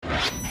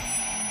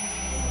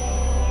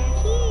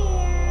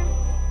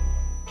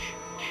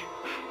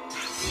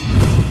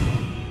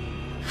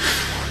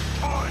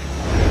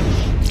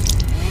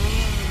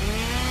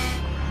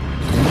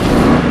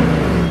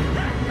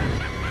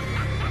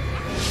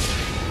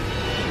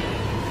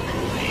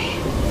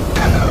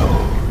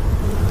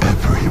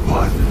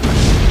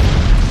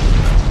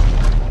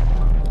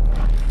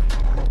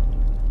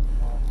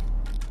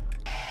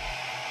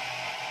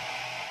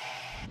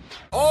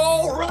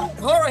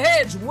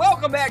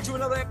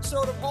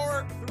episode of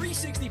Horror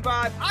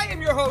 365. I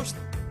am your host,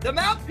 the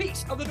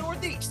mouthpiece of the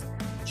Northeast,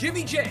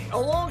 Jimmy J.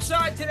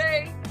 Alongside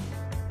today,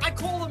 I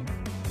call him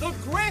the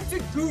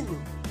graphic guru,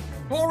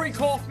 Cory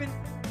Coffman.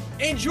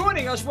 And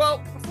joining us,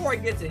 well, before I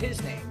get to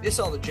his name, this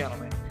other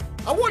gentleman,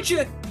 I want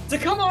you to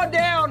come on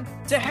down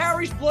to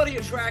Harry's Bloody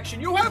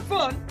Attraction. You'll have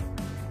fun.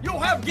 You'll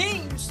have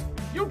games.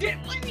 You'll get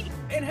laid.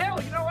 And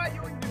hell, you know what?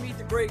 You'll even meet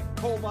the great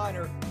coal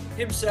miner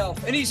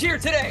himself. And he's here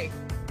today.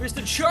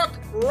 Mr. Chuck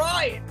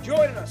Ryan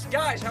joining us.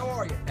 Guys, how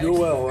are you? Doing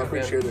well. I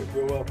appreciate it.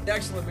 Doing well.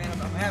 Excellent, man.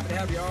 I'm happy to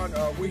have you on.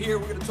 We're here.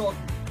 We're going to talk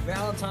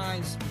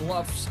Valentine's,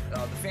 Bluffs, the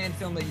fan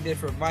film that you did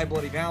for My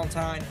Bloody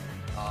Valentine,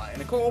 and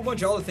a whole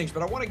bunch of other things.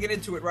 But I want to get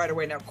into it right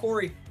away. Now,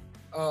 Cory,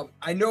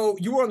 I know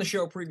you were on the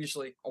show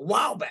previously a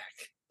while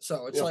back.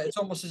 So it's like it's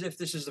almost as if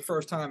this is the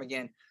first time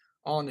again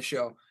on the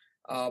show.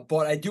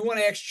 But I do want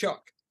to ask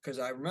Chuck, because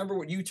I remember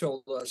what you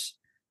told us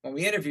when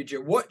we interviewed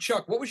you.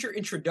 Chuck, what was your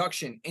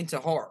introduction into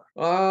horror?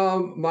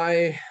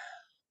 I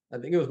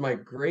think it was my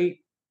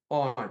great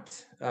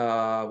aunt.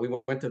 We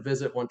went to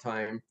visit one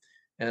time,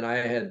 and I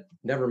had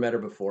never met her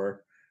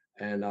before.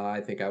 And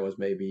I think I was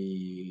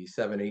maybe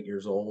 7, 8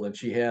 years old. And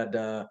she had,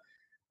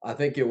 I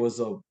think it was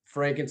a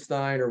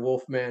Frankenstein or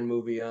Wolfman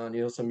movie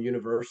on, some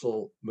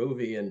Universal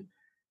movie. And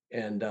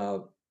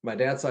my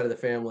dad's side of the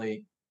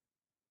family,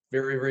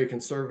 very, very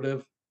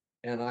conservative.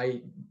 And I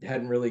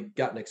hadn't really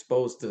gotten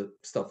exposed to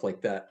stuff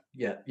like that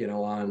yet,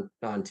 on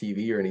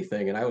TV or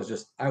anything. And I was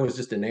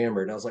just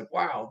enamored. I was like,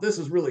 wow, this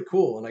is really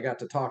cool. And I got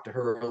to talk to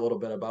her a little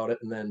bit about it.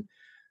 And then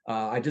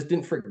I just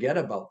didn't forget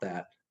about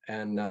that.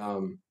 And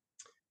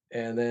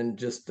then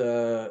just,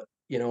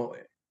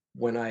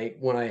 when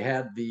I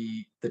had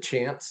the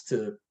chance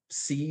to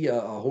see a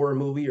horror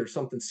movie or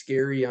something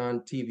scary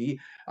on TV,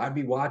 I'd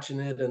be watching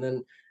it. And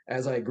then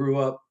as I grew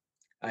up,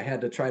 I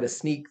had to try to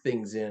sneak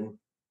things in,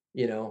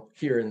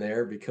 here and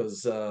there,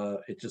 because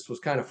it just was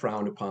kind of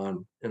frowned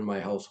upon in my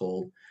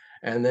household.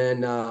 And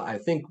then I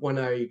think when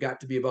I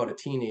got to be about a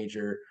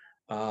teenager,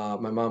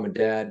 my mom and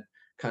dad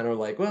kind of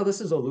like, well,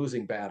 this is a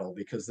losing battle,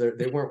 because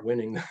they weren't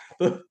winning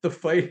the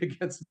fight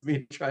against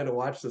me trying to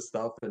watch this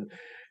stuff.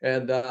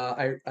 And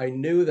I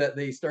knew that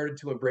they started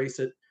to embrace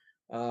it.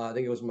 I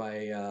think it was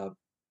my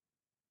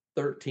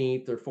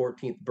 13th or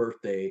 14th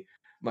birthday.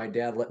 My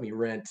dad let me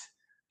rent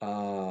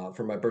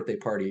for my birthday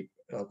party,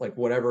 like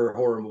whatever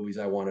horror movies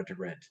I wanted to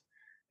rent.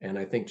 And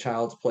I think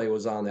Child's Play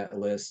was on that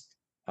list,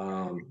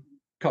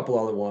 couple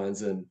other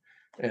ones. And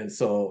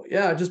so,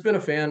 yeah, I've just been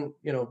a fan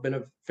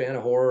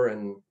of horror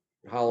and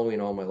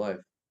Halloween all my life.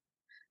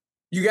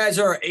 You guys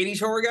are 80s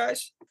horror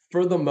guys?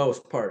 For the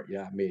most part,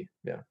 yeah, me,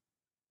 yeah.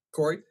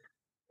 Cory?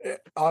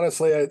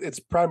 Honestly, it's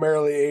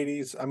primarily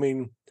 80s. I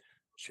mean,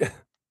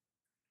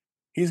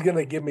 he's going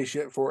to give me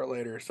shit for it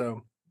later.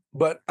 So,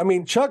 but I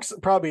mean, Chuck,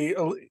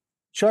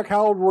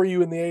 how old were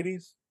you in the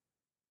 80s?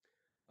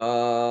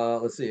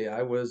 Let's see.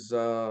 I was,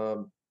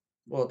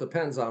 well, it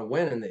depends on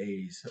when in the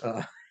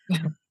 80s.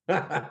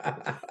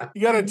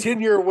 You got a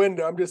 10-year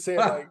window. I'm just saying,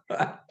 like,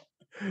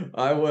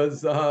 I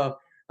was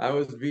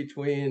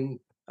between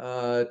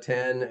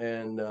 10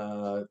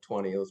 and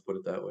 20. Let's put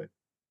it that way.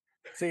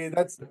 See,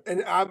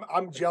 and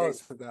I'm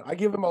jealous of that. I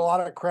give him a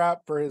lot of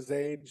crap for his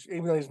age,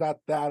 even though he's not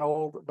that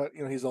old, but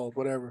he's old,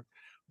 whatever.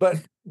 But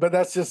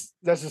that's just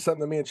something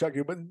that me and Chuck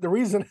do. But the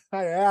reason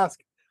I ask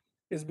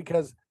is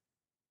because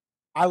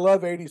I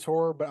love 80s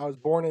horror, but I was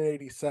born in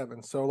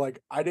 87. So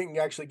like I didn't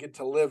actually get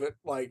to live it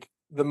like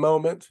the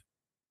moment.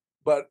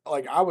 But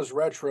like I was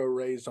retro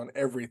raised on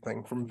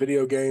everything from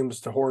video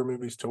games to horror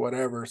movies to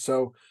whatever.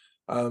 So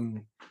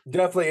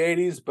definitely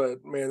 80s,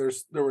 but man,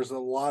 there was a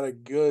lot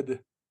of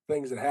good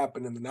things that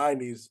happened in the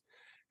 90s.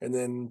 And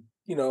then,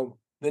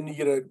 then you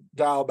get to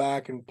dial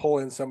back and pull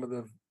in some of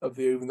the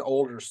even the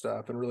older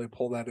stuff and really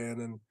pull that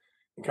in and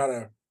kind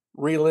of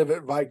relive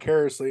it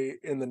vicariously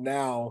in the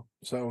now.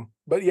 So,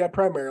 but yeah,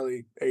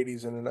 primarily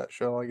 80s in a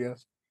nutshell, I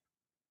guess.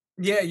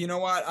 Yeah, you know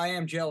what? I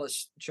am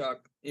jealous,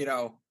 Chuck.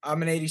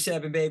 I'm an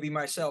 87 baby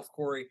myself,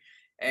 Cory.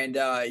 And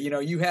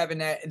you having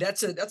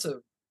that's a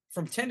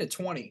from 10 to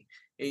 20.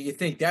 You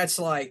think that's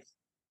like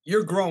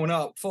you're growing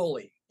up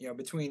fully,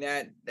 between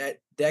that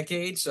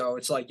decade. So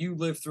it's like you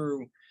lived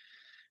through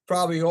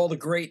probably all the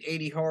great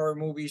 80 horror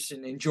movies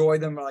and enjoy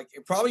them, like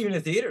probably even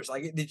in the theaters.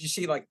 Like, did you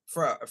see like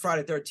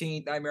Friday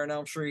 13th, Nightmare on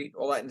Elm Street,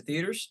 all that in the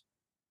theaters?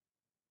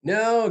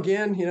 No,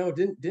 again,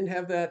 didn't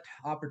have that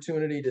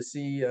opportunity to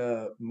see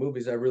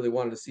movies I really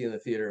wanted to see in the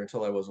theater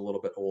until I was a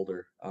little bit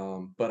older.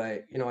 But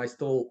I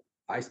still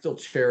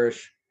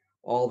cherish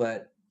all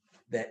that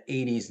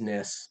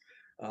 80s-ness,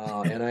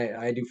 and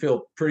I do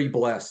feel pretty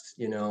blessed.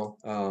 I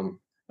don't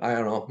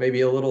know,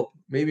 maybe a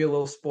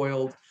little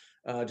spoiled,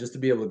 just to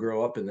be able to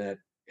grow up in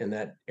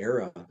that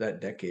era,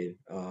 that decade.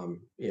 And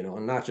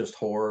not just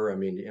horror. I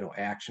mean,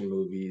 action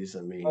movies.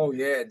 I mean, oh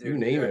yeah, dude, you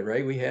name it,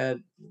 right? We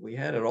had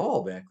it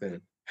all back then.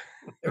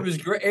 It was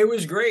great. It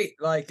was great.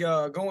 Like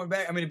going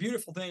back. I mean, the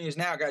beautiful thing is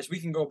now, guys, we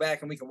can go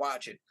back and we can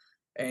watch it.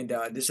 And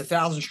there's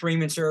 1,000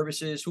 streaming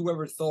services.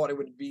 Whoever thought it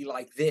would be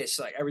like this?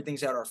 Like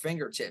everything's at our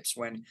fingertips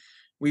when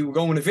we were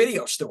going to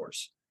video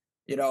stores.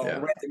 Yeah.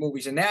 rent the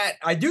movies. And that,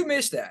 I do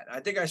miss that. I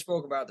think I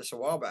spoke about this a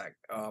while back,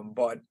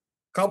 but a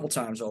couple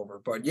times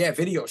over. But yeah,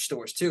 video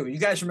stores too. You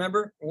guys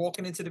remember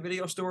walking into the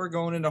video store,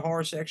 going into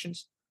horror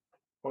sections?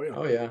 Oh yeah.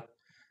 Oh yeah.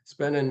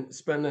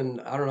 Spending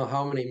I don't know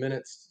how many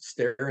minutes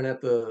staring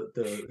at the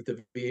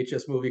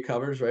VHS movie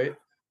covers, right?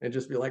 And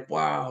just be like,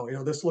 wow,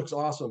 this looks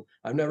awesome.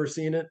 I've never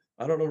seen it.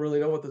 I don't really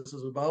know what this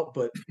is about,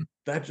 but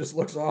that just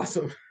looks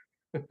awesome.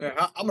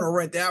 Yeah, I'm gonna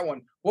rent that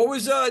one. What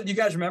was do you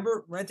guys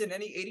remember renting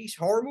any 80s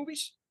horror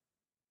movies?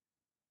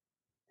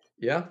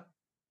 Yeah.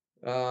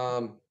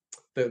 Um,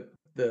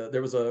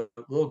 there was a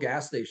little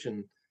gas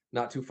station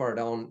not too far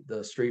down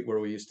the street where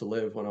we used to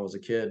live when I was a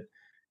kid,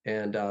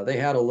 and they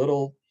had a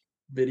little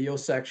video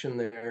section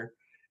there,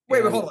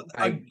 Wait, and hold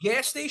on. A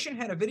gas station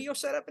had a video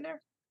set up in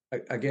there?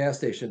 a gas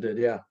station did,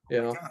 yeah,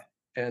 Oh my God.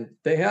 and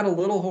they had a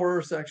little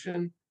horror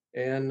section,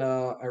 and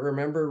I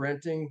remember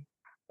renting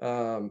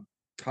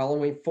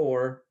Halloween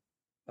 4,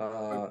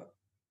 uh,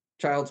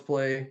 Child's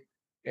Play,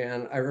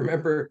 and I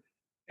remember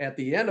at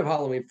the end of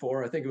Halloween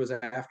 4, I think it was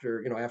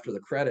after the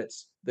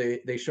credits,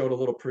 they showed a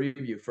little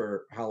preview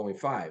for Halloween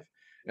 5.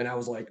 And I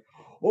was like,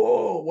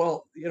 oh,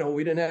 well,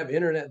 we didn't have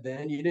internet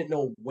then. You didn't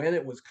know when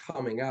it was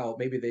coming out.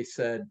 Maybe they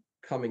said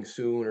coming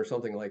soon or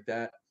something like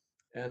that.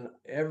 And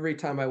every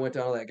time I went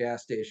down to that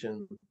gas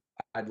station,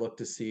 I'd look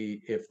to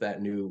see if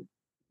that new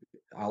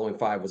Halloween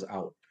 5 was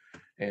out.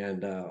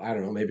 And I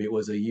don't know, maybe it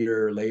was a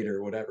year later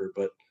or whatever,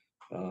 but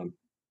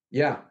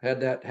yeah,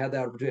 had that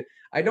opportunity.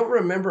 I don't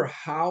remember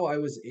how I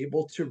was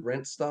able to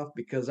rent stuff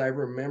because I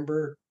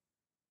remember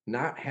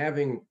not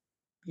having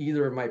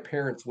either of my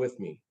parents with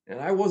me, and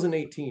I wasn't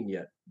 18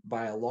 yet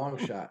by a long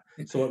shot.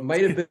 So it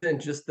might have been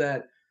just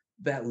that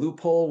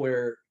loophole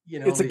where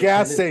It's a the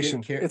gas attendant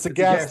station. didn't care. It's a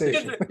gas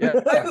station. Yeah,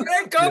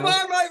 Hey, come know?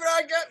 on,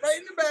 I got right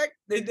in the back.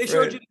 They showed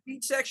Right. you the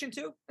beat section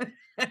too?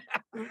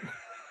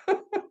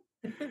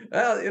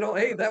 Well,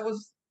 hey,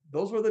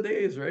 those were the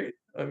days, right?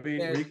 I mean,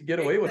 Yeah. where you could get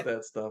away with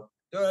that stuff.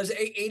 No, it was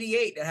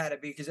 88 that had to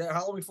be because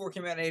Halloween 4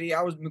 came out in 80.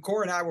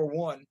 Cory and I were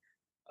one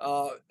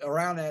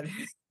around that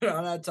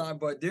around that time.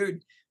 But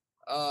dude,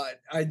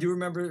 I do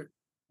remember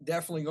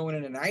definitely going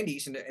in the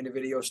 90s in the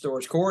video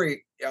stores.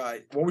 Cory,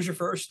 what was your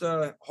first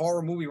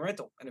horror movie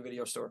rental in a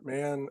video store?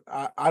 Man,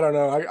 I don't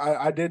know.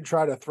 I did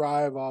try to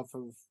thrive off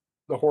of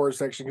the horror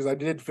section because I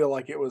did feel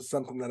like it was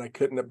something that I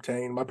couldn't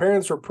obtain. My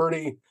parents were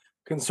pretty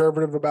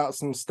conservative about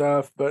some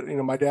stuff, but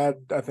my dad,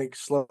 I think,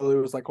 slowly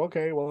was like,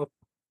 okay, well,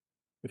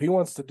 if he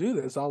wants to do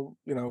this, I'll,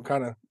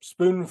 kind of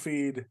spoon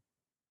feed,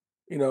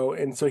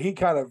 and so he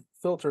kind of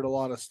filtered a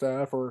lot of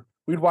stuff, or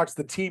we'd watch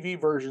the TV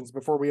versions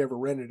before we ever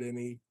rented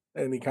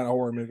any kind of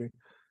horror movie.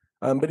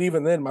 But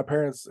even then, my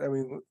parents, I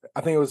mean, I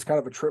think it was kind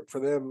of a trip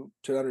for them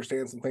to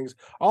understand some things.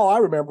 All I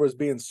remember was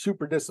being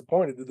super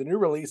disappointed. The new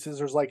releases,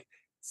 there's like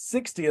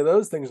 60 of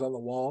those things on the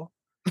wall.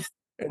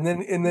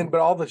 But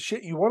all the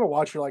shit you want to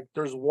watch, you're like,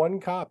 there's one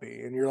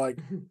copy. And you're like,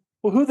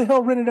 well, who the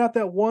hell rented out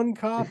that one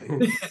copy?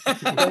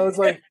 It's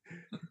like,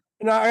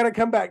 I got to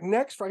come back I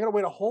got to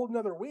wait a whole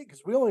another week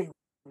because we only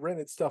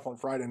rented stuff on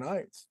Friday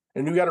nights.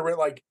 And you got to rent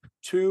like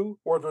 2,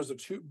 or if there's a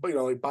 2,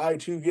 like buy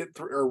 2, get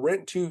 3, or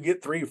rent 2,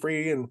 get 3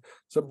 free, and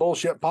some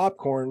bullshit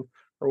popcorn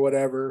or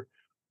whatever.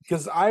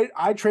 Because I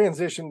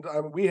transitioned. I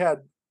mean, we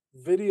had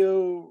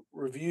video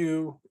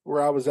review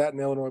where I was at in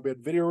Illinois. We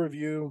had video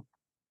review,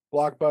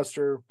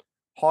 Blockbuster,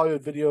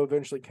 Hollywood Video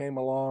eventually came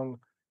along,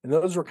 and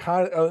those were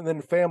and then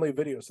family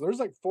video. So there's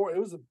like 4. It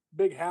was a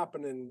big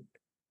happening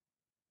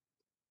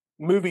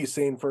movie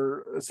scene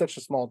for such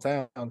a small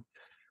town.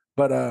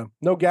 But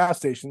no gas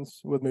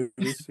stations with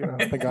movies,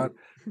 thank God.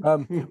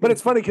 But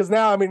it's funny because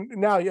now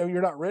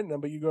you're not renting them,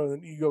 but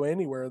you go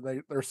anywhere,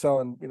 they're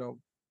selling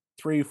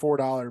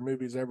 $3-4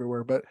 movies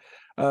everywhere. But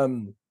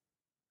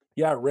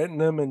yeah, renting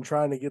them and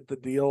trying to get the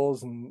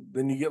deals, and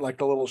then you get like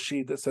the little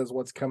sheet that says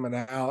what's coming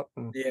out.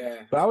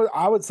 Yeah. But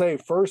I would say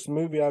first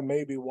movie I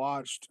maybe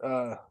watched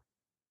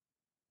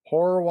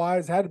horror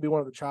wise had to be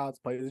one of the Child's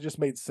Play. It just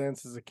made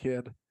sense as a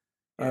kid.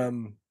 Yeah.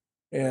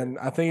 And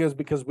I think it was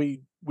because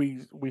we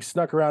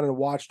snuck around and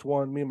watched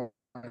one. Me and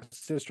my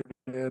sister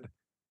did,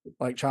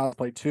 like Child's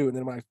Play 2, and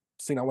then when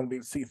I wanted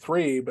to see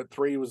 3, but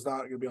 3 was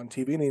not going to be on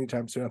TV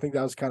anytime soon. I think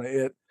that was kind of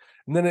it.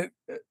 And then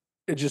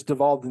it just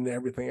devolved into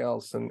everything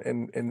else, and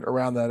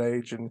around that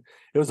age, and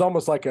it was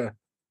almost like you're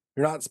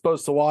not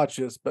supposed to watch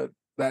this, but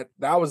that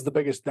was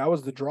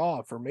the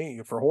draw for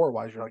me for horror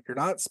wise. You're like, you're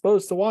not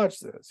supposed to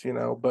watch this,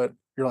 but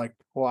you're like,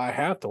 well, I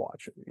have to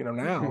watch it,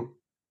 now,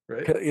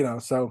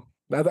 Right? So.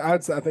 I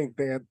think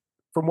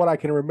from what I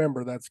can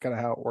remember, that's kind of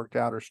how it worked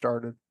out or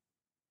started.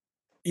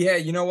 Yeah,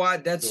 you know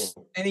what? That's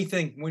Cool.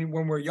 anything when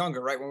we're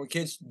younger, right? When we're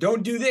kids,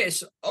 don't do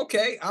this.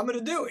 Okay, I'm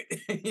gonna do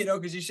it.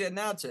 Because you said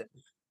not to.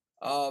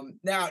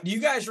 Now, do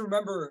you guys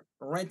remember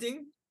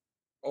renting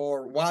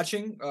or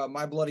watching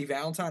My Bloody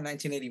Valentine,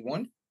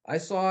 1981? I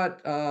saw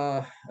it.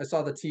 I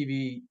saw the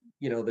TV.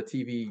 The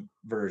TV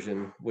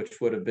version,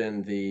 which would have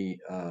been the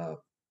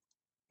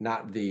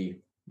not the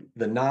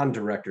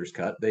non-director's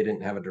cut. They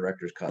didn't have a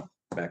director's cut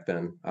back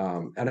then.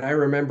 And I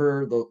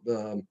remember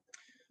the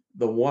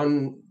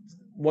one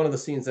one of the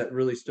scenes that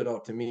really stood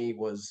out to me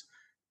was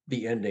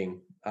the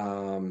ending,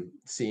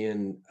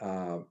 seeing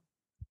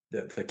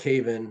the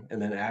cave in,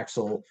 and then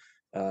Axel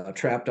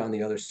trapped on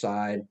the other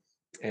side,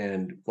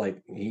 and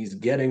like he's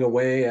getting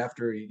away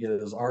after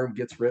his arm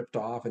gets ripped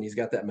off, and he's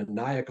got that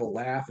maniacal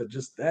laugh.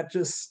 That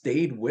just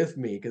stayed with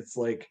me. It's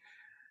like,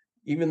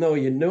 even though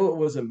it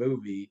was a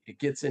movie, it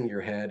gets in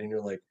your head, and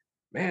you're like,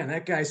 man,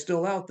 that guy's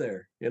still out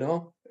there,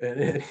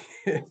 and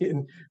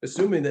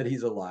assuming that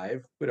he's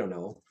alive, we don't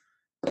know,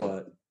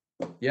 but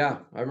yeah,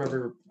 I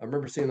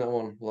remember seeing that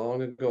one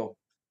long ago.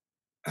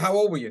 How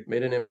old were you?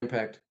 Made an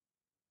impact.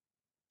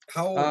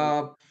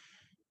 How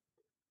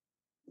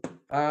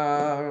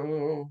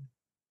old?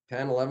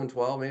 10, 11,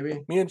 12,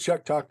 maybe. Me and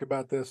Chuck talked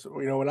about this.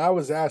 When I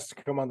was asked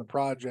to come on the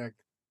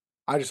project,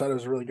 I just thought it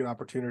was a really good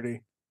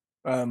opportunity.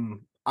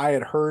 I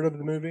had heard of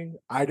the movie.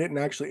 I didn't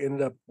actually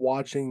end up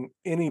watching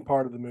any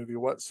part of the movie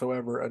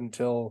whatsoever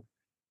until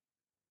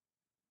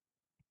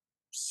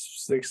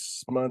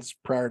 6 months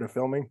prior to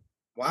filming.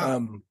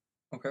 Wow.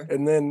 Okay.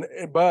 And then,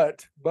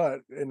 but,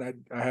 and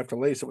I have to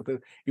lace it with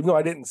it. Even though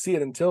I didn't see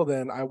it until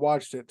then, I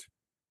watched it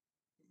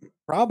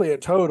probably a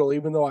total,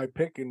 even though I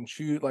picked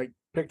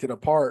it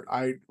apart.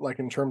 I like,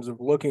 in terms of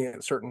looking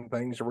at certain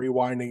things,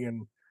 rewinding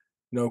and,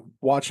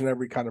 watching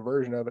every kind of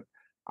version of it.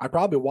 I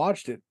probably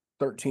watched it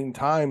 13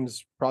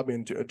 times, probably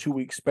into a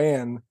 2-week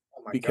span,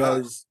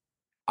 because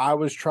I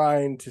was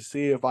trying to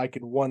see if I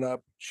could one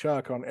up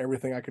Chuck on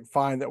everything I could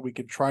find that we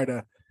could try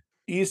to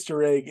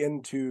Easter egg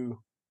into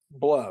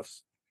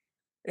Bluffs.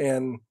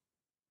 And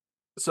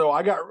so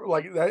I got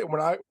like that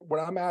when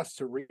I'm asked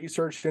to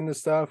research into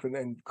stuff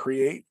and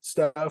create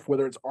stuff,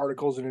 whether it's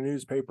articles in a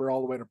newspaper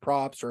all the way to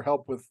props or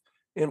help with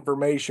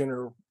information,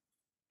 or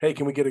hey,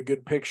 can we get a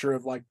good picture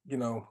of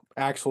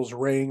Axel's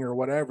ring or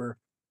whatever.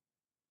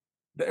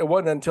 It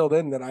wasn't until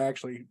then that I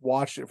actually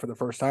watched it for the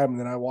first time, and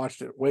then I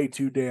watched it way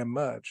too damn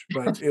much.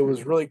 But it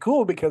was really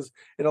cool because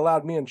it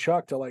allowed me and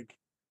Chuck to like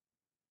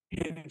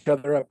hit each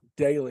other up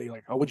daily.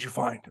 Like, oh, what'd you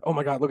find? Oh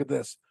my God, look at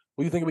this.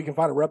 Well, you think we can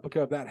find a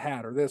replica of that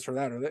hat or this or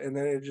that or that? And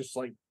then it just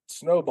like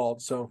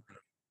snowballed. So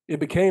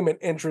it became an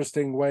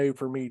interesting way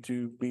for me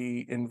to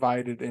be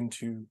invited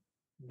into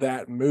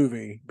that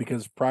movie,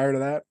 because prior to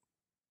that,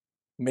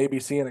 maybe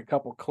seeing a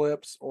couple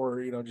clips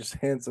or, just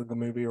hints of the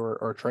movie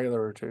or a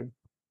trailer or two.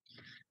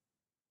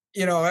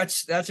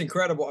 That's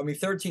incredible. I mean,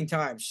 13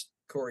 times,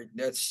 Cory,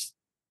 that's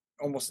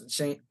almost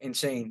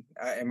insane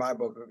in my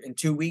book, in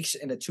 2 weeks,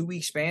 in a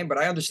 2-week span, but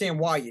I understand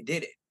why you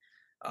did it.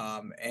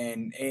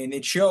 And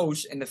it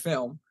shows in the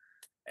film.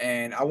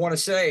 And I want to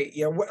say,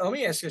 let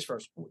me ask this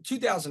first.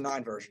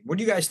 2009 version. What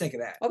do you guys think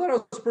of that? I thought it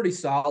was a pretty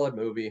solid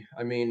movie.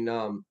 I mean,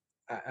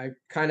 I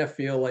kind of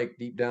feel like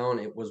deep down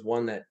it was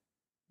one that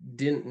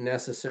didn't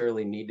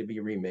necessarily need to be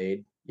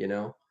remade,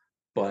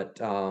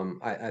 but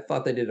I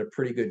thought they did a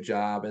pretty good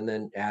job. And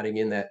then adding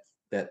in that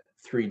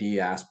 3D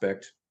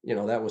aspect,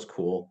 that was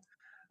cool.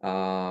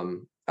 I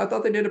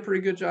thought they did a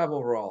pretty good job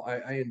overall.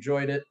 I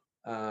enjoyed it.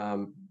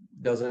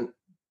 Doesn't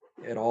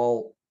at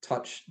all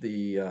touch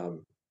the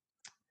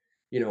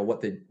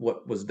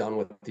what was done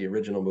with the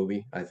original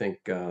movie. I think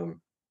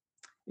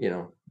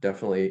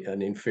definitely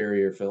an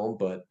inferior film,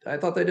 but I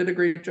thought they did a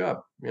great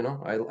job.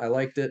 I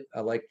liked it.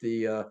 I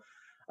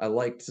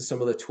liked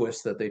some of the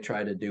twists that they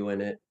tried to do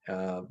in it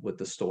with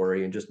the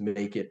story, and just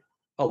make it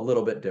a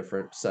little bit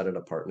different, set it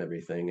apart and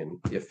everything. And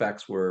the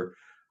effects were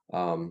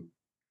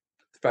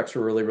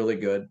really, really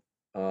good.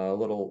 A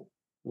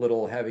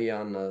little heavy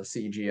on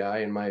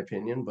CGI in my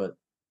opinion, but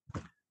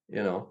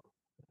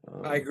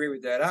I agree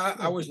with that. I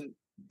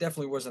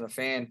definitely wasn't a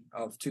fan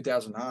of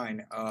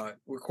 2009.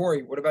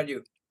 Cory, what about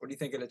you? What do you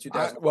think of the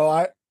 2009?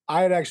 Well,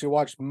 I had actually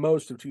watched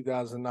most of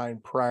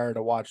 2009 prior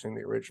to watching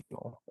the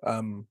original,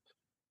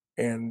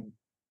 and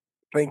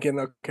thinking,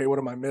 okay, what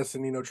am I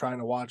missing? Trying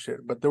to watch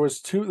it, but there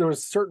was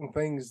certain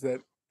things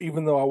that,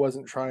 even though I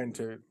wasn't trying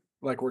to,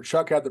 like where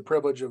Chuck had the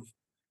privilege of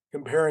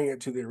comparing it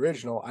to the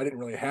original, I didn't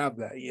really have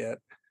that yet.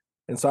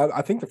 And so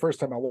I think the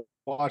first time I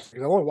watched it,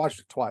 because I only watched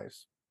it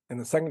twice, and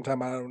the second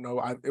time, I don't know,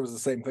 it was the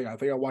same thing. I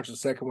think I watched the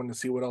second one to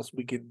see what else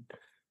we could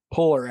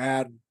pull or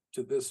add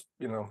to this,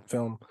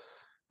 film,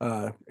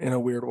 in a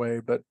weird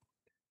way. But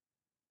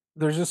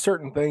there's just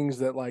certain things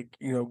that, like,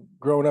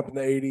 growing up in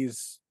the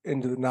 80s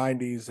into the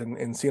 90s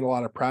and seeing a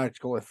lot of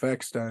practical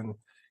effects done,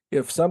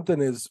 if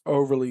something is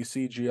overly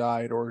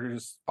CGI'd or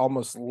just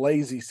almost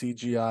lazy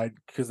CGI'd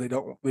because they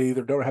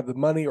either don't have the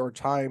money or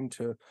time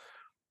to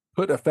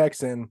put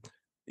effects in,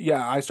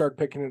 yeah, I started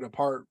picking it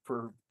apart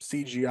for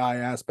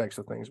CGI aspects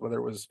of things, whether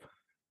it was,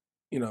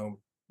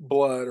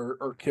 blood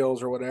or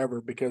kills or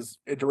whatever, because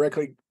it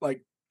directly,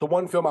 like, the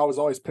one film I was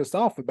always pissed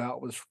off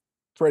about was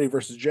Freddy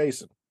versus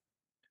Jason,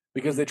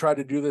 because they tried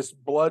to do this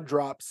blood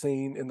drop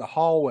scene in the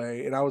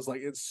hallway, and I was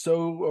like, it's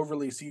so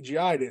overly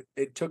CGI'd,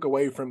 it took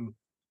away from.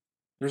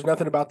 There's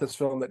nothing about this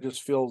film that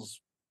just feels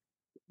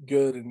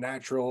good and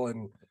natural.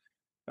 And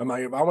I'm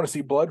like, if I want to see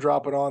blood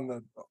dropping on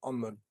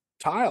the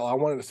tile, I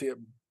wanted to see it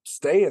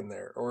stay in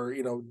there, or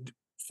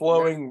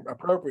flowing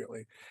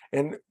appropriately.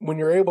 And when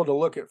you're able to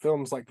look at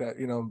films like that,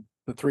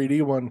 the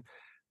 3D one,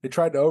 they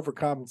tried to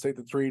overcompensate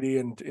the 3D,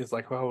 and it's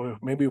like, well,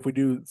 maybe if we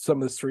do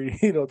some of this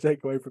 3D, it'll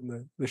take away from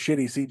the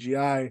shitty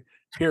CGI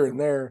here and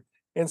there.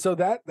 And so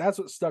that's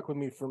what stuck with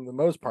me from the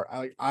most part.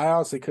 I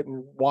honestly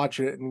couldn't watch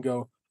it and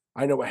go,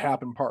 I know what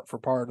happened part for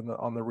part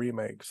on the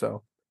remake.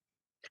 So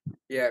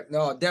Yeah,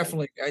 no,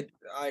 definitely.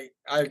 I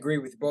agree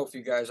with both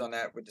you guys on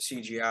that with the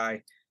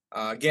CGI.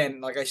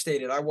 Again, like I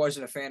stated, I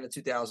wasn't a fan of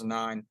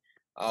 2009,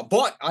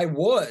 but I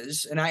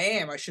was, and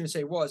I shouldn't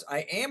say was,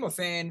 I am a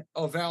fan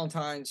of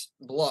Valentine's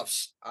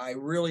Bluffs. I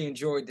really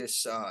enjoyed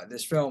this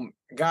film,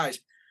 guys.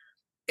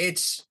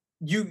 It's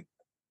you,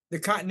 the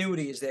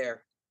continuity is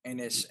there in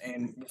this.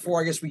 And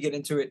before I guess we get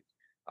into it,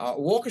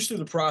 walk us through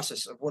the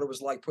process of what it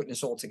was like putting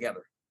this all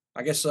together.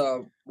 I guess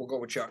we'll go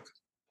with Chuck.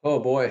 Oh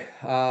boy.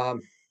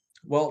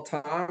 Well,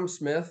 Tom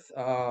Smith,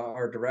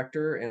 our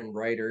director and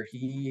writer,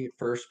 he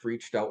first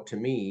reached out to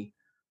me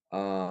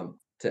to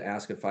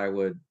ask if I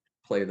would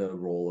play the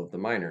role of the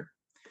miner.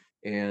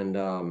 And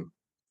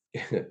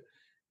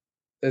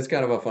it's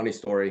kind of a funny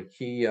story.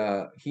 He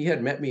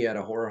had met me at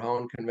a Horror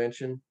Hound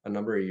convention a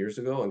number of years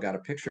ago and got a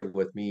picture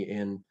with me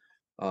in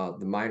my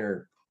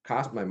miner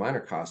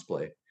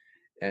cosplay,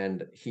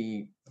 and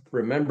he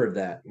remembered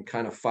that and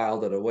kind of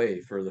filed it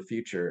away for the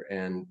future.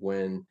 And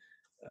when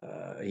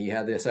he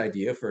had this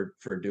idea for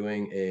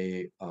doing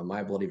a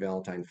My Bloody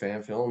Valentine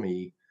fan film,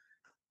 he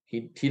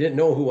didn't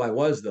know who I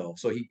was though,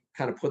 so he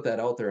kind of put that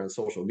out there on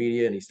social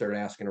media, and he started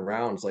asking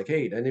around. It's like,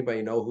 hey, does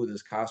anybody know who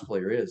this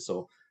cosplayer is?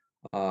 So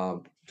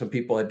some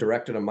people had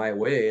directed him my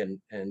way,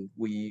 and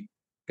we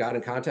got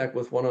in contact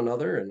with one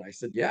another, and I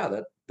said,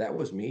 yeah, that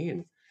was me.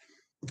 And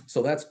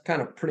so that's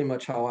kind of pretty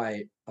much how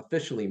I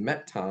officially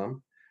met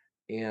Tom.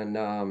 And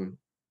I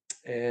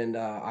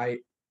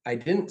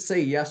didn't say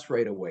yes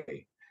right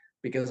away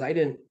because I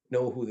didn't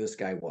know who this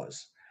guy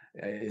was.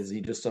 Is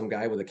he just some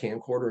guy with a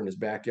camcorder in his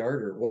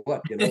backyard or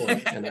what, you know?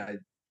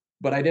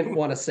 But I didn't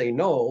want to say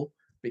no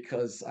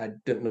because I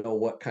didn't know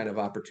what kind of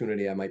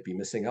opportunity I might be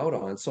missing out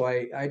on. So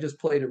I just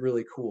played it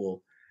really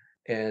cool.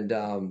 And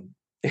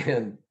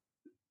and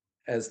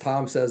as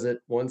Tom says it,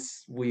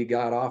 once we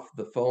got off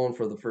the phone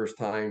for the first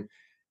time,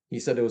 he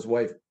said to his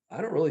wife,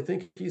 I don't really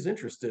think he's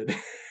interested,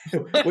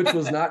 which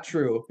was not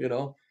true, you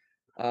know.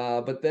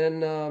 But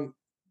then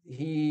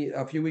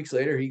a few weeks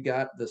later, he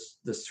got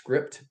the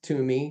script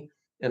to me,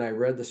 and I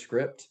read the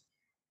script,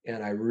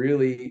 and I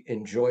really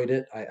enjoyed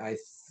it. I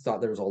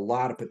thought there was a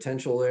lot of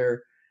potential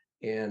there,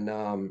 and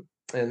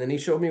then he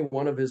showed me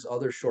one of his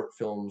other short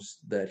films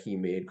that he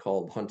made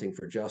called Hunting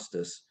for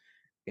Justice,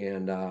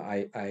 and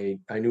I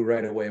knew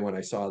right away when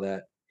I saw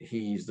that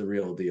he's the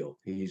real deal.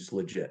 He's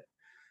legit.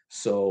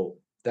 So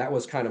that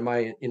was kind of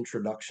my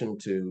introduction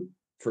to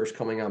first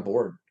coming on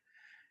board,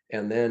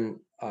 and then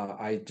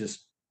I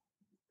just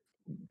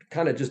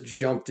kind of just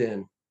jumped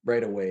in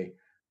right away.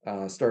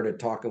 Started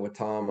talking with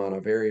Tom on a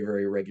very,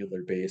 very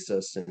regular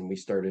basis, and we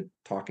started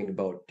talking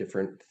about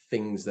different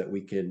things that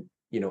we could,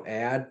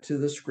 add to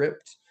the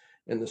script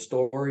and the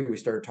story. We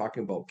started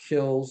talking about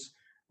kills.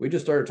 We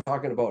just started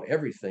talking about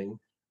everything,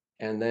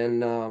 and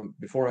then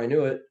before I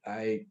knew it,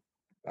 I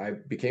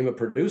became a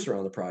producer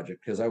on the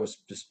project because I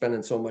was just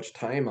spending so much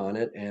time on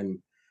it,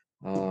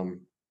 um,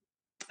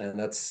 and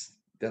that's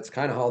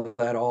kind of how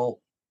that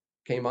all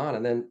came on.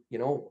 And then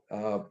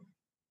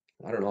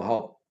I don't know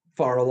how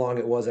far along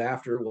it was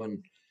after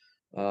when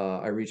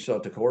I reached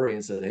out to Cory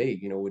and said, hey,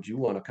 would you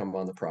want to come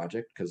on the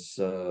project? Because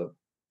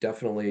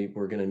definitely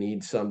we're going to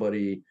need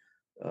somebody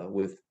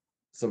with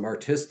some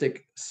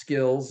artistic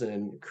skills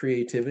and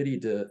creativity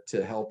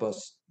to help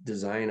us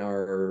design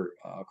our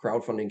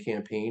crowdfunding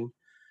campaign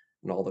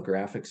and all the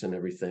graphics and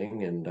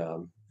everything. And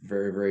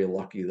very, very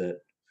lucky that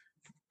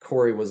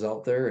Cory was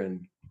out there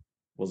and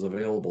was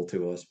available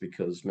to us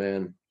because,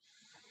 man,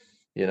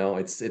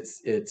 it's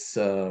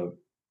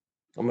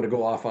I'm going to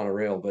go off on a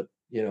rail, but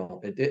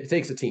it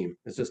takes a team.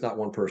 It's just not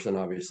one person.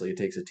 Obviously, it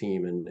takes a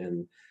team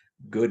and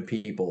good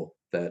people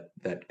that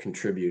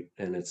contribute,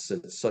 and it's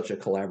such a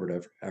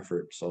collaborative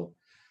effort. So,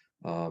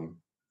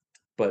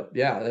 but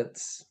yeah,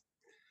 that's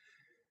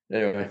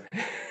anyway.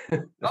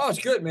 Oh, it's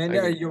good, man.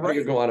 Yeah, you're I right.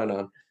 could go on and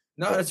on.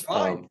 No, But, that's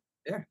fine.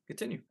 Yeah,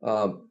 continue.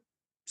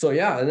 So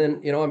yeah, and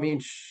then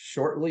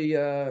shortly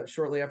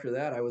after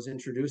that, I was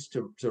introduced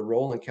to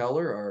Roland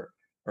Keller,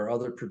 our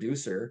other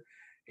producer,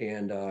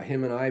 and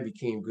him and I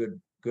became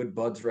good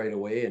buds right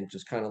away, and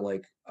just kind of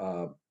like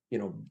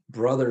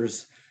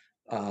brothers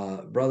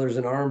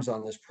in arms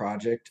on this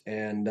project.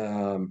 And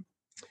I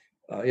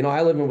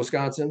live in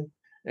Wisconsin,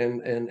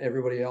 and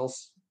everybody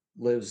else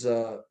lives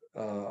on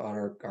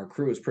our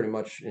crew is pretty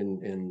much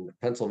in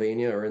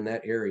Pennsylvania or in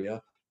that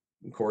area.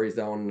 Cory's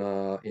down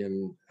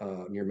in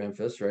near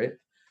Memphis, right?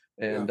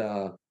 And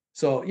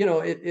so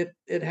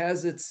it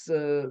has its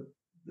the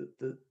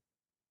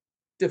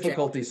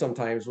difficulty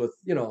sometimes with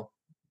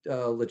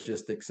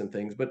logistics and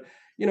things. But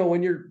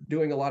when you're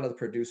doing a lot of the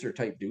producer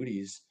type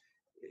duties,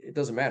 it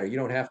doesn't matter. You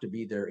don't have to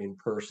be there in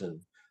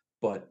person,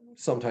 but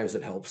sometimes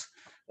it helps.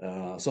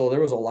 So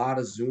there was a lot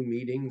of Zoom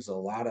meetings, a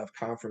lot of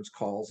conference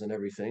calls and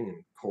everything,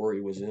 and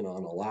Cory was in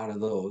on a lot of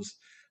those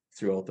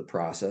throughout the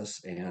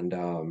process. And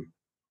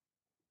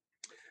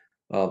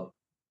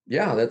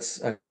Yeah,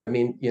 I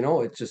mean,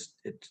 it's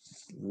a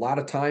lot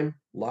of time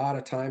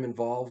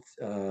involved,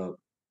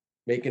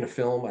 making a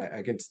film.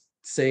 I can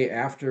say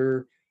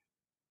after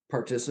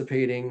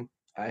participating,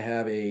 I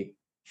have a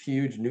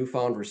huge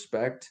newfound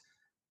respect,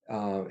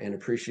 and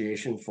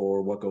appreciation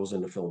for what goes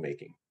into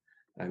filmmaking.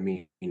 I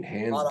mean, A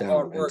hands lot of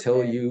hard down, work,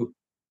 man.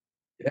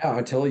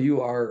 until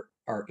you are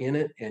in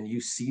it and you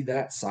see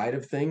that side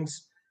of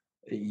things,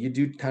 you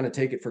do kind of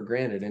take it for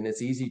granted, and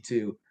it's easy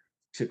to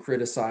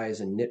criticize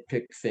and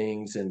nitpick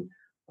things. And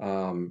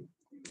um,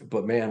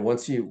 but man,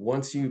 once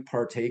you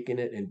partake in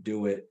it and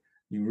do it,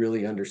 you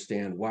really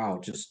understand. Wow,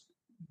 just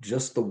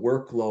the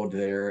workload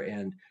there.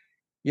 And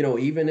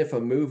even if a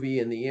movie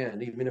in the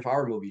end, even if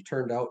our movie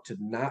turned out to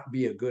not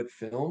be a good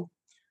film,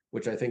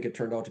 which I think it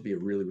turned out to be a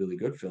really, really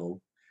good film,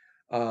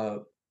 uh,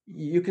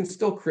 you can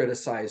still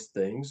criticize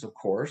things, of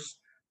course,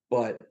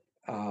 but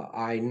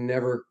I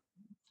never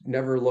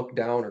look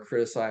down or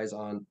criticize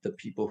on the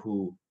people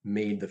who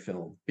made the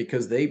film,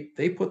 because they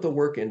put the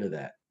work into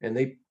that, and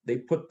they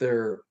put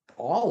their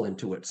all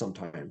into it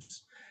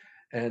sometimes.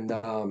 And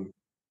and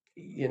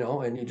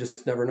you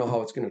just never know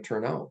how it's going to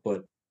turn out.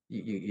 But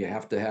you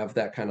have to have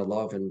that kind of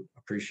love and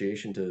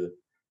appreciation to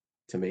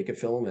make a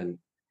film.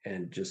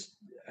 And just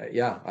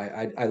yeah,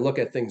 I look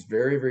at things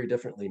very, very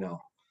differently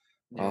now.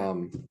 Yeah.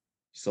 um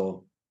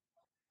so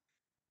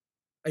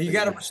You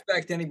got to yeah.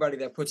 respect anybody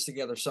that puts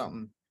together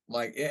something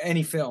like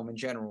any film in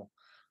general,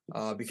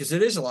 because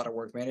it is a lot of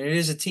work, man. It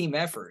is a team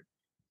effort.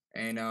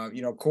 And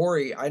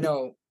Cory, I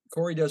know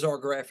Cory does our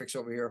graphics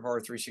over here at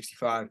Horror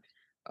 365.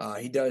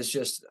 He does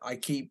just I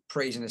keep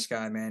praising this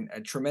guy, man.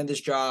 A tremendous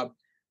job.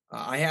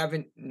 I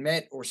haven't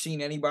met or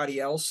seen anybody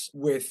else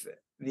with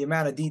the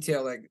amount of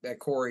detail that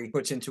Cory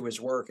puts into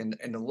his work, and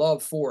the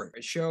love for it.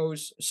 It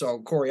shows. So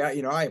Cory,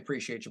 I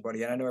appreciate you,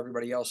 buddy. And I know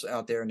everybody else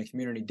out there in the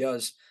community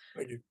does.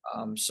 Thank you.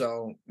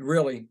 So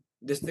really,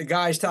 the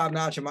guy's top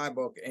notch in my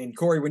book. And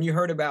Cory, when you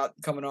heard about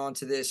coming on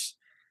to this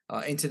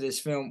into this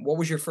film, what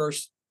was your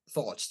first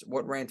thoughts?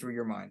 What ran through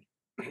your mind?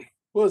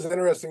 Well, it's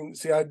interesting.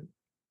 See, I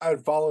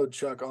had followed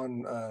Chuck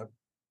on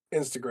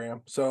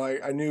Instagram, so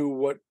I knew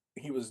what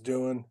he was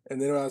doing.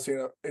 And then when I was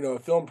seeing a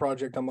film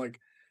project,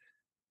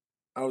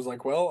 I was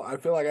like, well, I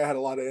feel like I had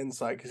a lot of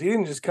insight, because he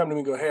didn't just come to me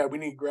and go, "Hey, we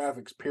need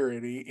graphics."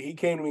 Period. He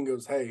came to me and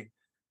goes, "Hey,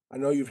 I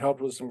know you've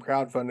helped with some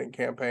crowdfunding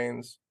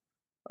campaigns.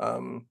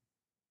 Um,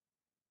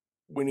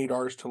 we need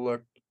ours to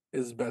look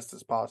as best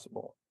as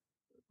possible.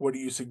 What do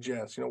you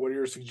suggest? What are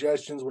your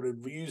suggestions? What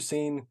have you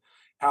seen?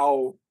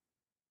 How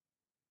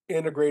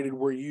integrated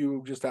were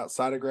you just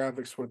outside of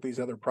graphics with these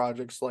other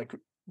projects like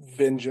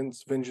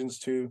Vengeance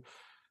 2,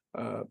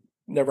 uh,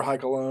 Never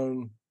Hike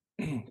Alone,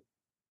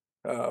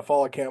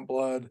 Fall of Camp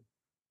Blood,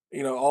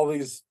 all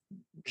these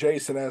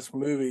Jason-esque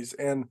movies?"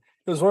 And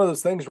it was one of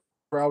those things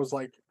where I was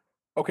like,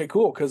 okay,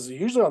 cool. Because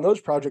usually on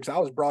those projects, I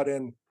was brought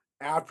in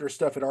after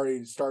stuff had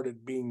already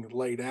started being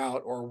laid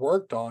out or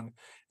worked on.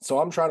 So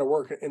I'm trying to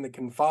work in the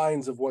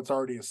confines of what's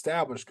already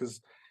established,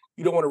 because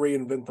you don't want to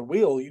reinvent the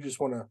wheel. You just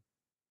want to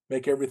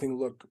make everything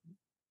look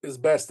as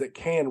best it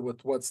can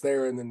with what's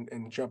there, and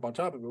then jump on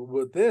top of it.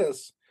 With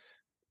this,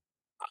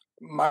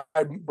 my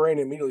brain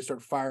immediately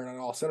started firing on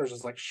all cylinders.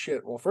 It's like,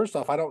 shit. Well, first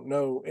off, I don't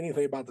know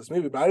anything about this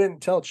movie, but I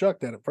didn't tell Chuck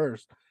that at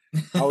first.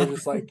 I was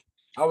just like,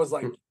 I was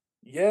like,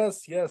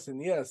 yes, yes,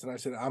 and yes. And I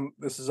said,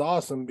 this is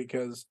awesome,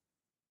 because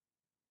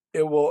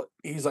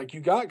he's like,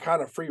 you got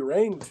kind of free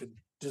reign to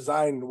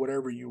design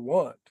whatever you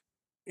want,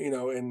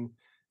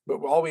 but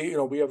all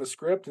we have a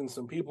script and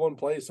some people in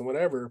place and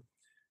whatever.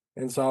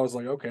 And so I was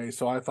like, okay.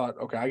 So I thought,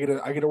 okay, I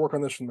get to work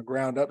on this from the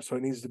ground up. So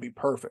it needs to be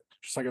perfect,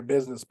 just like a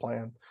business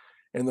plan.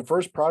 And the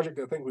first project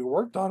I think we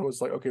worked on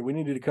was like, okay, we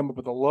needed to come up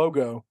with a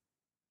logo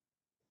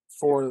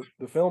for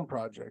the film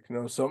project,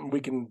 something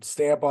we can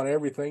stamp on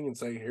everything and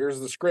say, here's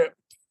the script,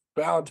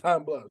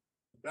 Valentine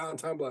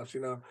Bluffs,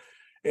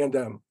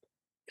 And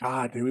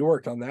God, dude, we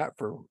worked on that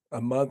for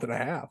a month and a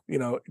half,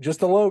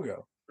 just a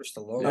logo. Just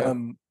a logo. Yeah.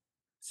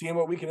 Seeing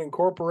what we can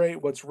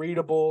incorporate, what's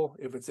readable,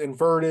 if it's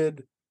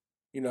inverted,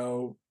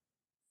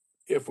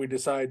 if we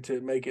decide to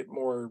make it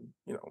more,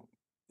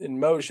 in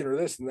motion or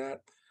this and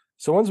that.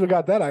 So once we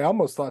got that, I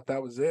almost thought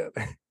that was it.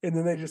 And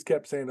then they just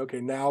kept saying,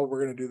 okay, now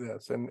we're going to do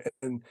this.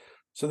 And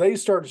so they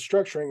started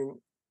structuring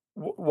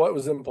what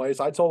was in place.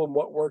 I told them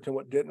what worked and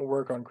what didn't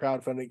work on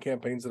crowdfunding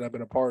campaigns that I've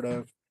been a part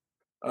of.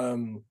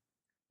 And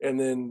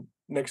then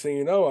next thing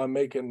you know, I'm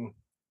making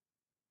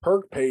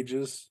perk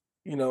pages,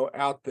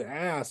 out the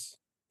ass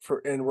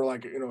and we're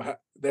like,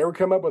 they were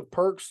coming up with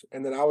perks.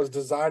 And then I was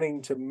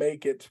designing to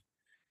make it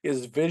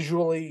is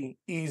visually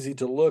easy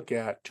to look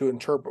at, to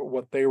interpret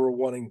what they were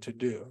wanting to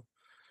do.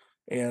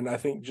 And I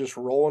think just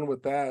rolling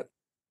with that,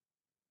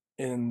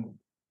 and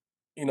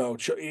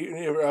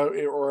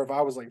or if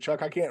I was like,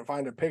 Chuck, I can't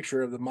find a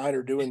picture of the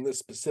miner doing this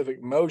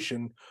specific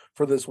motion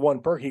for this one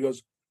perk, he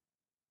goes,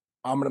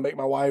 I'm going to make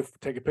my wife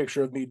take a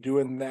picture of me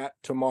doing that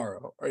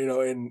tomorrow. Or,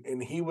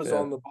 and he was Yeah.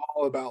 on the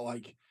ball about,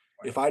 like,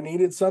 if I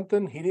needed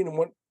something, he didn't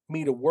want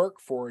me to work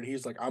for it.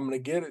 He's like, I'm going to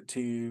get it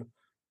to you.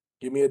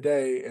 Give me a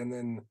day. And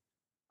then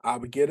I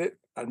would get it.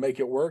 I'd make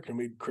it work, and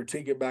we'd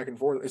critique it back and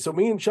forth. So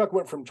me and Chuck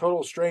went from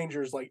total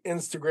strangers, like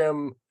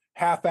Instagram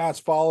half-ass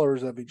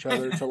followers of each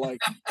other, to like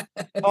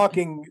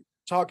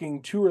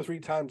talking 2 or 3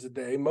 times a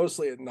day,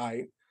 mostly at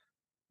night.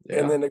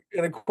 Yeah.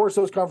 And of course,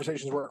 those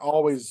conversations were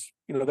always,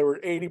 they were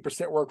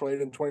 80% work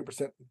related and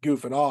 20%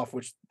 goofing off,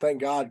 which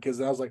thank God,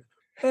 because I was like,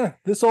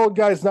 this old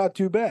guy's not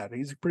too bad.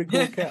 He's a pretty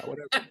cool cat,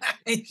 whatever.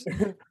 he's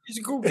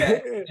a cool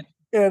cat.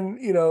 And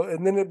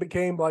and then it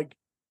became like,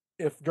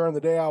 if during the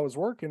day I was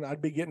working,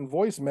 I'd be getting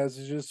voice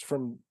messages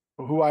from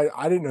who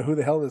I didn't know who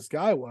the hell this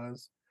guy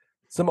was.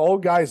 Some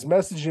old guy's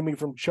messaging me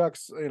from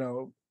Chuck's,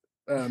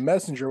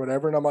 messenger or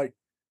whatever. And I'm like,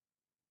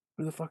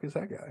 who the fuck is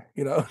that guy?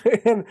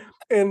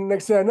 And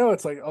next thing I know,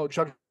 it's like, oh,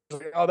 Chuck,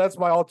 oh, that's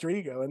my alter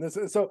ego. And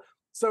so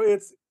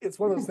it's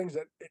one of those things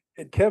that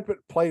it kept it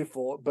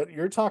playful, but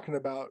you're talking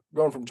about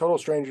going from total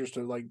strangers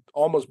to like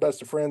almost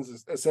best of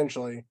friends,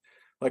 essentially,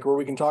 like where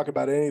we can talk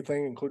about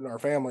anything, including our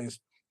families,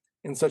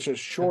 in such a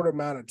short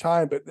amount of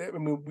time. But I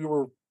mean, we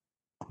were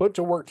put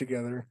to work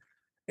together,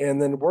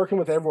 and then working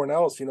with everyone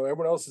else,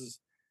 everyone else is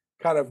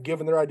kind of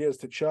giving their ideas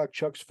to Chuck.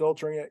 Chuck's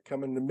filtering it,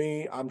 coming to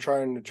me. I'm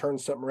trying to turn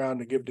something around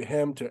to give to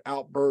him to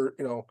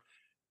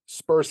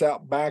disperse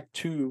out back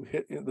to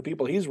the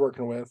people he's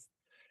working with.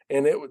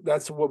 And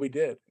that's what we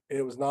did.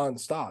 It was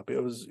nonstop. It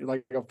was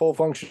like a full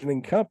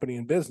functioning company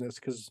and business.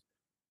 Cause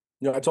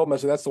I told him, I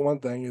said, that's the one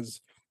thing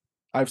is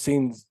I've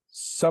seen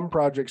some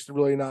projects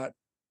really not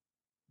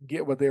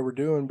get what they were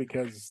doing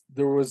because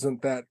there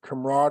wasn't that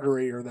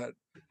camaraderie or that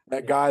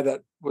guy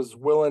that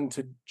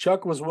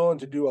Chuck was willing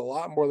to do a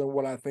lot more than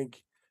what I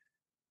think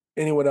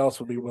anyone else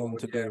would be willing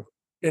to do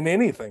in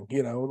anything,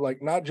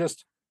 like not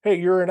just, hey,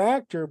 you're an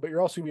actor, but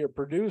you're also be a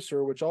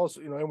producer, which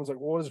also, everyone's like,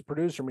 well, what does a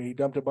producer mean? He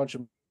dumped a bunch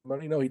of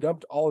money. He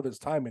dumped all of his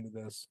time into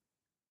this.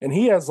 And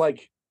he has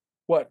like,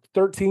 what,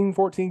 13,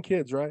 14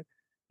 kids, right?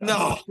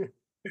 No.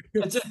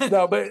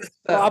 No, but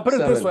I'll put it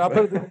this way. I'll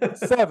put it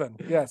 7.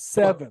 Yeah,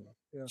 7.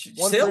 Yeah.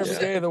 One for every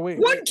day of the week.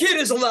 One kid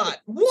is a lot.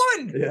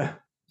 One. Yeah.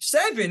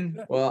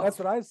 7. Well, that's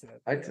what I said.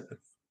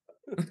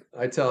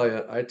 I tell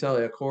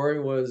you, Cory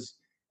was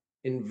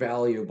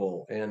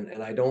invaluable,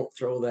 and I don't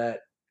throw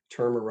that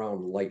term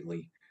around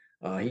lightly.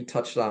 He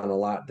touched on a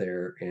lot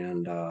there,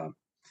 and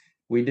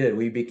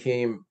we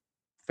became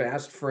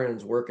fast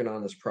friends working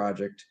on this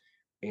project,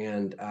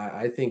 and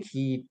I think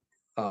he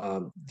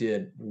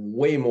did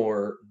way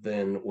more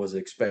than was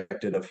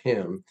expected of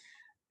him,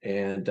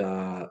 and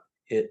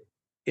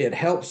it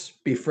helps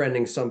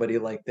befriending somebody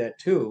like that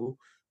too,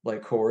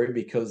 like Cory,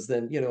 because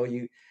then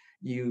you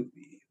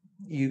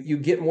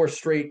get more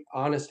straight,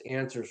 honest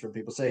answers from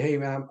people. Say, hey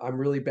man, I'm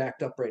really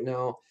backed up right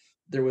now.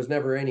 There was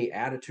never any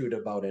attitude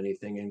about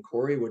anything, and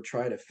Cory would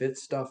try to fit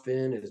stuff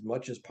in as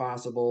much as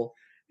possible,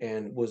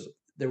 and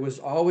there was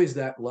always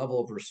that level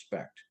of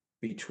respect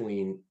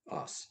between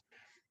us.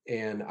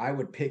 And I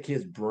would pick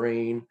his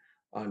brain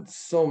on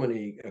so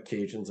many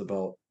occasions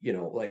about,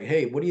 like,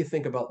 hey, what do you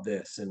think about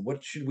this? And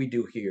what should we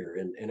do here?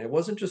 And it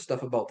wasn't just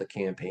stuff about the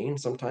campaign.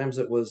 Sometimes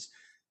it was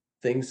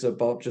things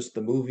about just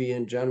the movie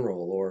in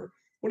general, or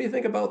what do you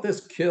think about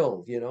this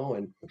kill?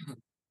 And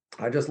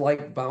I just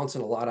like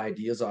bouncing a lot of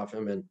ideas off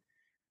him,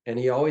 and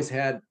he always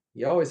had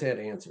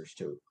answers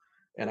too.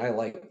 And I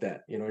like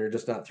that. You're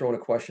just not throwing a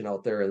question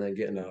out there and then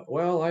getting a,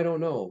 well, I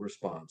don't know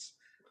response.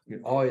 We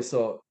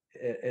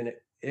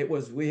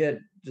had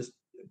just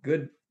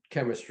good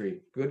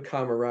chemistry, good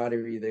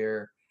camaraderie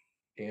there.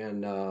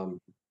 And, and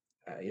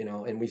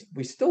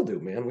we still do,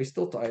 man. We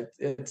still,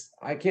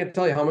 I can't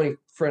tell you how many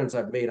friends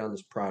I've made on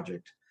this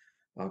project.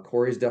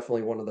 Cory's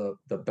definitely one of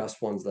the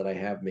best ones that I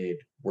have made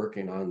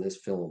working on this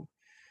film.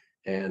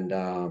 And,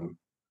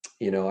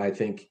 I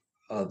think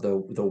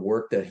the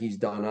work that he's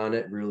done on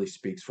it really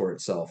speaks for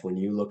itself. When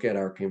you look at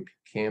our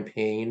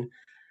campaign,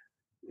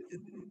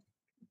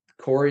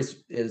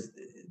 Cory's is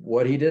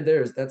what he did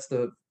there that's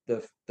the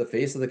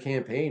face of the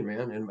campaign,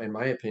 man. In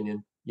my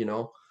opinion,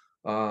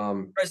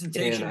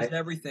 presentation is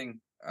everything.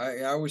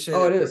 I always say,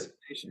 it is.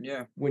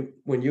 Yeah.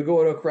 When you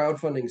go to a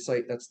crowdfunding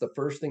site, that's the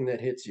first thing that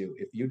hits you.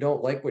 If you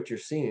don't like what you're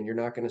seeing, you're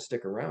not going to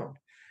stick around.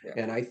 Yeah.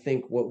 And I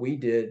think what we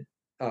did,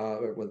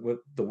 with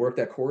the work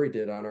that Cory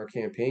did on our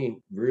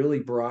campaign, really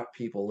brought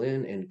people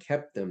in and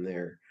kept them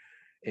there.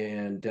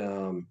 And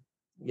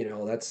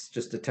that's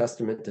just a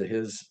testament to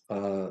his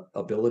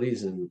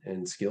abilities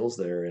and skills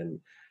there.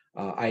 And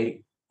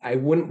I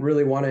wouldn't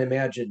really want to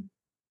imagine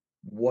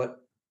what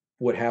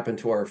would happen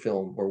to our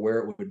film or where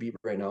it would be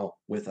right now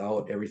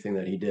without everything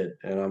that he did.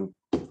 And I'm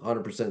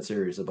 100%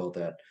 serious about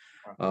that.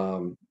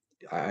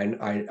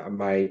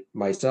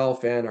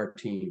 Myself and our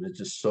team is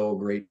just so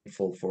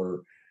grateful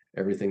for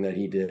everything that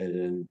he did,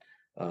 and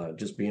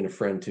just being a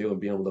friend too,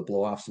 and being able to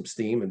blow off some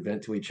steam and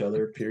vent to each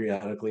other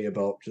periodically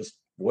about just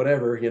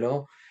whatever,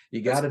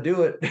 you got to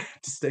do it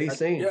to stay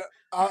sane. Yeah,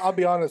 I'll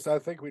be honest. I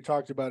think we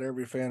talked about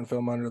every fan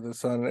film under the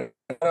sun.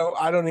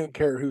 I don't even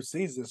care who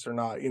sees this or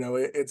not.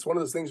 It's one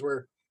of those things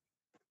where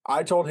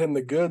I told him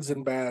the goods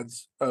and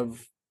bads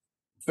of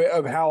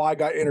how I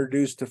got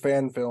introduced to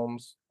fan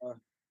films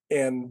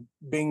and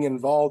being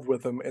involved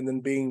with them, and then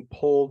being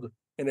pulled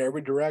in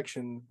every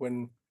direction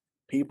when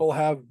people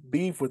have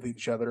beef with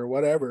each other or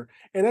whatever.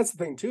 And that's the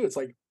thing too. It's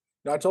like,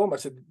 I told him, I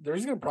said,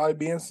 there's going to probably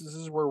be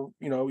instances where,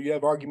 you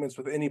have arguments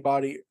with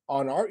anybody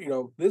on our,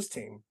 this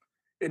team.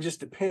 It just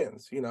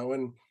depends,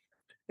 and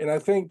I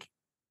think,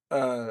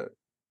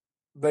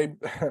 they,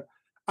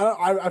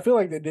 I feel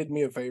like they did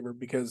me a favor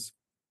because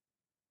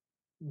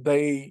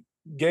they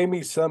gave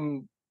me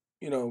some,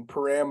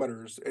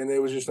 parameters, and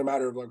it was just a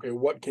matter of like, okay,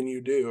 what can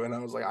you do? And I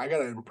was like, I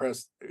gotta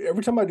impress.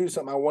 Every time I do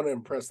something, I want to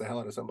impress the hell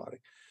out of somebody.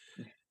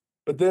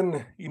 But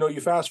then, you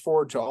fast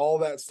forward to all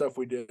that stuff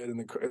we did and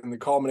the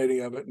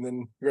culminating of it, and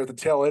then you're at the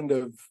tail end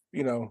of,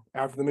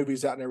 after the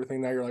movie's out and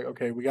everything. Now you're like,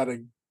 okay, we got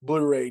to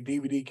Blu-ray,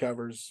 DVD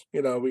covers.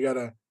 We got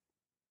to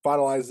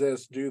finalize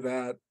this, do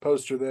that,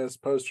 poster this,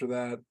 poster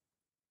that.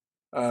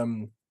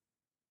 And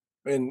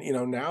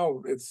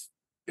now it's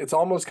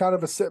almost kind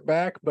of a sit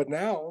back, but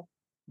now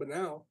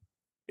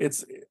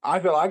I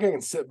feel like I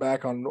can sit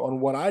back on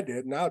what I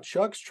did. Now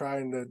Chuck's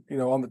trying to,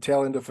 on the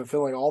tail end of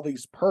fulfilling all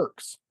these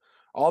perks,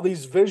 all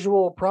these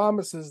visual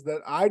promises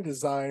that I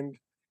designed,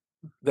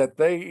 that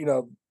they,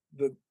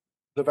 the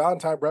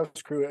Valentine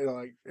Bluffs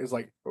crew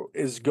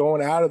is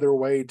going out of their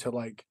way to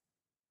like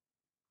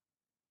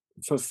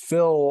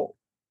fulfill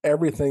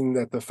everything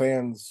that the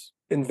fans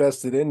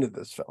invested into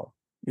this film,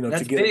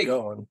 That's to get big. it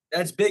going.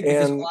 That's big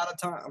because a lot of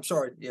time. I'm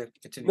sorry. Yeah,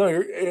 continue. No,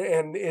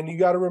 and you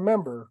got to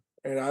remember,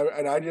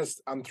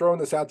 I'm throwing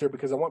this out there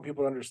because I want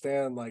people to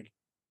understand, like,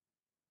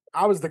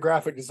 I was the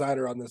graphic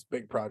designer on this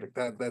big project.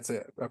 That's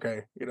it.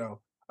 Okay.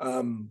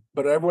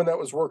 But everyone that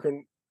was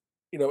working,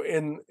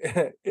 in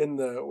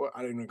the,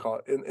 I don't even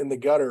call it, in the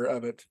gutter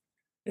of it,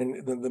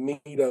 in the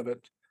meat of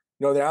it,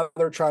 now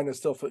they're trying to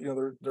still,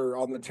 they're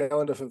on the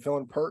tail end of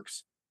fulfilling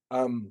perks.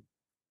 And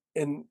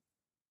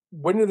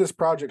when did this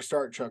project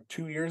start, Chuck?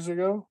 2 years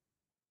ago?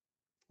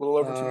 A little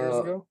over 2 years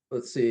ago?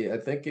 Let's see. I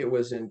think it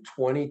was in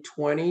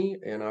 2020,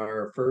 and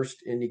our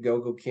first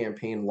Indiegogo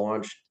campaign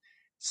launched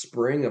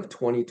spring of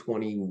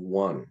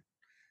 2021.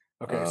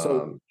 Okay,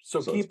 so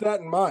keep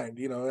that in mind.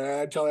 And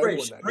I tell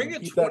everyone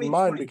that. Keep that in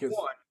mind because,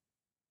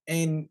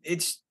 and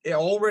it's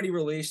already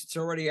released. It's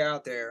already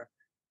out there,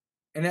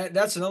 and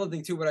that's another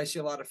thing too. But I see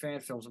a lot of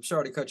fan films. I'm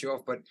sorry to cut you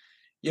off, but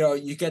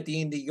you get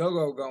the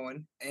Indiegogo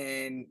going,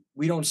 and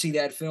we don't see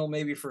that film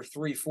maybe for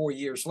 3-4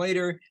 years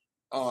later.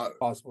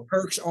 Possible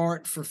perks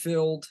aren't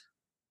fulfilled,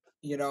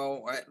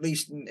 at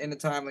least in a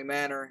timely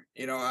manner.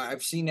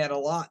 I've seen that a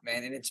lot,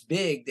 man, and it's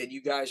big that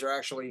you guys are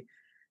actually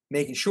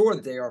making sure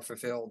that they are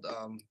fulfilled,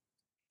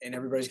 and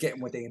everybody's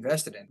getting what they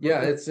invested in.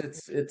 Yeah,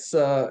 it's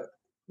a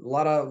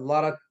lot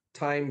of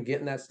time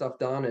getting that stuff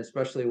done,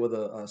 especially with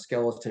a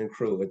skeleton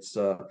crew. It's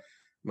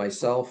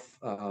myself,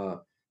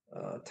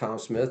 Tom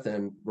Smith,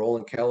 and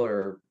Roland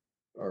Keller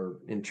are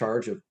in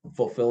charge of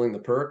fulfilling the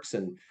perks,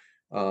 and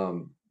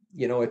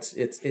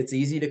it's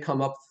easy to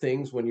come up with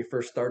things when you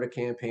first start a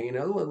campaign.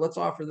 Oh, let's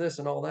offer this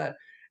and all that,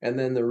 and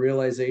then the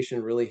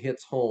realization really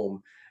hits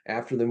home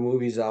after the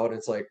movie's out.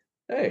 It's like,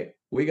 hey,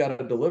 we got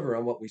to deliver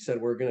on what we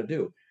said we're going to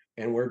do,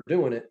 and we're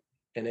doing it.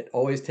 And it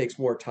always takes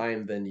more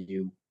time than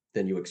you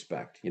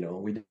expect.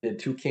 We did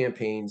 2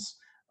 campaigns.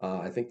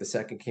 I think the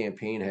second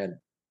campaign had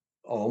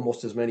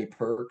almost as many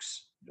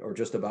perks, or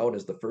just about,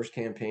 as the first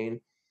campaign.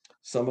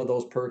 Some of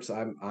those perks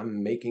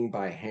I'm making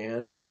by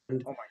hand.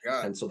 Oh my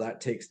God. And so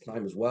that takes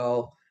time as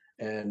well.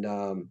 And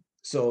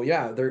so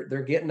yeah,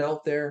 they're getting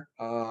out there,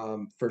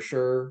 for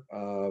sure.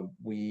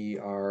 We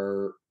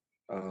are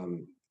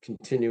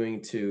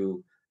continuing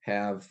to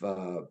have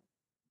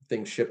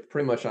things shipped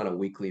pretty much on a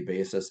weekly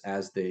basis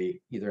as they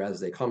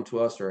come to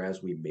us or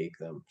as we make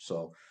them.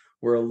 So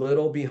we're a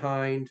little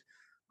behind,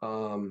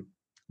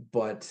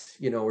 but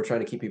we're trying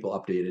to keep people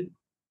updated.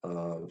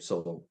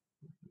 So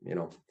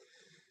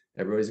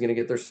everybody's gonna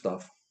get their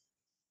stuff.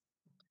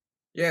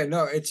 Yeah,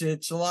 no, it's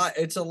a lot.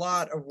 It's a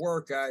lot of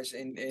work, guys,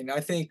 and I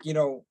think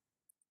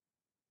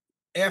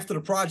after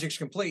the project's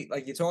complete,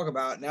 like you talk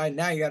about, now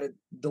you got to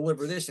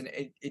deliver this, and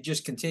it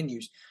just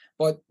continues.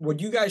 But what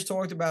you guys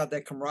talked about,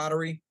 that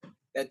camaraderie,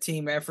 that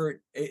team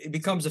effort, it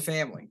becomes a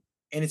family,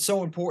 and it's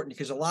so important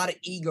because a lot of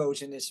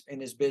egos in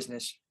this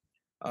business,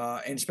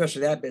 and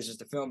especially that business,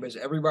 the film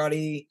business.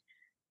 Everybody,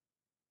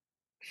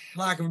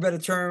 lack of a better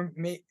term,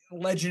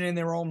 legend in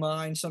their own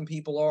mind. Some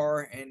people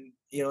are, and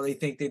they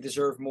think they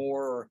deserve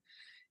more, or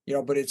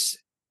but it's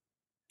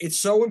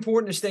so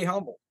important to stay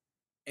humble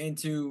and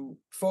to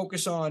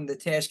focus on the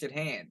task at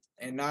hand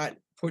and not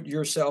put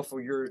yourself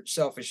or your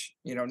selfish,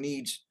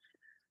 needs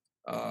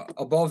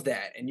above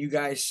that. And you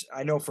guys,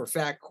 I know for a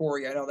fact,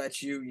 Cory, I know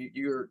that's you.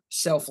 You're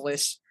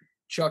selfless.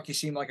 Chuck, you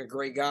seem like a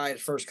great guy. The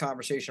first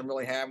conversation I'm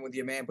really having with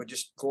you, man. But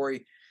just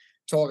Cory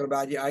talking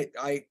about you,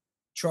 I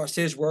trust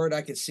his word.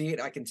 I can see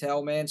it. I can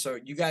tell, man. So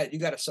you got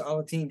a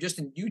solid team just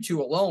in you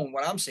two alone.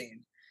 What I'm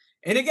seeing,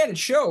 and again, it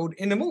showed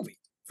in the movie.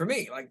 For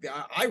me, like,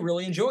 I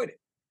really enjoyed it.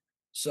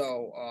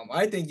 So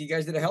I think you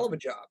guys did a hell of a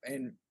job.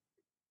 And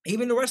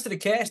even the rest of the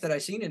cast that I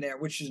seen in there,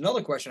 which is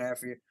another question I have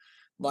for you.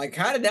 Like,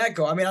 how did that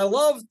go? I mean, I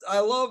love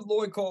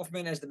Lloyd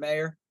Coffman as the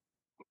mayor.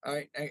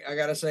 I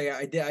gotta say,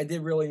 I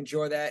did really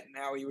enjoy that and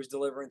how he was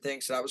delivering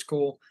things. So that was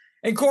cool.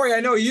 And Cory, I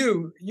know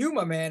you,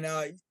 my man,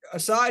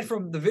 aside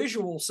from the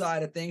visual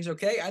side of things,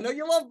 okay, I know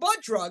you love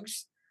butt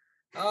drugs.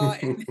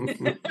 Okay,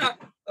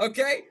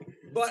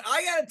 but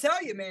I got to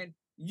tell you, man,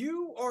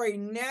 you are a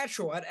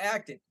natural at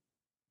acting.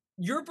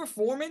 Your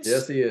performance,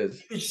 Yes, he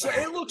is.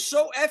 it looks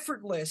so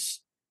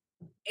effortless.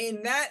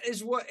 And that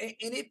is what,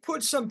 and it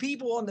puts some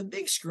people on the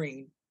big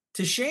screen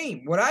to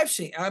shame. What I've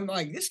seen, I'm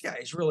like, this guy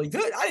is really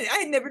good.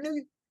 I never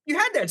knew you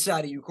had that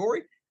side of you,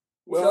 Cory.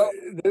 Well,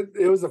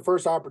 it was the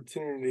first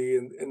opportunity,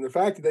 and the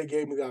fact that they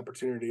gave me the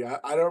opportunity, I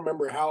don't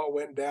remember how it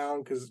went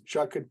down because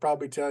Chuck could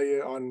probably tell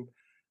you on.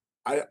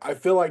 I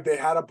feel like they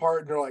had a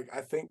part, and they're like,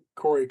 I think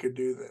Cory could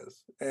do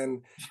this,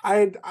 and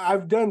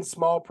I've done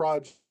small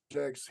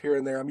projects here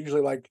and there. I'm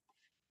usually like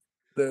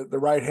the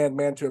right hand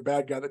man to a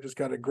bad guy that just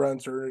kind of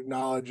grunts or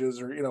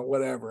acknowledges or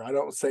whatever. I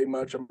don't say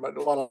much. I'm a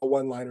lot of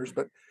one liners,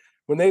 but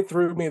when they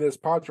threw me this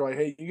part, they're like,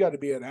 hey, you got to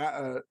be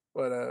a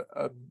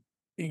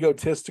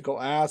egotistical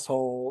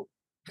asshole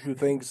who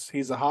thinks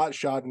he's a hot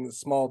shot in this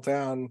small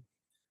town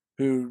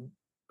who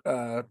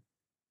kind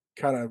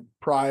of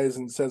pries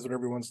and says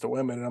whatever he wants to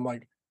women. And I'm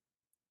like,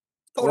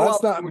 well,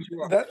 that's not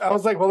that. I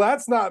was like, well,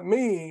 that's not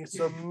me.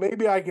 So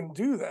maybe I can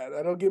do that.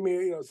 That'll give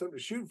me, something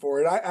to shoot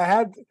for.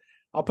 And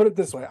I'll put it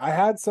this way. I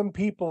had some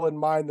people in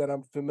mind that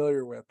I'm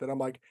familiar with that I'm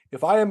like,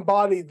 if I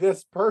embody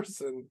this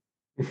person,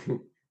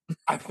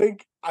 I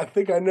think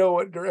I know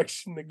what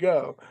direction to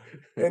go.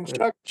 And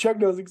Chuck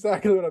knows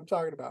exactly what I'm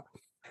talking about.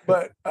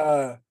 But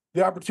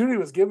the opportunity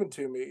was given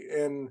to me,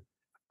 and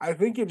I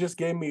think it just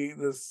gave me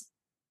this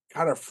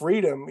kind of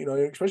freedom,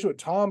 especially with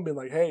Tom being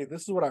like, hey,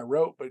 this is what I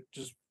wrote, but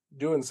just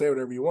do and say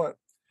whatever you want.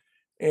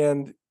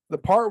 And the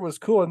part was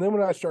cool. And then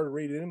when I started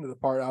reading into the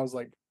part, I was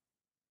like,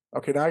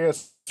 okay, now I gotta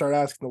start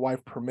asking the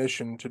wife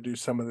permission to do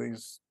some of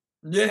these.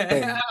 Yeah.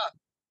 Things.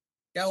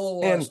 Got a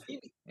little and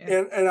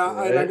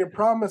I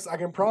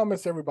can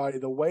promise everybody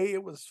the way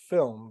it was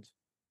filmed.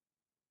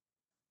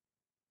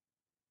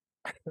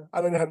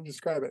 I don't know how to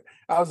describe it.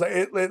 I was like,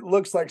 it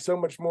looks like so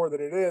much more than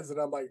it is,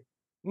 and I'm like,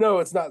 no,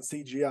 it's not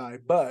CGI,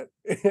 but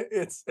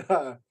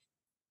it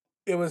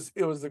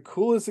was the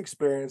coolest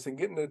experience, and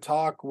getting to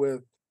talk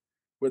with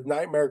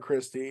Nightmare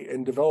Christie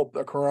and develop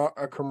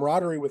a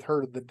camaraderie with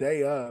her the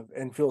day of,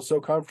 and feel so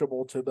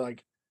comfortable to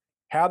like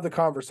have the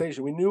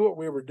conversation. We knew what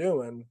we were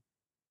doing,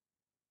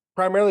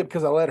 primarily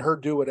because I let her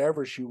do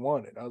whatever she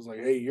wanted. I was like,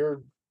 hey,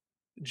 you're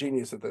a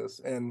genius at this,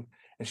 and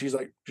she's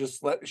like,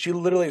 she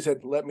literally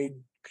said, let me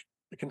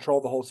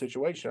control the whole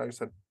situation. I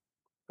said,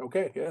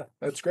 okay, yeah,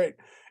 that's great.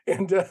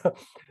 And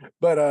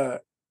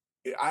but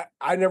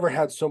I never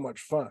had so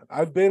much fun.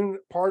 I've been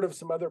part of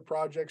some other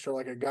projects or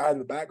like a guy in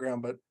the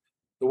background, but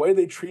the way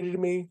they treated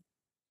me,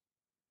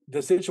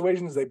 the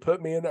situations they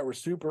put me in that were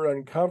super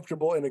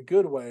uncomfortable in a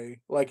good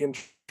way, like in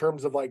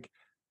terms of like,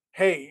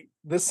 hey,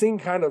 this scene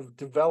kind of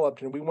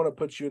developed and we want to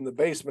put you in the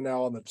basement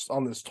now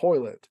on this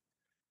toilet.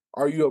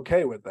 Are you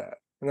okay with that?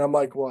 And I'm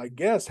like, well, I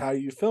guess, how are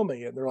you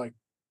filming it? And they're like,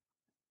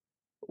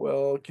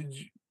 well,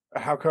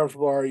 how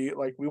comfortable are you?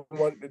 Like, we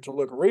want it to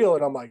look real.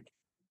 And I'm like,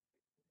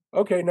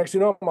 okay, next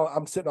thing you know,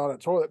 I'm sitting on a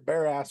toilet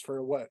bare ass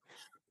for what,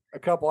 a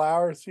couple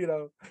hours,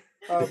 Yeah.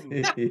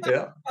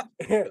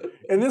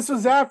 And this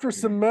was after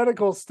some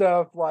medical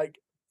stuff like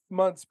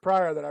months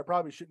prior that I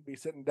probably shouldn't be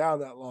sitting down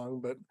that long,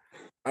 but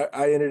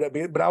I ended up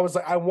being, but I was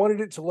like, I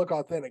wanted it to look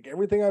authentic.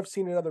 Everything I've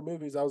seen in other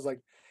movies, I was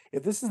like,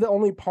 if this is the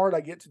only part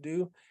I get to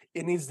do,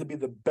 it needs to be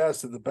the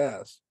best of the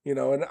best,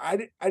 and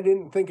I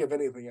didn't think of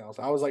anything else.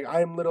 I was like,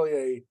 I am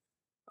literally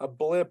a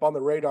blip on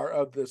the radar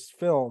of this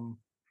film.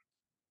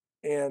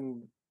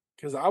 And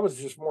because I was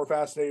just more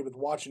fascinated with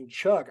watching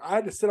Chuck, I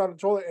had to sit on the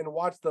toilet and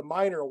watch the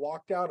miner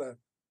walk down a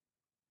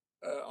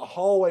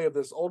hallway of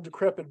this old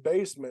decrepit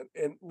basement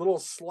and little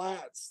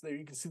slats that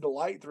you can see the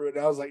light through it.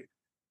 And I was like,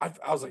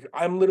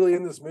 I'm literally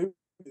in this movie.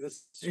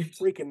 This is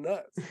freaking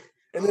nuts.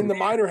 And then the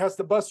miner has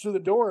to bust through the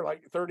door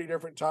like 30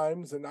 different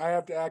times, and I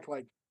have to act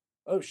like,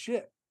 oh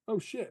shit,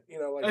 like.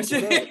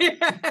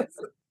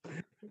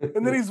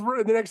 And then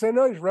the next thing I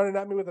know, he's running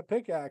at me with a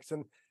pickaxe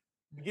and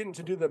getting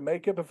to do the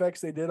makeup effects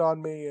they did on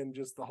me and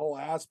just the whole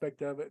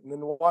aspect of it. And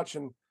then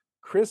watching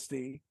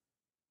Christy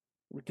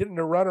getting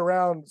to run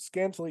around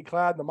scantily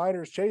clad, and the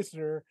miner's chasing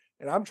her,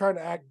 and I'm trying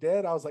to act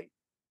dead. I was like,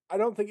 I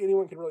don't think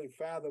anyone can really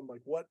fathom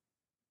like what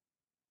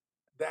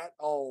that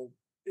all.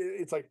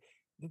 It's like,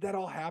 did that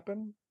all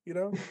happen?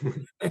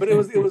 But it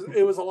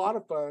was a lot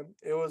of fun.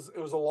 It was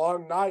a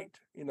long night.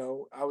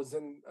 I was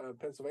in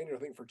Pennsylvania, I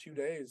think, for 2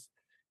 days,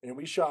 and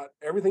we shot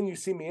everything you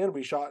see me in.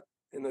 We shot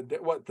in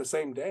the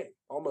same day,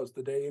 almost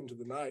the day into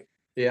the night.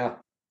 Yeah.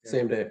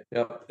 Same day.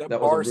 Yep. That was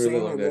bar a really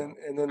scene long day.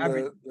 and then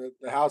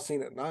the house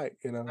scene at night,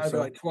 I'd be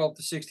like 12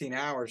 to 16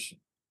 hours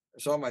or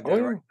something like that. Oh,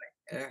 yeah. Right?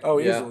 Yeah. Oh,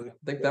 Yeah. easily. I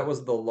think that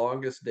was the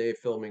longest day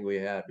filming we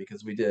had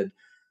because we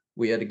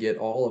had to get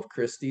all of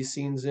Christie's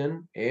scenes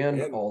in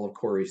and all of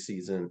Cory's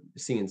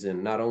scenes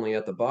in, not only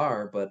at the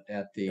bar, but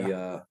at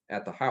the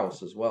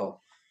house as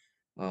well.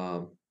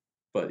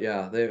 But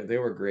yeah, they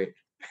were great.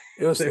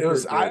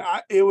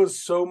 It was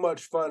so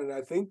much fun. And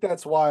I think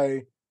that's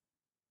why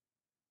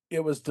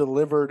it was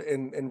delivered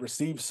and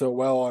received so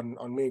well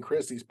on me and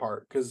Christy's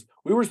part, because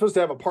we were supposed to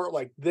have a part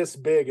like this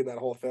big in that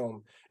whole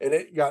film, and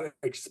it got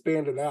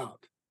expanded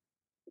out.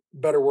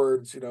 Better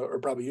words, are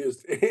probably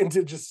used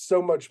into just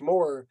so much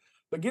more.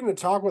 But getting to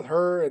talk with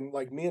her, and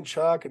like me and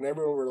Chuck and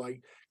everyone were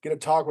like getting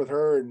to talk with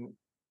her and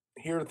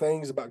hear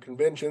things about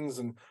conventions,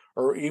 and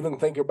or even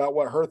think about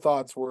what her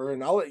thoughts were.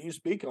 And I'll let you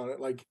speak on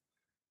it. Like,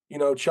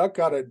 Chuck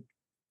got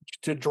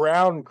to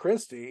drown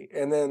Christy,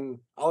 and then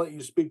I'll let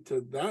you speak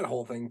to that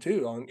whole thing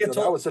too. On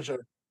that was such an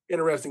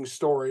interesting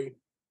story.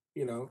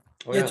 Oh,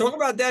 Yeah, talk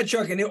about that,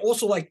 Chuck, and it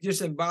also like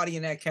just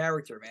embodying that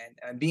character, man,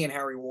 and being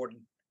Harry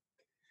Warden.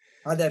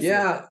 How'd that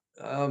feel?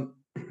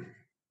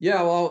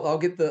 Yeah. Well, I'll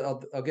get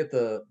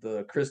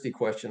the Christy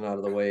question out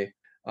of the way.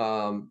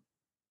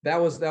 That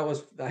was I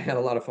had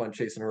a lot of fun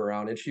chasing her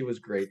around, and she was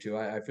great too.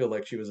 I feel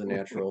like she was a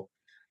natural.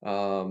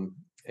 Yeah,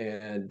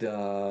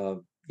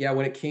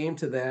 when it came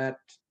to that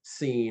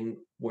scene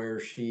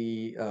where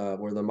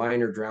where the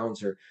miner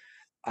drowns her,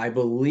 I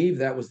believe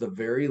that was the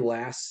very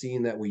last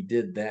scene that we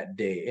did that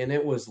day, and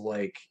it was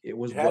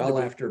well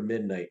after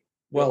midnight.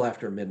 Well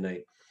after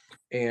midnight.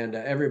 And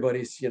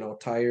everybody's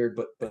tired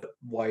but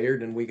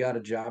wired, and we got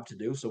a job to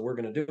do, so we're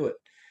going to do it.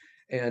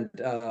 And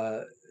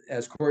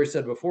as Cory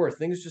said before,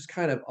 things just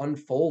kind of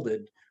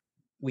unfolded.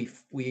 We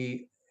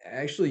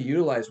actually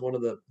utilized one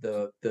of the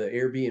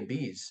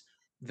Airbnbs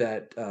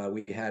that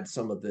we had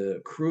some of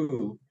the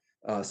crew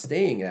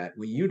staying at.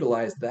 We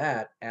utilized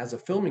that as a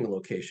filming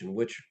location,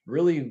 which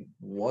really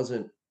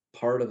wasn't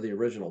part of the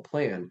original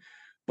plan,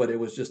 but it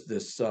was just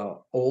this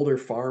older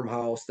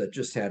farmhouse that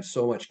just had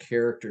so much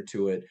character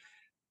to it.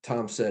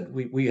 Tom said,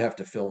 we have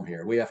to film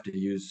here. We have to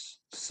use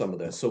some of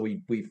this. So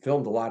we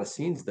filmed a lot of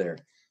scenes there,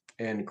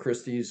 and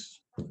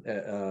Christy's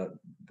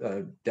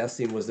death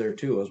scene was there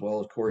too, as well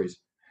as Cory's.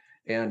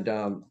 And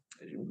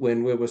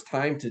when it was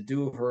time to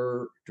do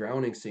her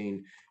drowning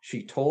scene,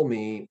 she told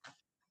me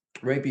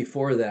right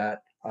before that,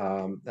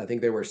 I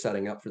think they were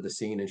setting up for the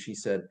scene, and she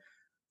said,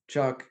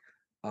 Chuck,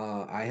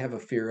 I have a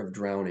fear of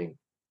drowning,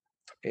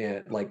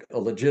 and like a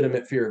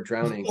legitimate fear of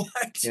drowning.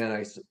 What? And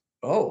I said,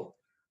 oh,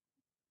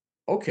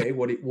 okay,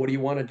 what do you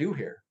want to do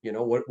here?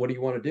 What do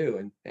you want to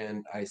do?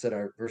 And I said,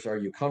 first, are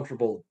you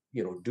comfortable,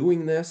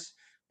 doing this?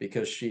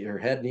 Because her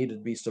head needed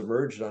to be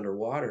submerged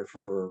underwater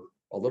for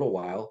a little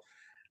while.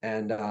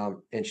 And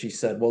she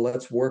said, well,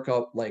 let's work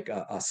up like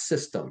a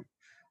system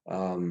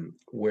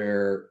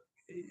where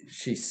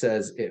she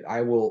says, I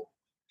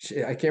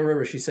can't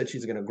remember. She said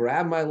she's going to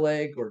grab my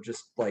leg or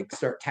just like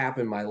start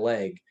tapping my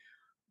leg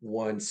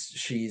once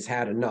she's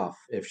had enough.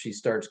 If she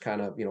starts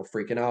kind of,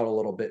 freaking out a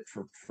little bit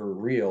for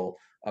real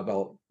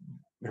about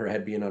her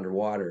head being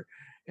underwater.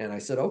 And I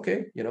said,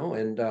 okay,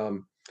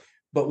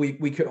 but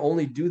we could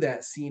only do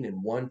that scene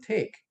in one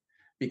take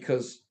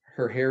because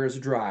her hair is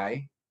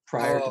dry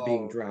prior to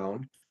being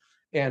drowned.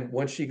 And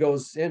once she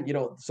goes in,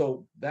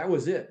 so that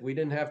was it. We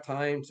didn't have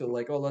time to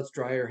like, oh, let's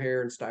dry her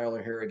hair and style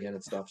her hair again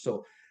and stuff.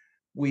 So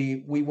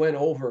we went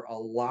over a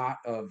lot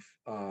of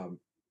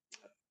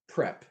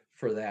prep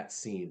for that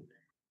scene.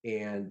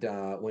 And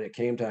when it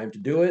came time to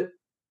do it,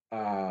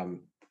 I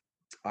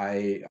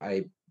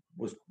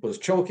was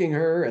choking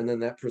her, and then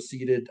that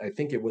proceeded. I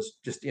think it was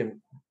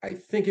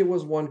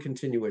one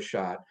continuous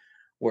shot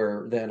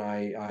where then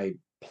I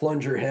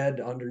plunge her head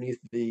underneath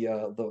the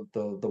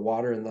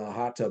water in the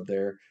hot tub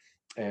there,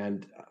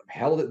 and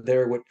held it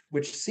there,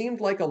 which seemed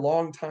like a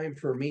long time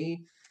for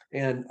me.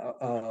 And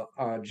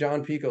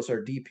John Picos,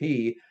 our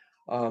DP,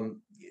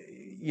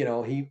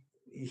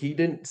 he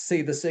didn't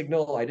say the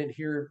signal. I didn't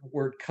hear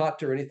word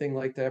cut or anything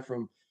like that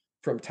from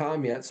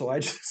Tom yet. So I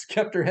just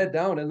kept her head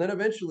down. And then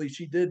eventually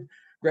she did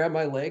grab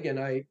my leg, and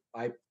I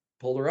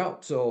pulled her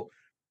out. So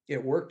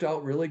it worked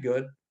out really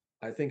good.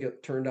 I think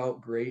it turned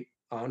out great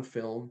on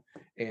film,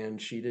 and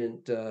she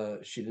didn't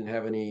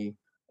have any,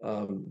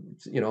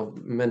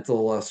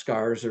 mental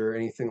scars or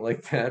anything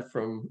like that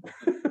from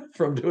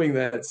doing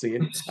that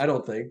scene. I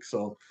don't think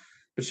so,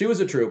 but she was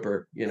a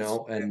trooper,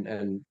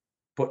 and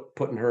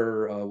putting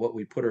her, what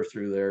we put her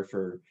through there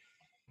for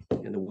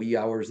in the wee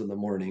hours of the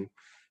morning.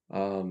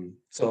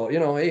 So,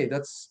 hey,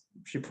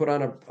 she put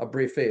on a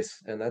brave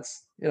face, and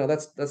that's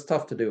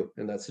tough to do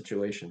in that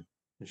situation.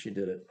 And she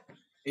did it.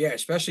 Yeah,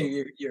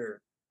 especially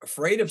you're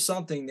afraid of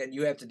something that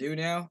you have to do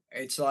now.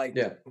 It's like,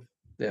 yeah.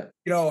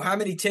 How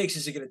many takes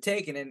is it going to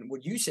take? And then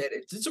what you said,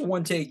 it's a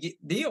one take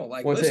deal.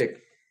 Like, one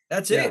take.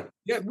 That's it.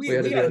 Yeah, we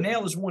got to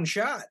nail this one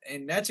shot,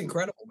 and that's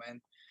incredible,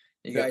 man.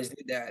 You guys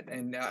did that,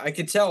 and I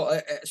could tell,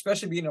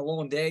 especially being a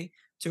long day,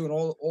 too, and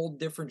all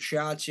different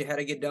shots you had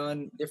to get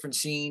done, different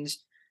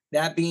scenes.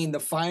 That being the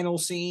final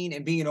scene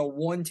and being a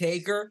one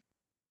taker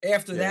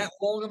after that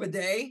long of a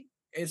day,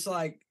 it's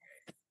like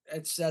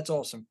that's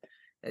awesome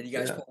that you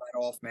guys pull that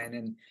off, man.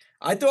 And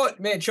I thought,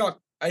 man, Chuck,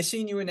 I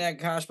seen you in that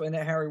cosplay, in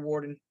that Harry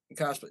Warden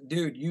cosplay,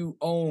 dude. You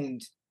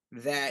owned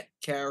that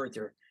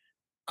character.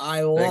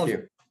 I love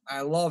it. I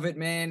love it,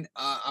 man.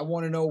 I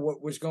want to know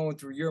what was going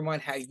through your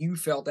mind, how you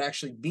felt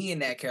actually being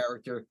that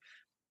character,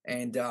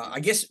 and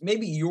I guess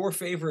maybe your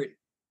favorite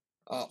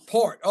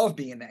part of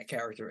being that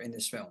character in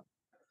this film.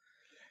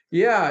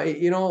 Yeah,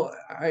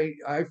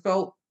 I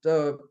felt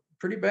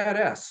pretty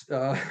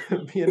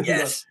badass being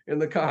Yes. in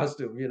the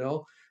costume,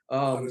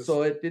 Honest.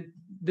 so it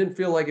didn't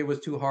feel like it was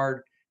too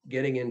hard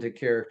getting into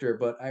character.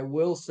 But I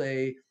will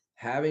say,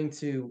 having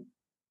to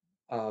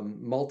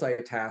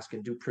multitask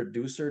and do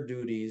producer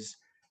duties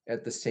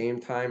at the same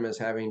time as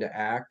having to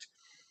act,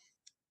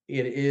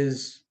 it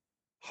is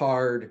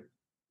hard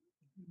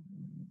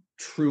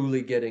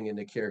truly getting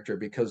into character,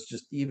 because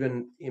just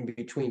even in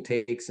between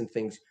takes and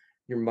things,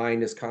 your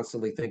mind is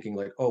constantly thinking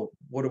like, oh,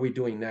 what are we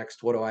doing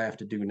next? What do I have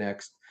to do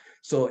next?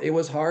 So it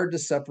was hard to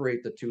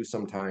separate the two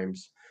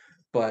sometimes,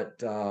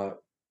 but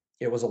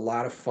it was a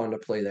lot of fun to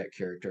play that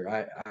character.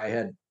 I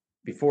had,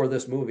 before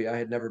this movie, I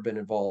had never been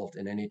involved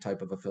in any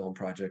type of a film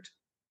project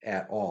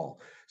at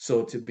all.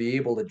 So to be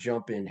able to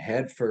jump in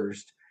head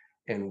first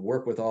and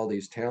work with all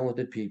these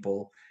talented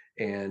people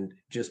and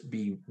just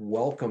be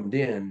welcomed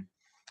in,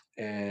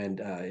 and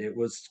it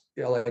was,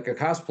 like a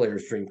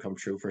cosplayer's dream come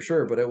true for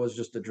sure, but it was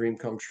just a dream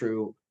come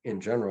true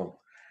in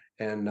general.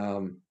 And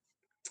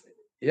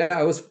yeah,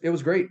 it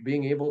was great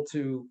being able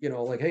to,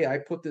 like, hey, I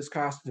put this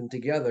costume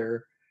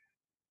together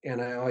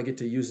and I get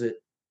to use it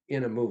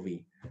in a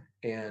movie.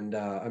 And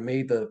I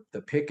made the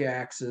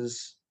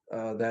pickaxes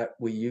that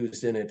we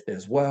used in it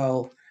as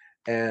well.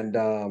 And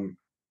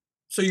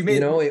So you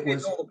made, it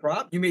was, all the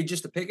prop? You made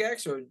just the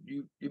pickaxe, or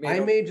you made I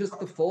all made just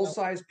the full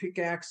size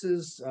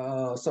pickaxes.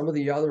 Some of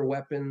the other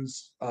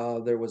weapons,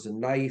 there was a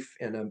knife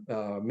and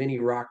a mini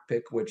rock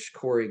pick, which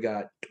Cory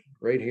got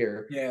right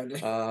here. Yeah.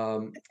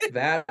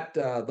 That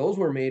those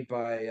were made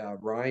by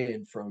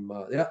Ryan from.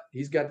 Yeah,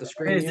 he's got the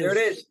There it screen is. There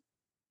it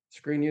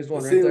used is.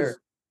 one The right scene there.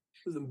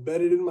 was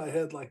embedded in my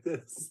head like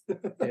this.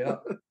 Yeah,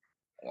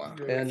 Wow.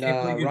 and I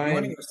can't believe you're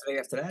joining Ryan. us today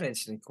after that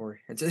incident, Cory.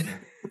 It's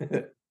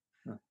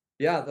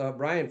Yeah,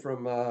 Ryan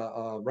from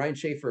Ryan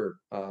Schaefer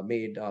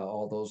made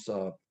all those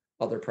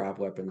other prop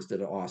weapons.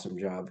 Did an awesome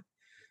job.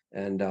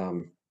 And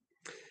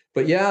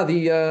but yeah,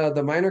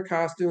 the miner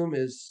costume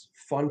is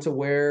fun to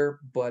wear,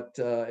 but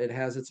it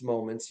has its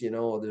moments.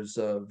 There's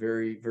a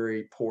very,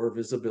 very poor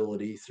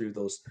visibility through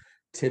those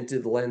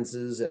tinted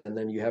lenses, and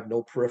then you have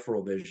no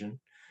peripheral vision.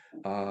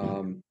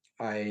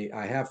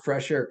 I have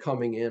fresh air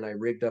coming in. I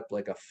rigged up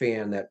like a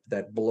fan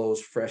that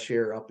blows fresh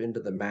air up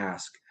into the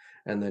mask,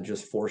 and then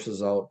just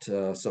forces out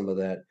some of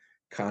that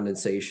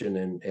condensation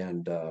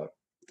and uh,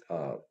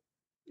 uh,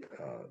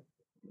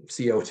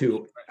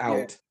 CO2 yeah.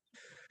 out.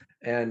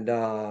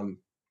 And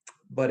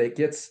but it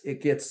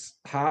gets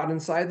hot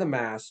inside the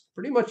mask.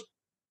 Pretty much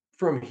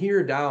from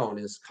here down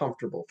is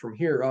comfortable. From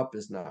here up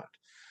is not,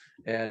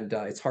 and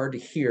it's hard to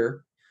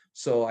hear.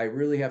 So I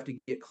really have to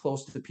get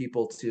close to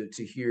people to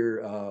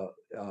hear,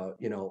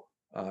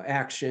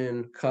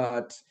 action,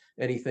 cut,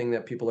 anything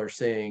that people are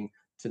saying,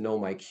 to know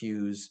my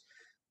cues.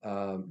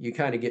 You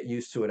kind of get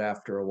used to it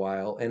after a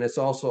while, and it's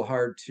also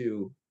hard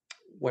to,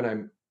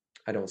 when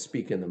I don't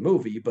speak in the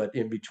movie, but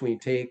in between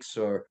takes,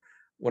 or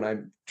when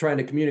I'm trying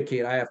to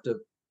communicate, I have to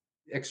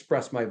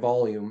express my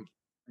volume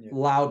Yeah.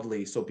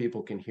 loudly so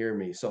people can hear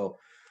me. So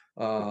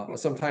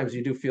sometimes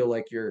you do feel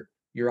like you're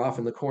off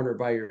in the corner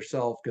by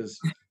yourself, because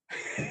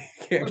you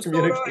can't What's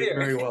going on communicate here?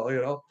 very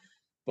well.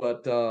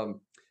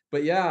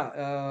 But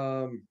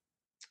yeah,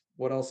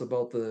 what else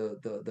about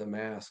the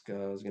mask?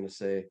 I was gonna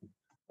say,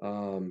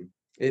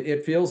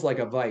 it feels like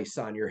a vice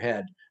on your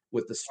head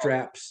with the Oh,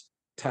 straps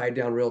tied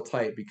down real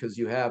tight, because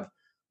you have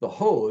the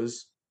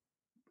hose.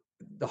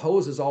 The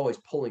hose is always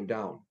pulling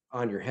down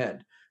on your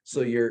head,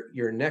 so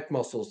your neck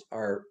muscles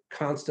are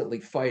constantly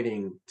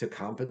fighting to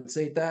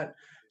compensate that.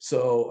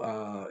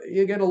 So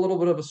you get a little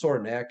bit of a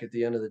sore neck at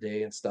the end of the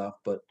day and stuff,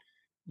 but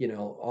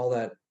all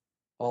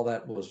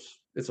that was,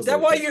 it's is that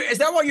worth why it. is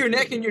that why your It's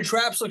neck worth and it. your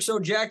traps look so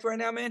jacked right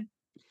now, man?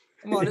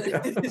 Come on.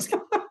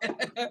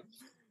 Yeah.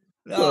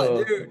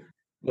 Nah, dude.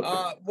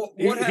 What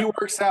He happened?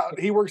 works out.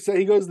 He works out.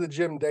 He goes to the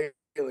gym daily.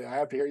 I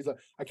have to hear. He's like,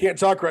 I can't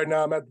talk right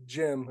now. I'm at the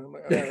gym. I'm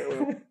like, all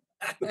right,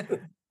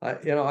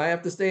 well. I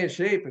have to stay in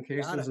shape in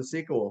case Got there's it. a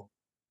sequel.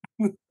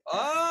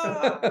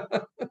 Ah,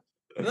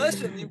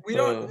 listen, we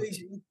don't. Uh,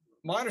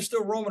 Mine are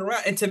still roaming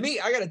around, and to me,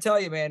 I got to tell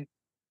you, man.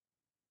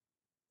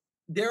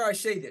 Dare I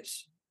say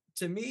this?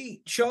 To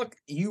me, Chuck,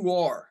 you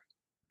are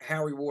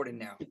Harry Warden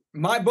now.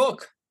 My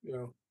book. You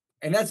know,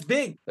 And that's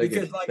big Thank you,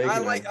 because like thank you,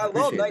 man. I I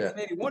love appreciate that.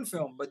 1981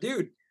 film, but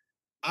dude,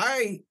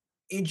 I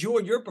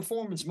enjoyed your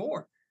performance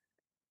more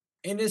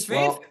in this fanfic.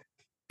 Well,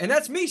 And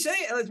that's me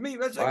saying that's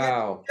again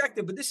wow.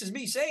 objective, but this is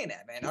me saying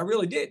that, man. I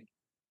really did.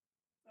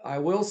 I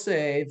will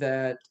say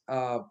that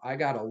I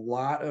got a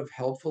lot of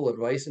helpful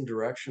advice and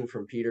direction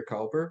from Peter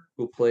Cowper,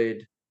 who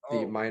played the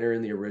Oh, miner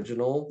in the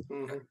original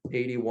mhm.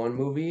 81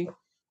 movie,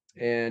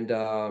 and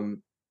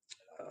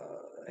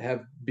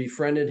have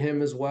befriended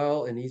him as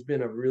well. And he's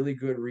been a really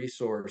good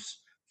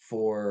resource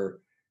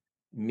for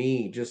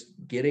me, just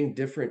getting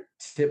different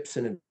tips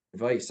and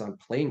advice on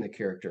playing the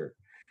character.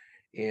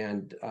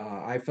 And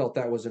I felt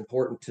that was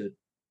important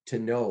to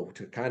know,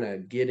 to kind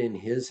of get in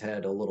his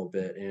head a little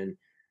bit.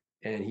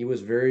 And he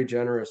was very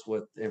generous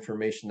with the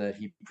information that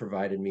he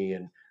provided me,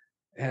 and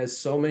has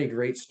so many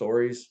great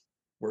stories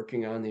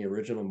working on the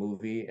original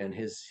movie, and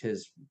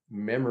his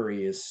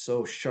memory is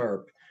so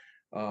sharp.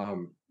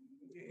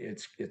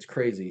 It's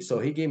crazy. So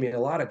he gave me a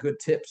lot of good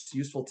tips,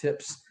 useful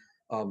tips,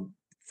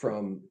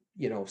 from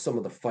some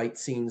of the fight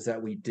scenes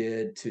that we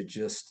did to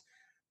just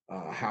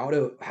how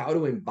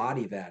to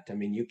embody that. I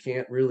mean, you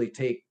can't really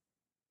take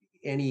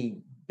any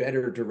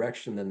better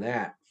direction than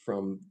that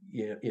from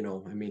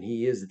I mean,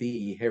 he is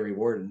the Harry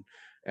Warden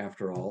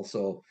after all.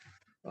 So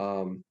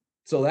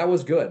that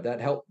was good. That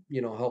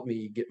helped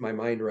me get my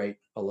mind right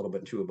a little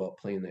bit too about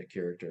playing that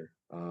character.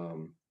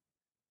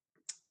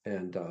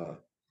 And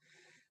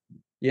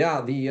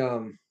yeah, the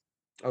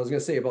I was gonna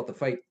say about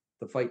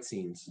the fight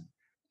scenes.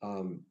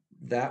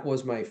 That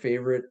was my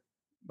favorite.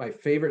 My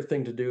favorite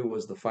thing to do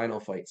was the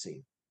final fight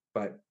scene,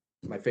 but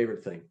my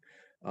favorite thing.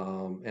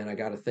 And I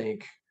got to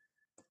thank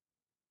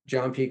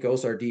John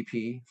Picos, our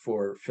DP,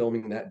 for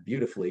filming that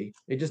beautifully.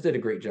 He just did a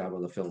great job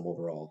on the film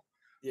overall.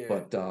 Yeah.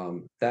 But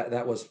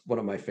that was one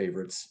of my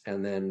favorites.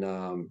 And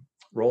then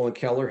Roland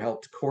Keller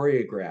helped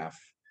choreograph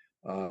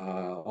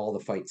all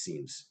the fight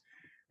scenes,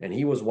 and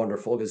he was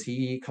wonderful because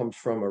he comes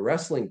from a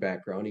wrestling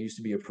background. He used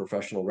to be a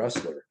professional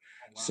wrestler.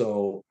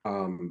 So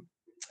and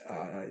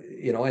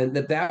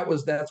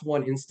that's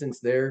one instance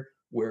there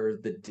where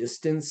the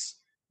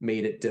distance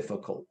made it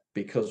difficult,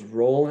 because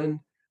Roland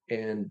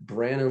and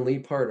Brandon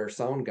Leapart, our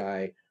sound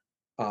guy,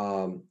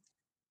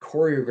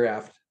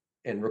 choreographed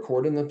and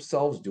recorded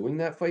themselves doing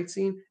that fight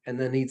scene, and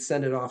then he'd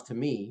send it off to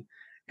me,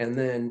 and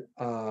then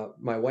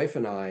my wife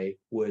and I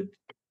would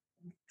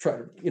try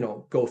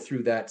to go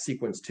through that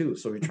sequence too,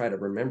 so we try to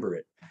remember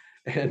it.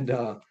 And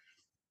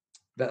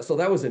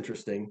that was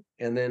interesting.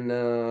 And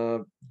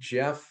then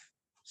Jeff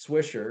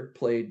Swisher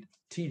played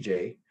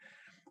TJ,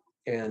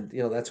 and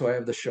that's who I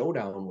have the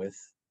showdown with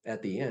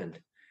at the end.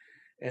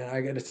 And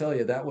I got to tell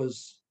you, that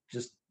was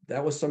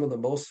some of the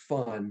most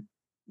fun,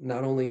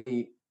 not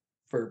only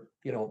for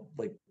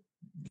like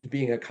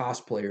being a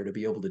cosplayer to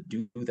be able to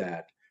do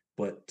that,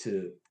 but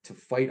to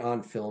fight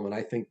on film. And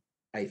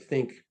I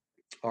think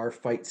our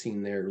fight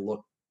scene there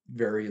looked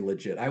very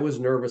legit. I was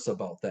nervous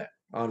about that,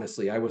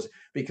 honestly. I was,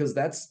 because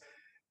that's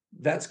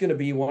going to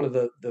be one of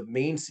the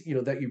main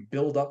that you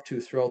build up to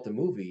throughout the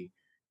movie.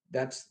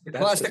 That's the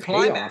payoff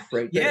climax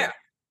right there.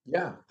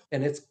 Yeah.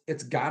 And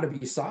it's got to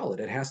be solid.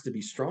 It has to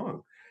be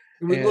strong.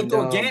 It looked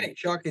organic,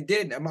 Chuck. It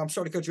did. I'm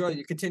sorry to cut you off.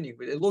 You continue,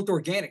 but it looked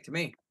organic to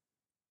me.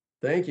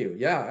 Thank you.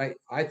 Yeah,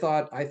 I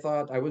thought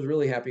I was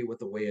really happy with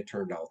the way it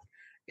turned out.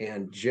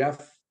 And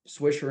Jeff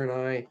Swisher and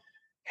I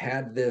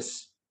had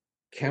this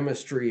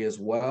chemistry as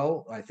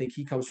well. I think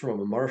he comes from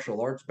a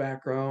martial arts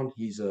background.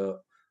 He's a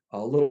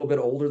little bit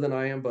older than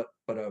I am, but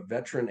a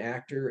veteran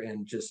actor,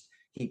 and just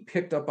he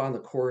picked up on the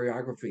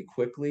choreography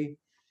quickly,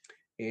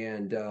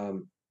 and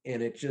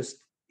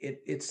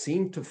it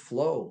seemed to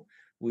flow.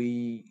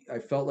 I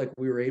felt like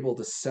we were able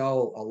to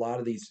sell a lot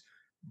of these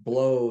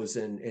blows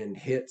and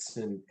hits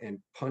and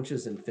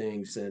punches and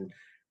things, and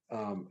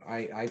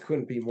I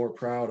couldn't be more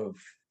proud of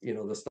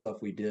the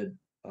stuff we did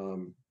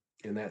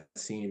in that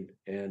scene.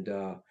 And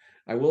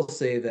I will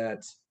say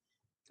that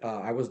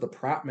I was the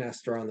prop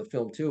master on the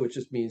film too, which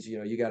just means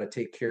you got to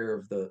take care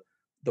of the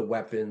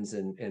weapons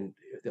and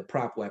the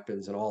prop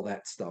weapons and all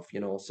that stuff.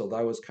 So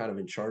I was kind of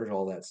in charge of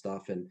all that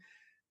stuff, and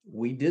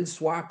we did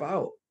swap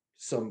out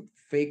some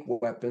fake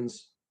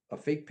weapons, a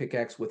fake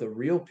pickaxe with a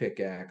real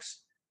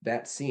pickaxe,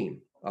 that scene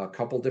a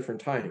couple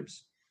different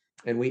times.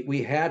 And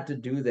we had to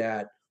do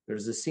that.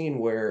 There's a scene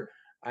where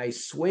I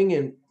swing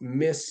and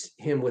miss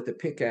him with the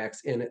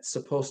pickaxe, and it's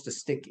supposed to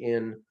stick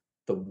in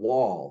the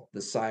wall,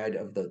 the side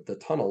of the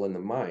tunnel in the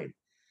mine.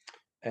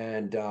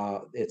 And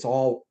it's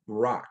all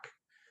rock.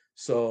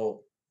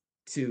 So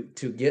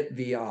to get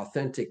the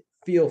authentic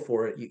feel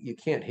for it, you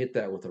can't hit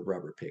that with a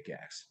rubber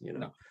pickaxe.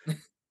 No.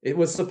 It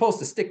was supposed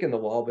to stick in the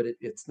wall, but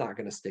it's not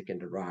going to stick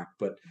into rock.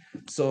 But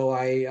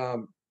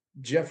so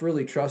Jeff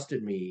really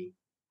trusted me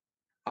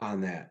on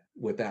that,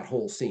 with that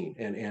whole scene,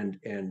 and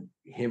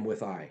him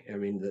with I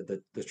mean,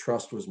 the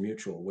trust was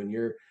mutual. When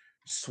you're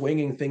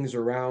swinging things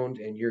around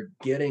and you're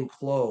getting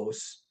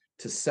close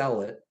to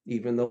sell it,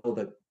 even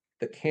though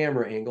the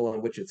camera angle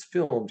on which it's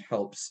filmed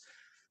helps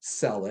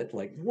sell it,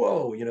 like,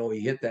 whoa, he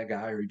hit that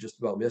guy, or he just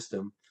about missed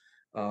him.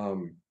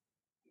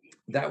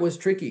 That was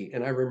tricky.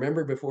 And I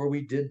remember before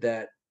we did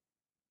that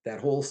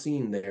whole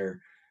scene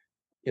there,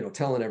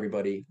 telling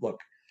everybody, look,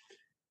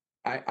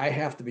 I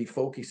have to be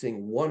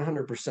focusing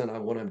 100%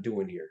 on what I'm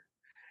doing here.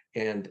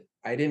 And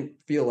I didn't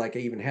feel like I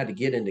even had to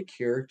get into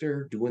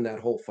character doing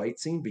that whole fight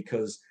scene,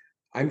 because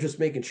I'm just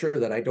making sure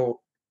that I don't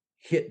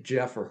hit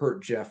Jeff or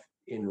hurt Jeff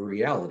in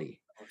reality.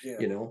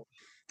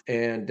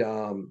 And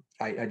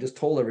I just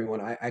told everyone,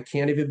 I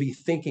can't even be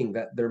thinking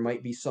that there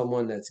might be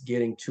someone that's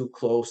getting too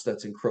close,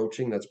 that's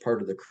encroaching, that's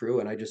part of the crew.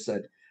 And I just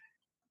said,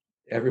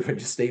 everybody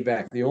just stay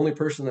back. The only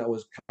person that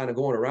was kind of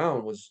going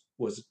around was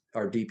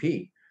our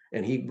DP,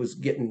 and he was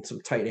getting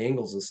some tight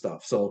angles and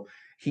stuff. So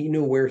he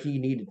knew where he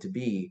needed to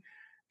be,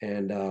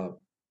 and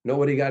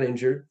nobody got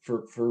injured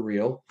for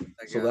real.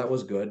 So that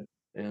was good.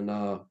 And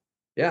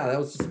Yeah, that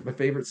was just my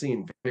favorite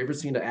scene. Favorite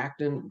scene to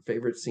act in.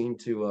 Favorite scene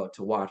to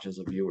watch as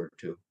a viewer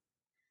too.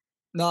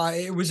 No,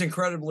 it was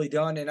incredibly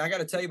done, and I got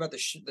to tell you about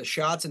the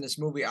shots in this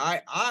movie.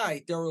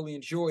 I thoroughly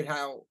enjoyed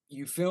how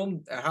you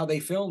filmed, how they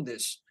filmed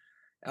this,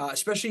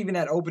 especially even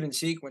that opening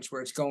sequence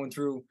where it's going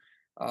through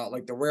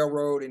like the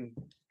railroad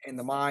and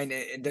the mine.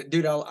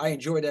 Dude, I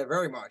enjoyed that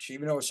very much,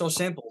 even though it's so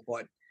simple.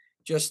 But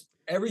just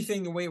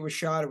everything, the way it was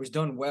shot, it was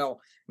done well.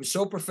 It was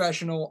so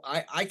professional.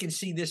 I can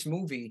see this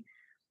movie,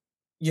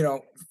 you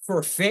know, for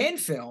a fan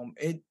film.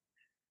 It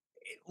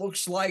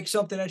looks like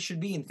something that should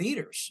be in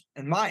theaters,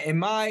 in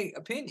my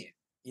opinion.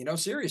 You know,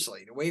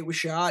 seriously, the way it was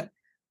shot,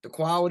 the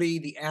quality,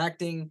 the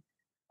acting,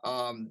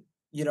 um,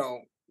 you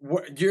know,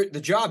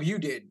 the job you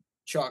did,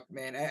 Chuck,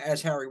 man,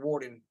 as Harry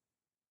Warden,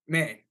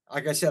 man.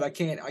 Like I said, I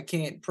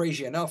can't praise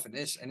you enough in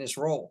this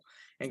role.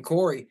 And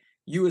Cory,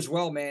 you as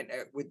well, man,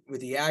 with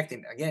the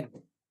acting. Again,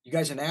 you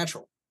guys are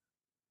natural,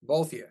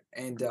 both of you,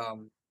 and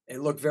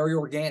it looked very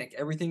organic.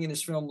 Everything in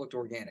this film looked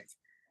organic,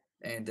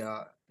 and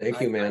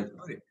Thank you, I man.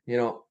 enjoyed it. You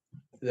know,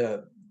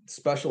 the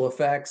special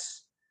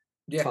effects,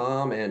 Yeah,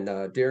 Tom and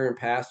Darren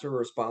Pastor were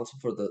responsible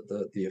for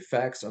the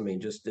effects. I mean,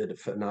 just did a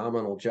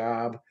phenomenal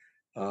job.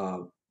 Uh,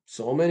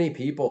 so many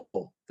people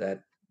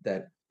that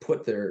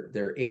put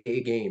their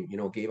A game, you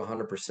know, gave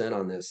 100%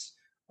 on this.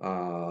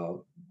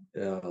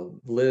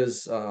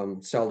 Liz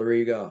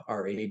Saldariga,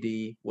 our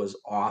AD, was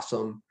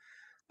awesome.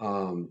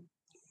 Um,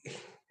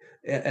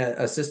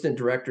 Assistant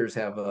directors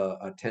have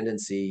a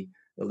tendency,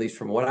 at least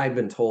from what I've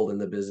been told in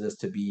the business,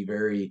 to be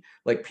very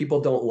like people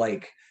don't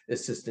like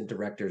assistant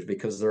directors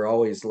because they're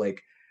always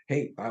like,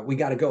 hey, we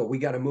got to go, we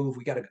got to move,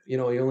 we got to, you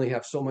know, you only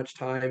have so much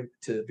time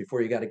to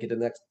before you got to get the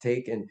next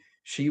take. And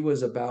she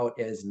was about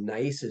as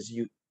nice as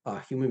you a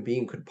human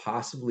being could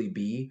possibly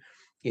be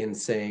in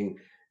saying,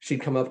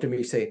 she'd come up to me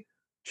and say,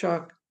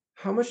 Chuck,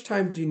 how much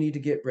time do you need to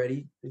get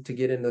ready to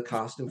get in the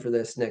costume for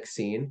this next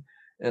scene?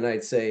 And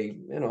I'd say,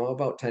 you know,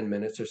 about 10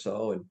 minutes or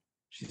so. And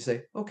she'd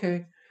say,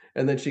 okay.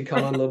 And then she'd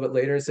come on a little bit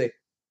later and say,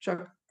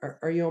 Chuck,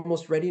 are you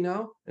almost ready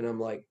now? And I'm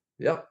like,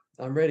 yep,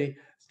 I'm ready.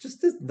 It's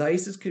just as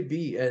nice as could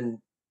be. And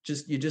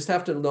you just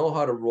have to know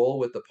how to roll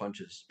with the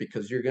punches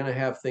because you're going to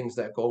have things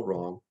that go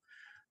wrong.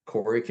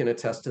 Cory can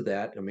attest to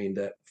that. I mean,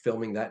 that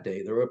filming that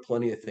day, there were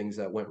plenty of things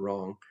that went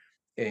wrong.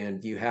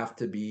 And you have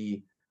to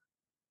be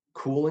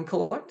cool and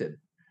collected.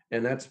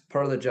 And that's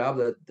part of the job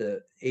that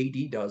the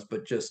AD does,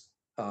 but just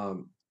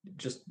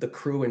the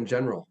crew in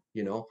general,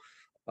 you know.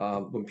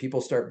 When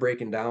people start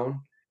breaking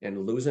down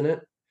and losing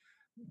it,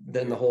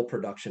 then the yeah, whole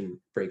production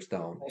breaks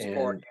down. most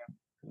part.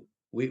 And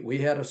we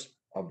had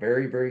a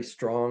very, very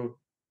strong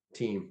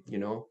team, you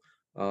know.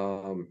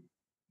 Um,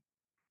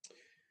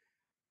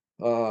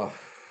 uh,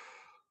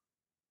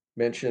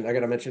 I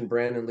gotta mention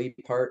Brandon Lee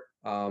part.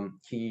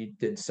 He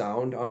did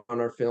sound on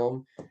our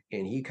film,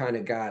 and he kind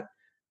of got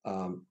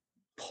um,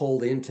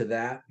 pulled into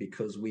that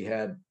because we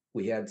had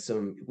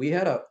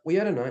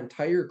an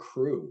entire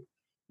crew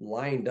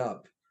lined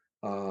up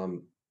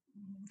um,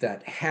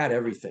 that had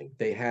everything.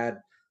 They had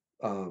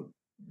um,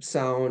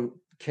 sound,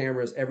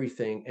 cameras,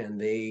 everything, and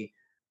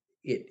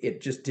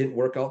it just didn't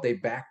work out. They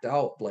backed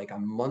out like a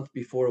month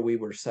before we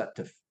were set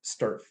to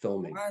start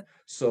filming. What?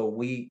 So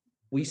we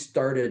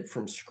started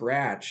from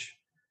scratch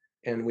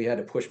and we had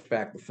to push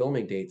back the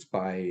filming dates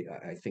by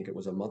I think it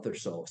was a month or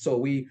so. So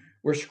we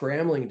were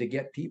scrambling to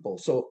get people.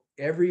 So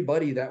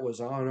everybody that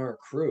was on our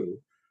crew,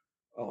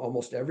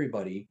 almost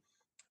everybody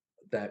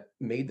that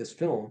made this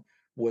film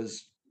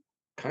was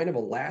kind of a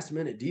last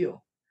minute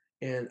deal.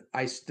 And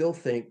I still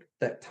think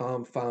that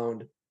Tom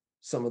found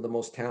some of the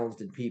most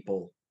talented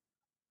people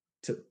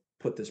to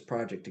put this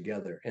project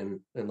together.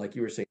 And like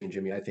you were saying,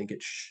 Jimmy, I think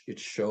it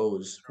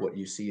shows what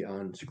you see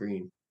on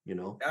screen, you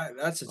know.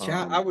 That's a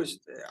challenge. Um,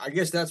 I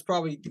guess that's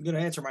probably going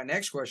to answer my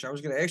next question. I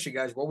was going to ask you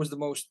guys, what was the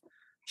most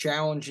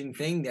challenging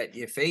thing that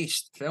you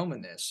faced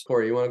filming this?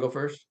 Cory, you want to go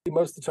first?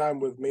 Most of the time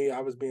with me, I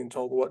was being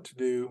told what to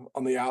do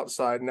on the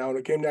outside. Now, when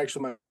it came to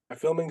actually my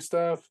filming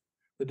stuff,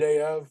 the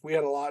day of, we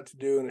had a lot to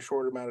do in a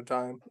short amount of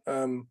time.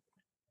 And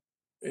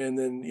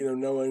then,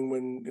 knowing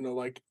when,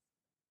 like,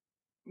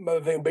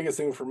 biggest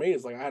thing for me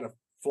is like I had a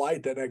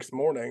flight that next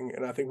morning,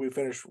 and I think we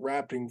finished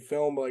wrapping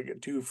film like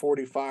at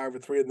 2:45 or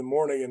 3 in the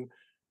morning, and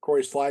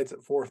Cory's flight's at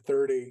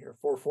 4:30 or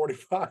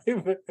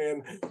 4:45,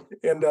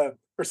 and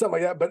or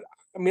something like that. But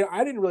I mean,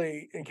 I didn't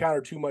really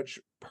encounter too much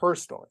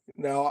personally.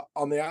 Now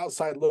on the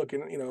outside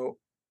looking,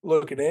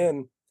 looking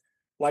in,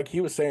 like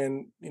he was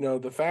saying,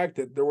 the fact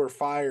that there were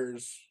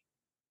fires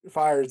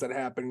that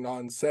happened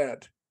on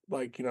set,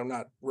 like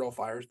not real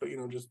fires, but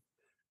just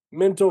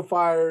mental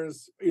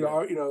fires,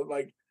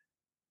 like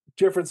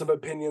difference of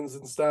opinions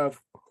and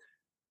stuff.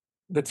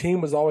 The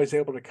team was always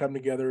able to come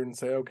together and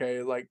say,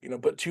 okay, like,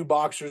 put two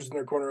boxers in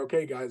their corner.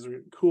 Okay, guys,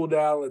 cool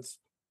down. Let's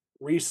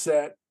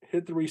reset,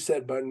 hit the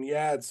reset button.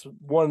 Yeah, it's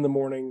 1 in the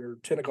morning or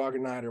 10 o'clock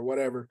at night or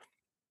whatever.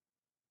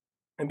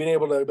 And being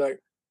able to be like,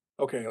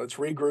 okay, let's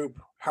regroup.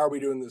 How are we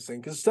doing this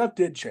thing? Because stuff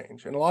did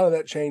change. And a lot of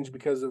that changed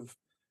because of,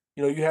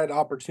 you had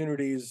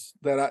opportunities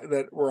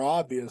that were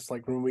obvious.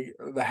 Like when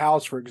the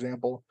house, for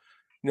example,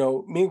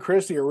 me and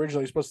Christy are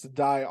originally supposed to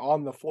die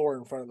on the floor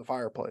in front of the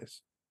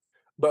fireplace.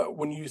 But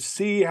when you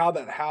see how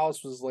that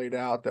house was laid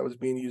out, that was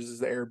being used as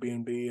the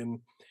Airbnb,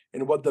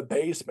 and what the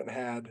basement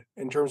had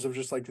in terms of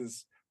just like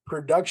this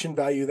production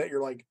value, that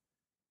you're like,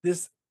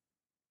 there's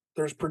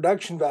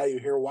production value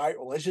here. Why?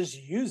 Well, let's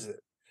just use it.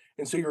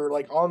 And so you're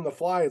like on the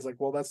fly. It's like,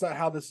 well, that's not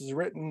how this is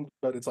written,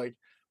 but it's like,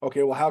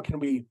 okay, well, how can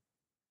we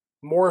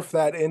morph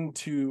that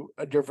into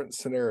a different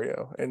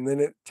scenario? And then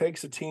it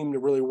takes a team to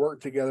really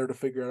work together to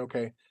figure out,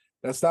 okay,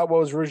 that's not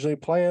what was originally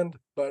planned,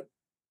 but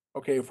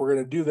okay, if we're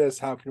going to do this,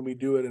 how can we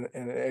do it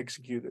and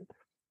execute it?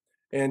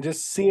 And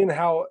just seeing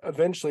how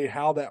eventually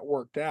how that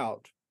worked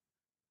out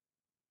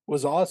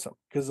was awesome.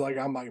 Cause like,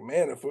 I'm like,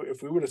 man,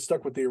 if we would have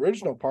stuck with the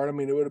original part, I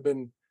mean, it would have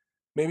been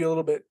maybe a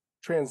little bit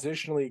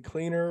transitionally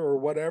cleaner or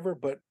whatever,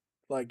 but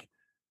like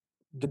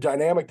the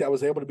dynamic that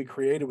was able to be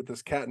created with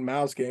this cat and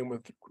mouse game,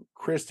 with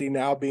Christy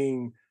now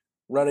being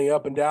running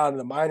up and down and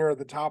the miner at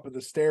the top of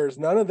the stairs,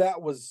 none of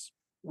that was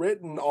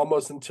written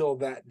almost until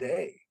that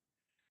day.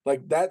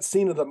 Like that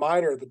scene of the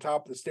miner at the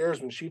top of the stairs,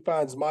 when she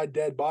finds my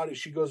dead body,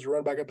 she goes to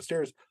run back up the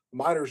stairs. The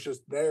miner's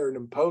just there and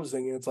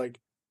imposing, and it's like,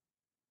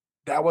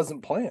 that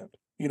wasn't planned.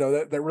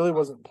 That really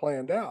wasn't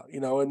planned out.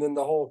 And then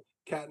the whole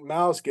cat and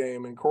mouse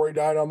game, and Cory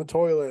died on the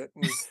toilet,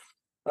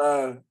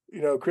 and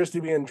Christy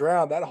being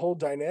drowned. That whole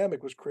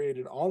dynamic was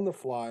created on the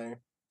fly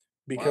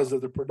because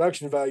of the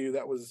production value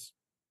that was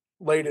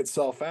laid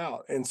itself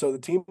out. And so the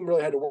team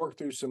really had to work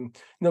through some,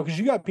 because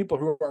you got people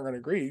who aren't going to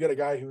agree. You got a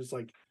guy who's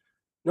like,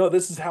 no,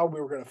 this is how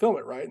we were going to film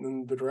it, right? And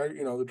then the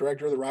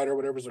director, the writer,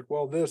 whatever, is like,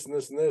 well, this and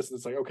this and this. And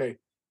it's like, okay,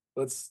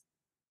 let's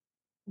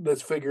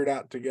figure it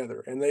out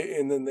together. And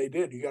then they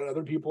did. You got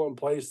other people in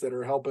place that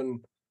are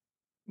helping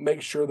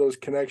make sure those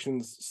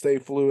connections stay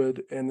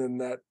fluid, and then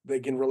that they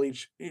can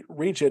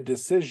reach a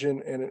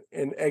decision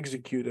and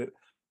execute it,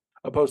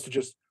 opposed to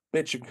just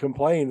bitch and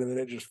complain and then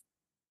it just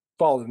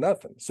fall to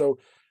nothing. So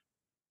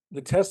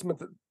the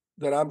testament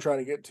that I'm trying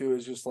to get to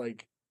is just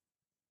like,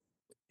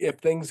 if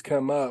things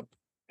come up,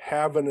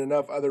 having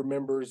enough other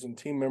members and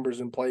team members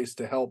in place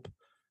to help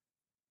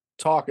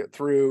talk it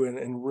through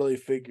and really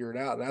figure it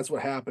out. And that's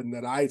what happened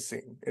that I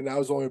seen. And I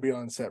was only being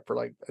on set for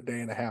like a day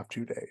and a half,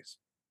 2 days.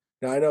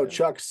 Now I know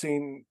Chuck's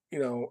seen,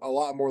 a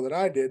lot more than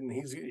I did, and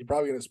he's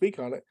probably going to speak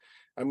on it.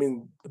 I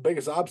mean, the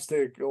biggest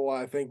obstacle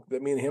I think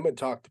that me and him had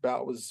talked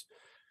about was,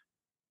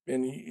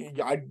 and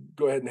I'd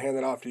go ahead and hand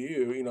it off to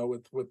you,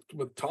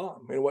 with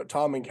Tom and what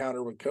Tom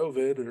encountered with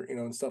COVID, or,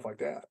 and stuff like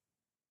that.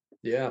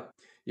 Yeah.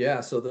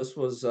 Yeah. So this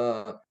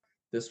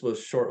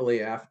was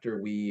shortly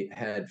after we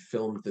had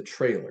filmed the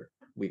trailer.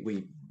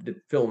 We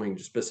did filming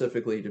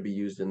specifically to be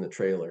used in the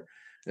trailer.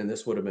 And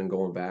this would have been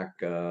going back,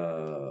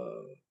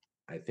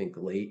 I think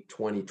late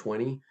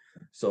 2020.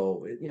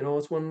 So,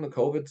 it's when the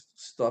COVID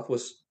stuff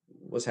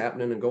was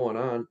happening and going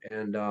on.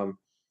 And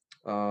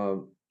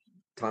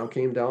Tom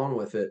came down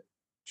with it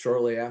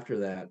shortly after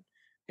that,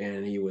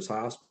 and he was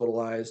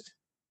hospitalized.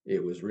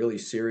 It was really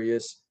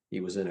serious. He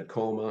was in a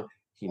coma.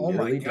 He Oh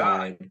my nearly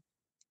God. died.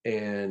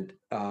 And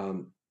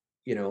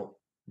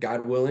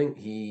God willing,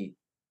 he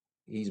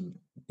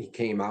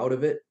came out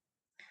of it.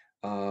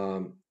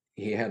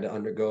 He had to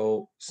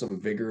undergo some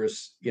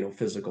vigorous,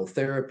 physical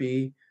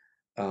therapy.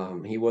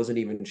 He wasn't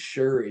even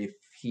sure if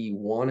he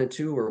wanted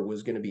to or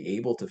was going to be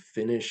able to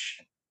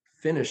finish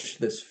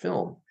this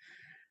film.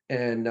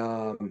 And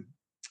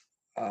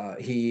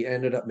he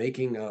ended up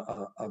making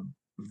a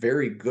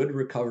very good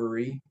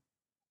recovery.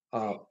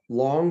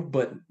 Long,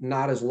 but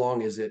not as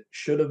long as it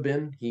should have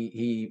been.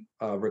 He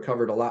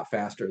recovered a lot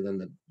faster than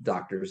the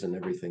doctors and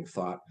everything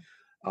thought.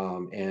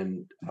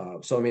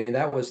 So I mean,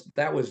 that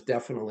was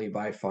definitely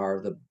by far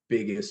the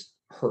biggest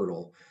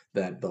hurdle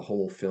that the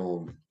whole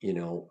film,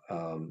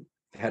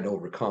 had to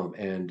overcome.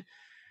 And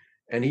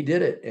he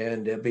did it.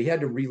 And but he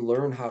had to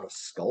relearn how to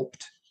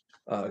sculpt,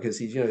 because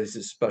he's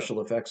a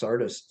special effects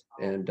artist,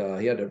 and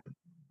he had to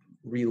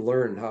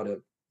relearn how to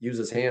use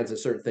his hands and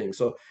certain things.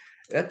 So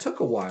that took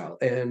a while.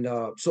 And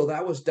so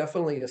that was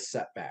definitely a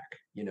setback,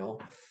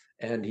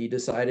 and he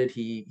decided,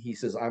 he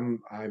says,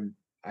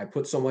 I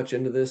put so much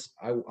into this.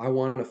 I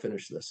want to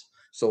finish this.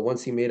 So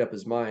once he made up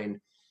his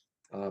mind,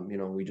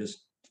 we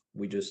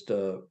just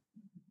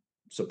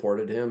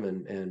supported him.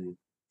 And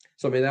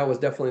so, I mean, that was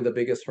definitely the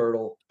biggest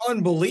hurdle.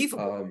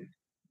 Unbelievable.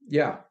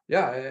 Yeah.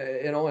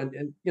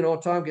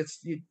 And Tom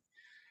gets,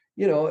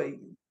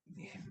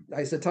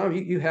 I said, Tom,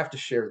 you have to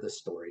share this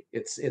story.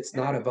 It's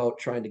not about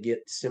trying to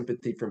get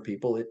sympathy from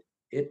people.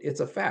 It's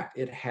a fact.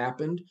 It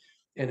happened,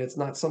 and it's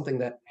not something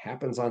that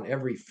happens on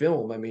every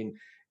film. I mean,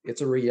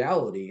 it's a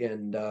reality.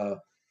 And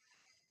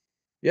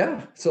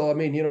yeah, so I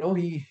mean,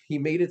 he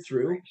made it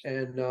through,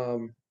 and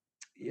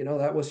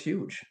that was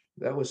huge.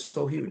 That was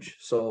so huge.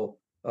 So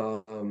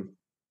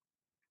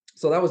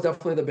that was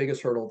definitely the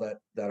biggest hurdle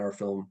that our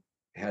film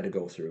had to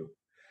go through.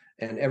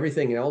 And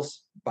everything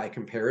else, by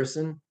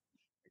comparison,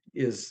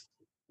 is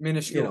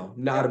Minuscule.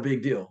 not a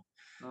big deal.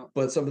 No.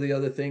 But some of the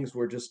other things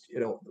were just,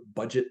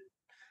 budget,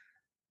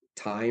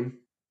 time,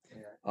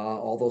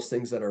 all those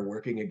things that are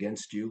working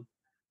against you.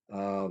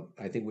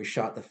 I think we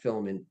shot the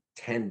film in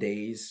 10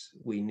 days.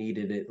 We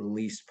needed at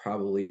least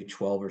probably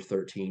 12 or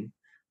 13,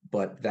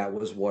 but that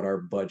was what our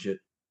budget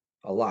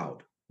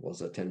allowed,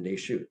 was a 10-day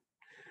shoot.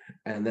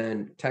 And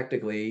then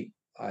technically,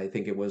 I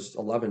think it was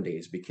 11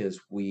 days because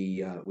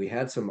we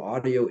had some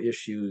audio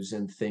issues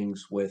and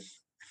things with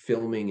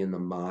filming in the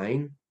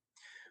mine.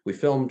 We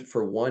filmed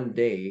for 1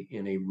 day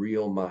in a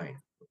real mine,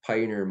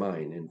 Pioneer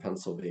Mine in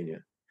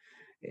Pennsylvania.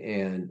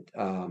 And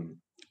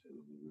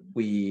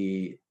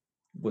we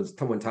was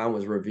when Tom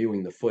was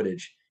reviewing the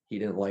footage, he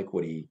didn't like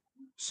what he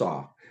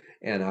saw,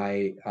 and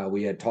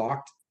we had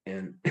talked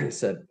and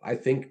said, I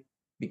think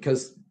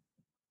because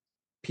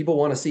people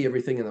want to see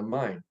everything in the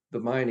mine. The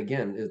mine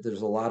again,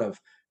 there's a lot of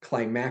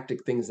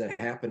climactic things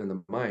that happen in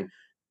the mine.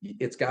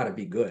 It's got to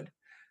be good.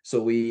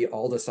 So we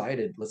all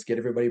decided, let's get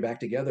everybody back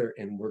together,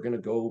 and we're gonna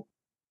go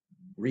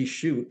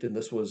reshoot. And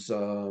this was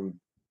 7,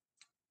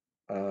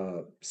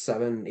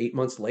 8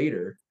 months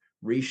later,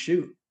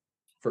 reshoot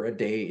for a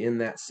day in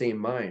that same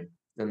mine,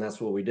 and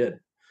that's what we did.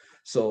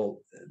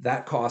 So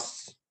that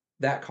costs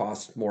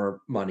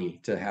more money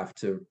to have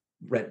to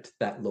rent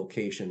that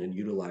location and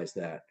utilize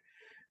that.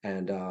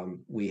 And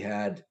we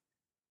had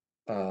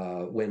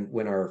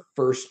when our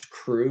first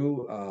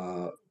crew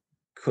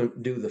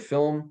couldn't do the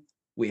film,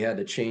 we had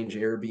to change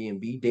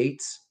Airbnb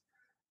dates.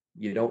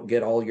 You don't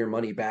get all your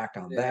money back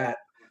on that.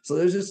 So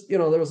there's just, there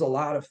was a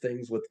lot of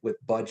things with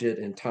budget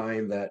and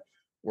time that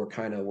were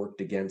kind of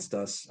worked against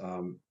us.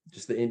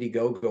 Just the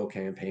Indiegogo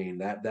campaign,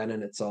 that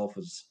in itself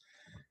was,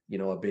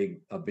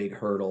 a big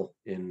hurdle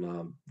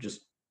in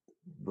just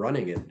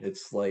running it.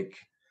 It's like,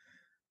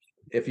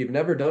 if you've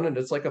never done it,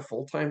 it's like a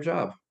full-time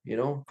job.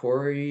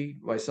 Cory,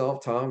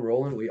 myself, Tom,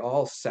 Roland, we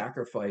all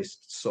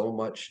sacrificed so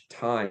much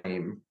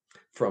time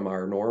from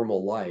our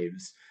normal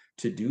lives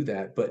to do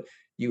that, but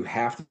you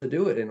have to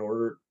do it in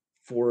order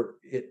for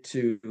it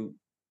to,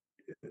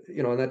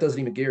 and that doesn't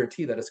even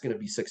guarantee that it's going to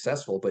be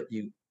successful, but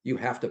you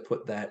have to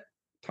put that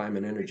time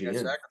and energy in.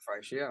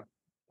 Sacrifice, yeah.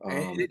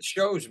 And it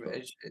shows.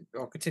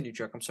 I'll continue,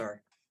 Chuck. I'm sorry.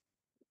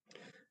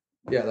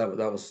 Yeah,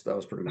 that was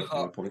pretty much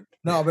my point.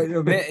 No, but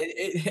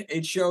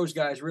it shows,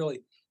 guys.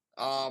 Really,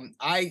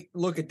 I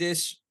look at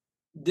this.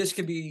 This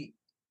could be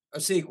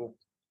a sequel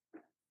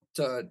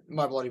to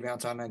My Bloody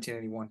Valentine,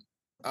 1981.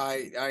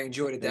 I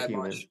enjoyed it that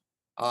much.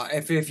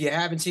 If you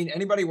haven't seen,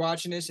 anybody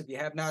watching this, if you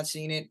have not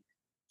seen it,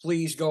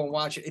 please go and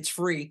watch it. It's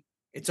free.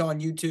 It's on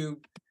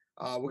YouTube.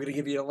 We're gonna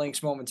give you the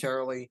links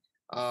momentarily.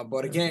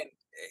 But again,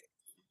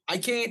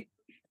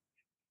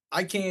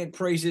 I can't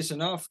praise this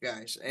enough,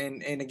 guys.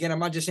 And again, I'm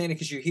not just saying it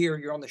because you're here,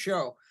 you're on the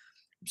show.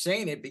 I'm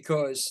saying it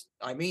because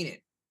I mean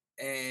it.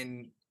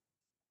 And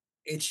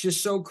it's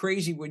just so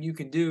crazy what you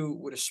can do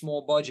with a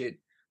small budget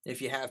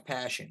if you have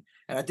passion.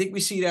 And I think we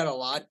see that a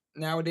lot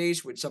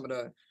nowadays with some of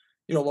the,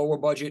 lower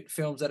budget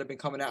films that have been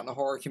coming out in the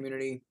horror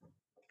community.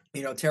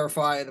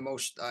 Terrifier, the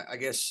most, I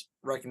guess,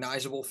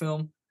 recognizable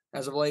film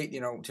as of late.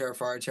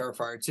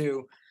 Terrifier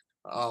 2.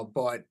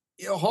 But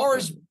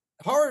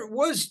horror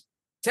was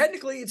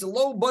technically, it's a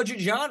low budget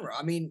genre.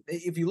 I mean,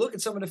 if you look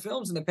at some of the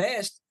films in the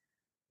past,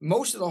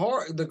 most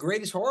of the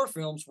greatest horror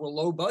films were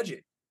low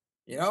budget.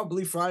 I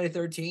believe Friday the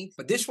 13th,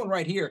 but this one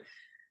right here,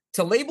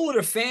 to label it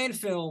a fan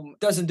film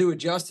doesn't do it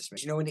justice.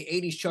 In the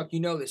 80s, Chuck,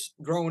 this,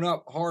 growing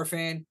up, horror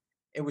fan,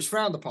 it was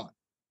frowned upon,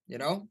 in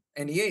the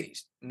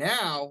 80s.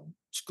 Now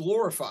it's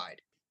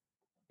glorified.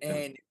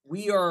 And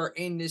we are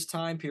in this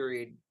time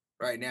period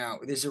right now.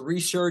 There's a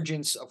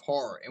resurgence of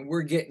horror, and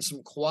we're getting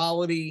some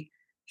quality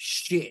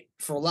shit,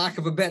 for lack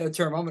of a better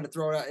term. I'm going to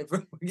throw it out. If we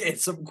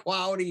get some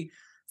quality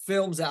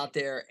films out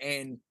there,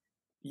 and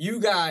you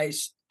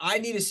guys, I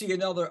need to see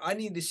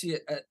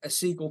a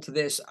sequel to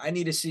this. I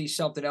need to see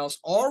something else.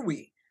 Are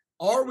we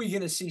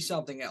going to see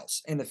something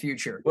else in the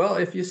future? Well,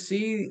 if you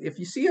see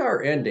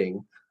our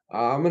ending,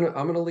 I'm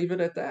gonna leave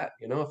it at that.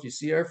 If you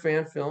see our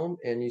fan film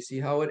and you see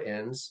how it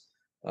ends,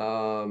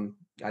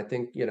 I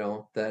think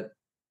that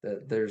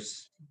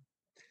there's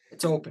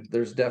it's open.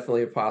 There's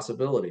definitely a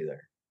possibility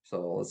there.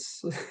 So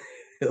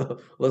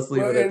let's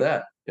leave it at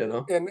that.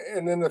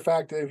 And then the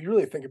fact that if you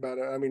really think about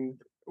it, I mean,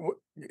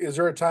 is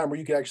there a time where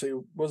you could actually?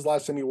 When was the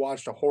last time you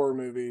watched a horror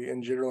movie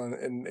in general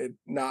and it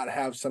not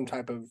have some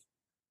type of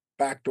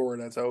back door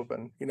that's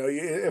open?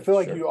 I feel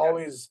like you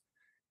always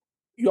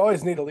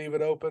need to leave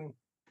it open.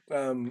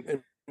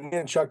 And me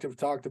and Chuck have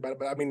talked about it,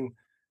 but I mean,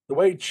 the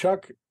way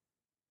Chuck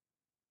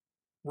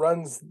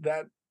runs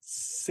that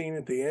scene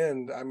at the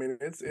end, I mean,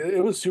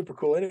 it was super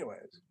cool.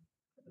 Anyways,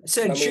 it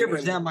sent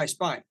shivers down my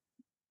spine.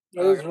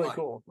 It was really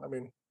cool. I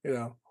mean,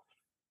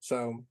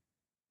 so.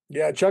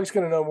 Yeah, Chuck's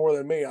gonna know more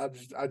than me.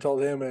 I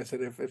told him, I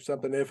said, if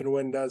and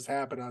when does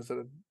happen, I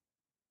said,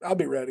 I'll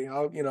be ready.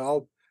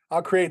 I'll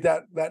create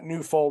that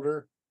new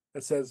folder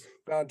that says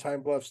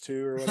Valentine Bluffs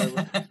 2 or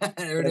whatever.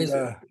 There it is.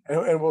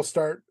 And we'll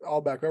start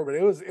all back over. But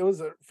it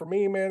was for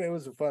me, man, it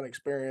was a fun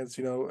experience.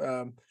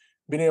 Being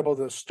able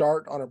to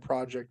start on a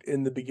project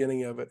in the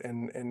beginning of it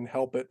and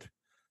help it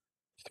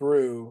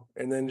through,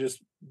 and then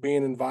just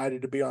being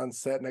invited to be on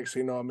set. Next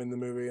thing you know, I'm in the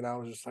movie, and I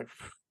was just like.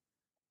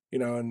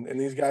 And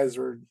these guys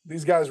were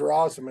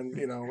awesome, and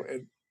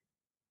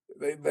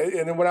they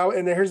and then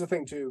and here's the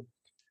thing too,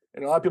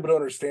 and a lot of people don't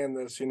understand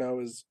this,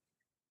 is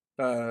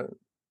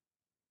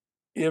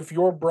if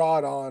you're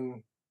brought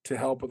on to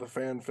help with a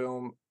fan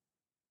film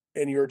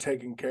and you're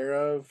taken care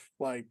of,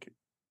 like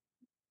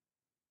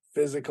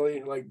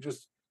physically, like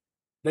just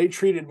they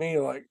treated me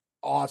like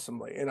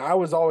awesomely. And I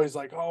was always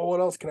like, oh, what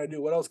else can I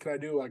do? What else can I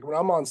do? Like when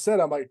I'm on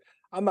set, I'm like,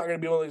 I'm not gonna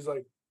be one of these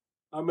like,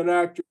 I'm an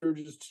actor,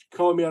 just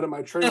calling me out of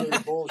my trailer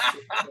and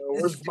bullshit.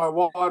 Where's my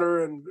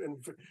water? And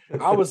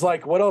I was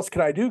like, what else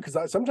can I do?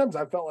 Because sometimes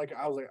I felt like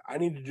I was like, I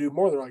need to do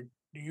more. They're like,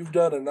 you've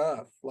done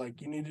enough. Like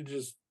you need to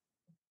just.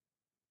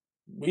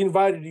 We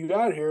invited you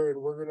out here, and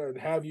we're gonna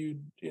have you.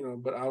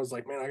 But I was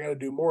like, man, I got to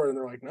do more. And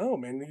they're like, no,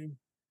 man,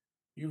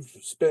 you've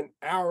spent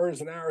hours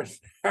and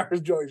hours and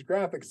hours doing these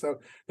graphics.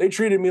 So they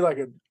treated me like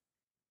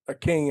a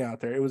king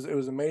out there. It was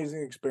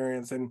amazing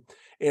experience,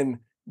 and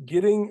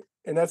getting.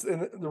 And that's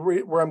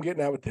where I'm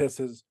getting at with this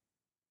is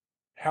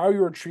how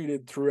you are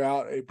treated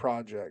throughout a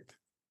project,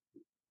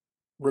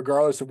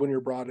 regardless of when you're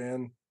brought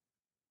in.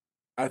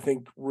 I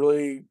think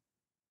really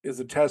is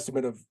a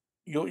testament of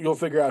you'll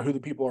figure out who the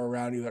people are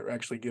around you that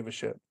actually give a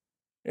shit,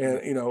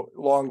 and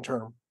long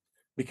term,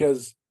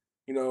 because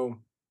you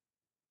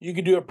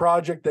could do a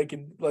project. They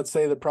could, let's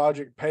say the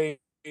project paid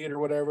or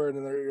whatever, and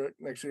then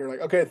next year you're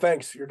like, okay,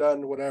 thanks, you're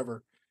done,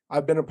 whatever.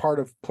 I've been a part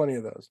of plenty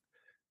of those.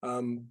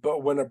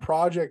 But when a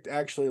project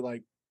actually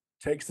like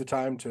takes the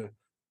time to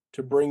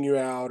bring you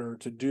out or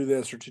to do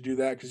this or to do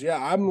that, because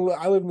I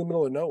live in the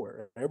middle of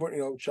nowhere.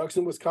 Everyone, Chuck's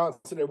in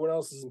Wisconsin, everyone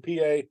else is in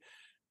PA.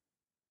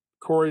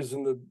 Cory's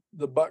in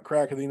the butt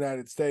crack of the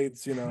United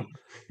States,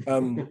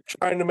 trying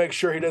to make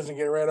sure he doesn't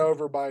get ran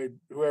over by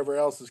whoever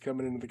else is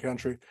coming into the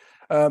country.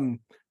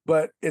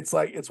 But it's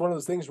like it's one of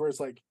those things where it's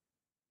like,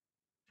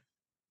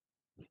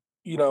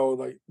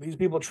 like these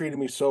people treated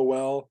me so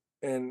well,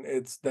 and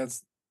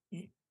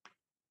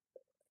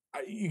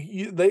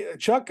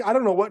Chuck, I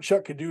don't know what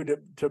Chuck could do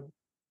to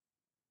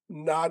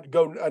not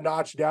go a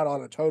notch down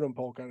on a totem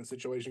pole kind of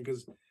situation,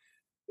 because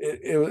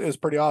it was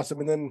pretty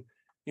awesome. And then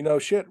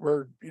shit,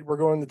 we're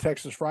going to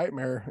Texas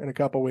Frightmare in a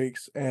couple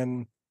weeks,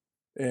 and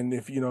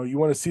if you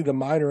want to see the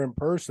Miner in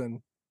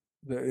person,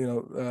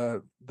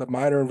 the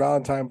Miner in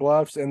Valentine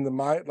Bluffs, and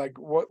like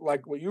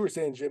what you were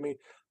saying, Jimmy,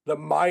 the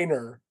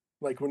Miner,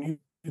 like when you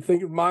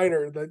think of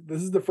Miner, that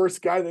this is the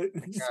first guy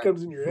that just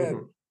comes in your head.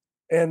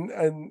 And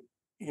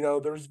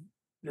there's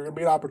gonna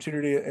be an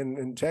opportunity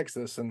in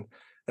Texas, and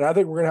I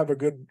think we're gonna have a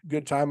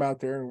good time out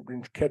there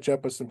and catch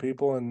up with some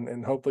people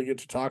and hopefully get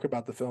to talk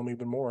about the film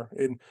even more.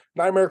 And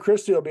Nightmare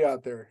Christie will be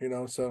out there,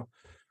 so.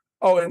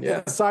 Oh,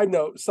 and side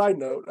note,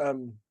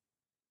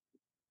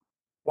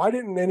 why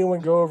didn't anyone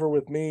go over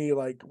with me?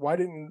 Like,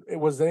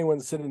 was anyone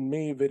sending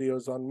me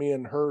videos on me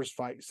and hers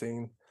fight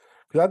scene?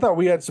 Because I thought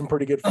we had some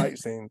pretty good fight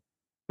scenes.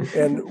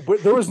 And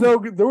there was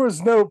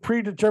no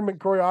predetermined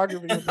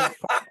choreography of this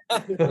fight.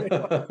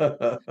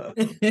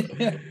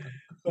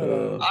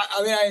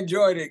 I mean, I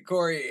enjoyed it,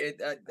 Cory.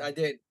 I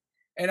did.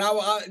 And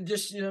I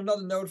just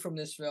another note from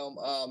this film.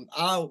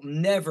 I'll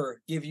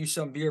never give you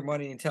some beer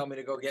money and tell me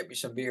to go get me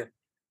some beer.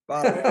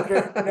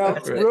 Okay, now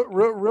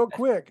real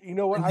quick, you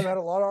know what? I've had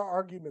a lot of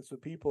arguments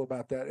with people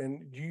about that.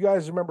 And do you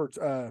guys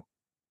remember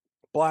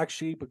Black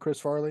Sheep with Chris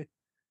Farley?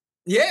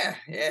 Yeah.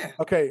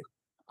 Okay,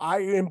 I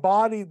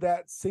embodied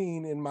that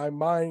scene in my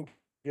mind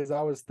because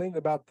I was thinking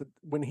about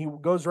when he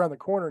goes around the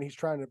corner and he's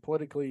trying to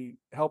politically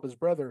help his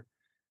brother,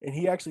 and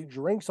he actually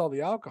drinks all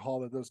the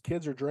alcohol that those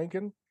kids are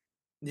drinking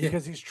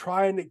because he's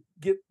trying to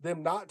get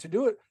them not to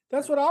do it.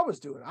 That's what I was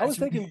doing. I was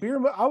thinking beer.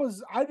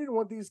 I didn't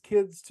want these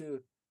kids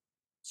to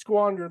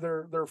squander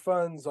their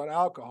funds on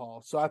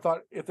alcohol. So I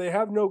thought if they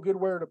have no good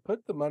where to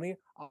put the money,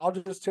 I'll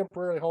just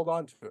temporarily hold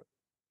on to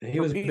it. He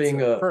was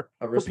being a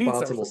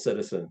responsible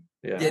citizen.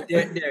 Yeah.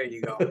 There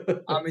you go.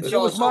 I mean, it's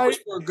always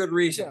for a good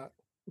reason.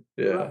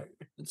 Yeah.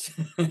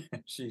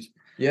 Jeez.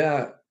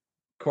 Yeah.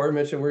 Cory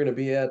mentioned we're going to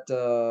be at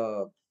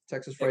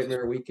Texas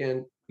Frightmare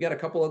weekend. We got a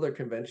couple other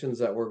conventions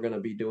that we're going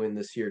to be doing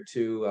this year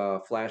too.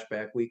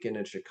 Flashback weekend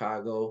in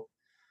Chicago.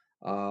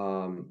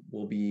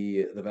 We'll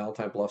be the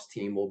Valentine Bluffs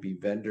team will be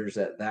vendors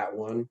at that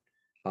one.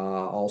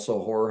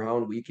 Also Horror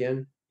Hound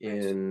weekend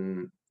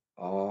in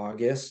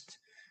August.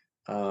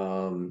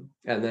 And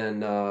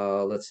then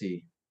let's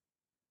see,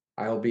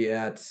 I'll be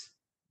at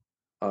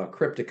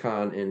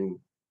Crypticon in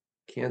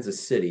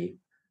Kansas City.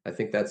 I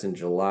think that's in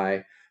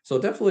July. So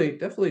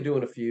definitely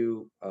doing a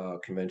few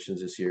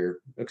conventions this year.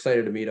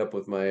 Excited to meet up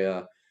with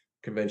my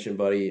convention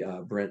buddy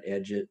Brent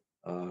Edgett.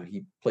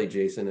 He played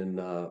Jason in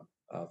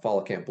Fall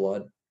of Camp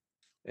Blood,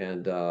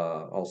 and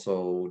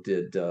also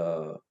did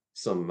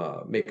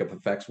some makeup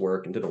effects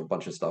work and did a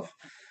bunch of stuff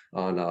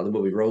on the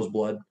movie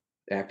Roseblood.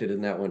 Acted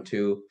in that one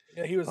too.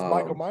 Yeah, he was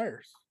Michael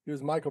Myers. It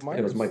was Michael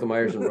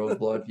Myers in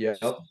Roseblood. Yep.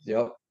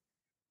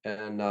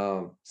 And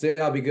so yeah,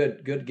 it'll be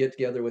good get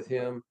together with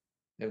him.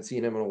 Haven't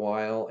seen him in a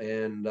while.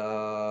 And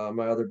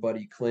my other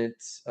buddy Clint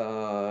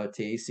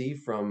Tacy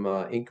from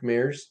Ink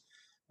Mirrors.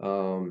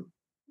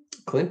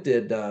 Clint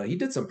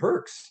did some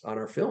perks on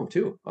our film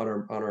too, on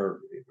our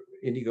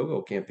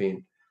Indiegogo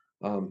campaign.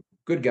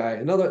 Good guy.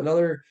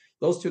 Another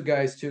those two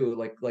guys too,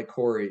 like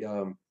Cory.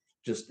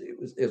 Just it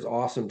was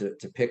awesome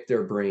to pick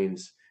their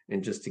brains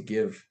and just to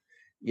give,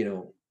 you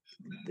know,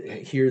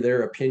 hear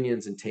their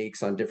opinions and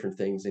takes on different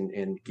things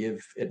and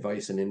give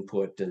advice and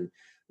input. And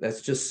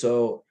that's just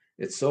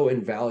it's so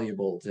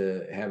invaluable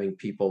to having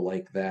people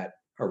like that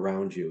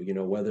around you, you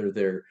know, whether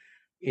they're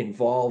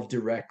involved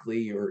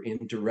directly or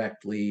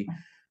indirectly.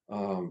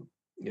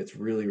 It's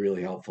really,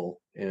 really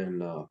helpful,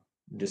 and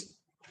just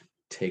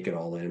take it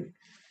all in,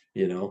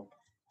 you know.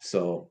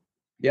 So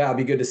yeah, it'll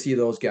be good to see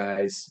those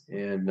guys.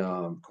 And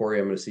Cory,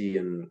 I'm going to see you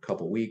in a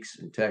couple weeks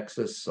in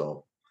Texas,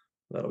 so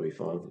that'll be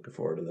fun. Looking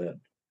forward to that.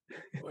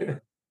 Oh, yeah.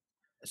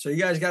 So you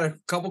guys got a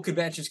couple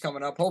conventions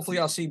coming up. Hopefully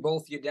I'll see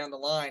both of you down the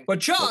line. But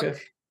Chuck,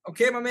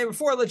 okay, my man,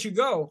 before I let you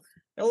go,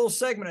 that little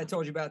segment I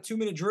told you about,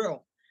 2-minute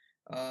drill.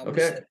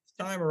 Okay.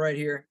 Timer right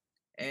here.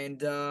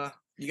 And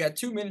you got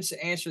 2 minutes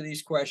to answer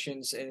these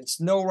questions, and it's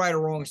no right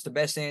or wrong. It's the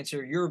best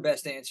answer, your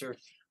best answer.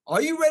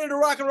 Are you ready to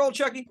rock and roll,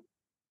 Chucky?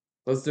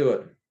 Let's do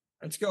it.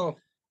 Let's go.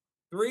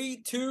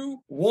 3,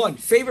 2, 1.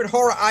 Favorite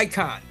horror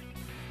icon?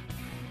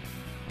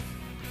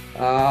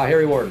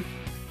 Harry Warden.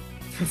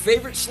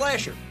 Favorite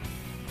slasher?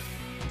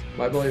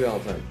 My Bloody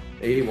Valentine.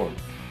 81.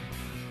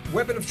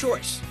 Weapon of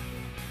choice?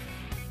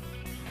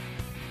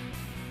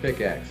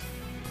 Pickaxe.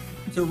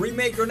 To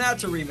remake or not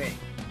to remake?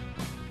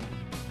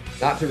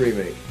 Not to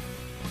remake.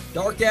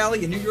 Dark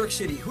alley in New York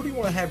City. Who do you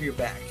want to have your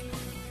back?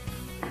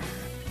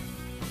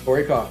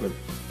 Cory Coffman.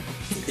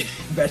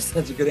 That's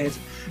a good answer.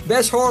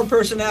 Best horror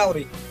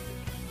personality?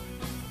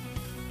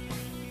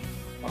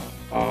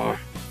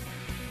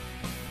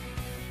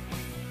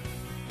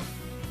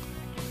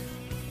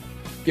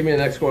 Give me the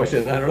next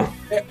question. I don't know.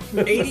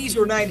 80s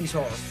or 90s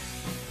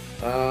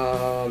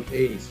horror?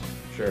 80s.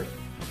 Sure.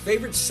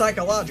 Favorite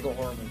psychological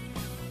horror movie?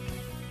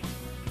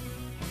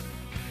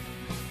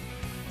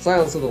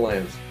 Silence of the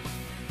Lambs.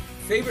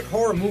 Favorite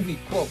horror movie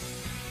quote?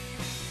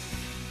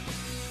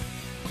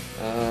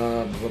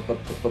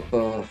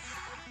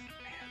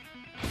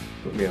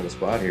 Put me on the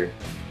spot here.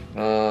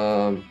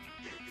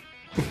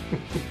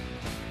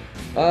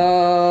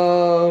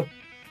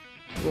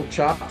 Little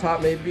Chop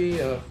Top maybe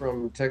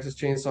from Texas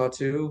Chainsaw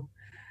 2.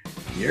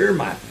 You're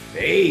my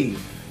fave.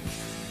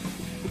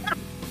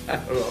 I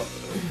don't know.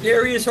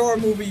 Scariest horror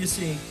movie you've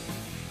seen?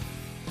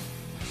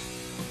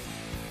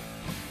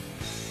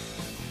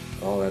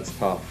 Oh, that's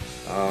tough.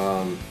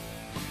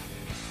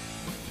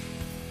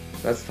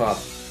 That's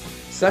tough.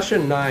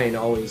 Session 9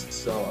 always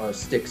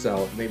sticks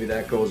out. Maybe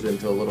that goes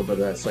into a little bit of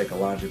that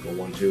psychological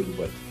one too,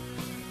 but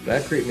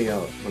that creeped me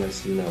out when I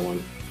seen that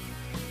one.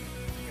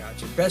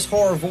 Gotcha. Best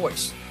horror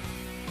voice?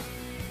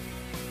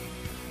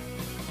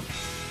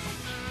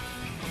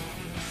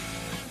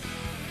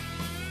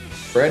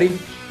 Freddy?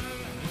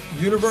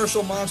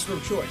 Universal monster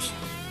of choice?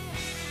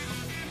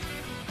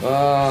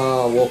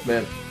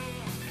 Wolfman.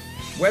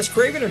 Wes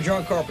Craven or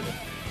John Carpenter?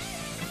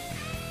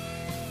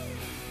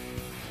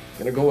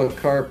 Gonna go with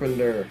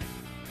Carpenter.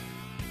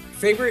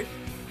 Favorite?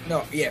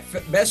 No, yeah.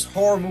 Best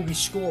horror movie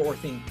score or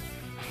theme?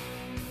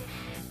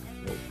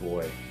 Oh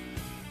boy.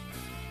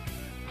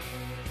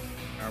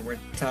 All right, we're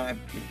at the time.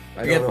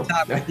 I don't know.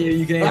 The time.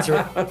 You can answer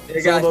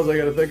it. Some of those I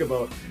gotta think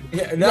about.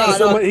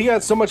 Yeah, he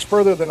got so much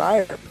further than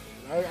I am.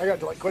 I got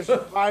to like question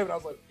 5, and I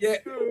was like, yeah.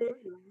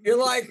 You're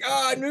like,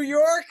 New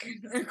York.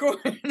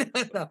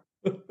 No.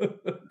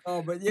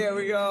 Oh, but yeah,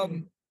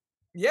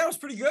 yeah, it was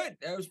pretty good.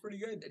 That was pretty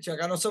good, Chuck.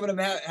 I know some of them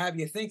have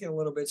you thinking a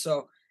little bit,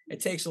 so it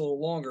takes a little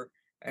longer.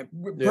 And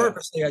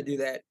purposely, I do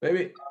that.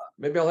 Maybe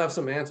I'll have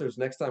some answers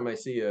next time I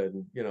see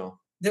you. You know.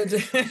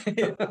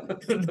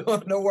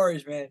 No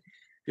worries, man.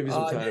 Give me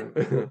some time.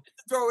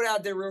 Throw it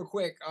out there real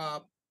quick.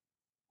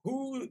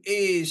 Who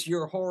is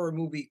your horror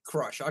movie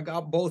crush? I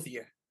got both of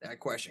you that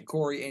question,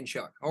 Cory and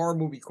Chuck. Horror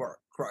movie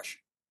crush.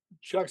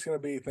 Chuck's gonna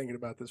be thinking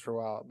about this for a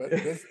while, but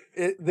I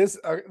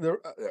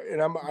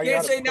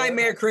can't say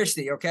Nightmare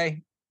Christie,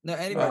 okay? No,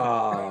 anybody.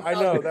 I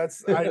know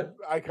that's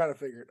I kind of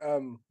figured.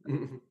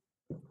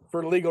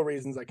 For legal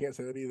reasons, I can't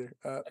say that either.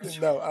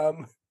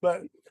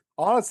 But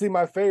honestly,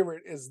 my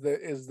favorite is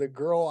the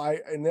girl.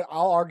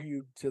 I'll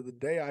argue to the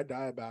day I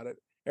die about it.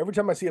 Every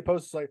time I see a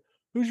post, it's like,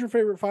 "Who's your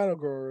favorite final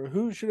girl?" Or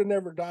 "Who should have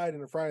never died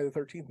in a Friday the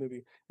 13th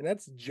movie?" And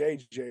that's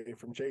JJ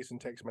from Jason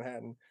Takes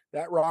Manhattan.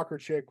 That rocker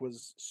chick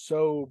was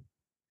so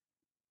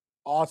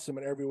awesome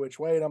in every which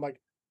way, and I'm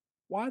like,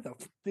 why the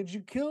did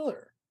you kill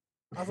her?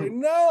 I was like,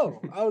 no.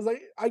 I was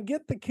like, I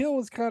get the kill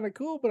was kind of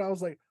cool, but I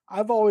was like,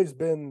 I've always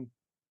been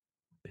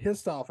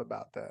pissed off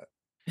about that.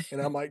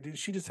 And I'm like, dude,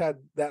 she just had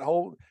that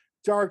whole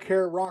dark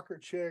hair rocker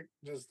chick,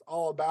 just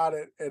all about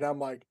it. And I'm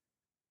like,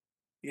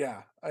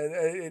 yeah,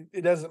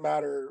 it doesn't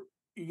matter.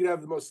 You can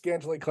have the most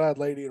scantily clad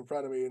lady in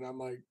front of me, and I'm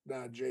like,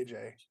 nah,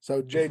 JJ.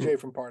 So JJ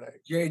from Part A.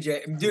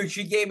 JJ, dude,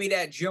 she gave me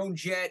that Joan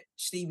Jett,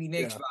 Stevie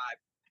Nicks vibe.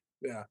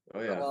 Yeah.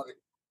 Oh yeah. I love it.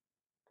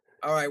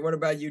 All right, what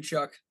about you,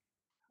 Chuck?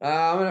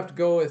 I'm gonna have to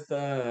go with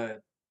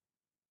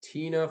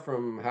Tina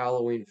from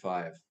Halloween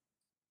 5.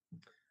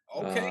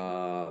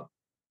 Okay.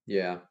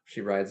 yeah,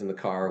 she rides in the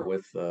car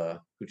with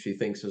who she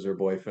thinks is her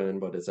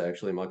boyfriend, but it's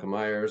actually Michael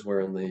Myers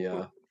wearing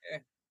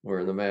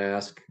the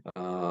mask.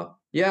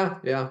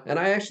 Yeah. And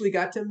I actually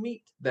got to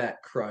meet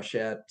that crush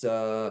at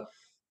the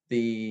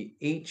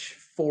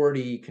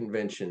H40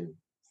 convention.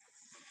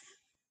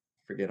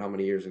 Forget how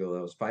many years ago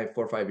that was. 4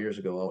 or 5 years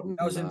ago out in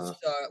That was in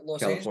Los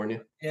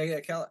California.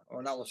 Angeles. Yeah,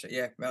 or not Los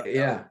Angeles.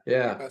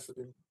 Yeah.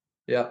 Pasadena.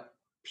 Yeah.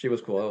 She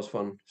was cool. That was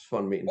fun. It's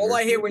fun meeting All her.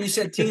 I hear when you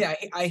said Tina,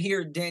 I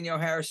hear Danielle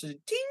Harris says,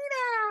 Tina.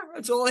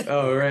 That's all I hear.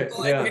 Oh, right.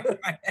 I hear in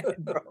my head,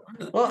 bro.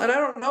 Well, and I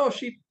don't know if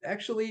she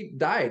actually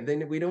died.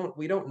 Then we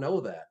don't know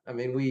that. I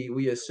mean,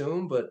 we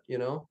assume, but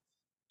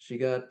she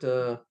got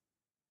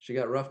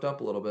roughed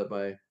up a little bit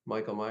by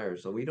Michael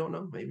Myers, so we don't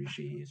know. Maybe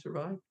she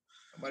survived.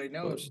 Nobody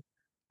knows.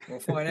 We'll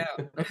find out.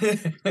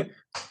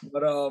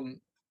 But all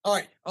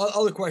right,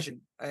 other question,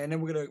 and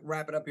then we're gonna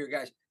wrap it up here,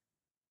 guys.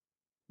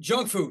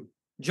 Junk food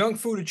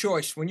of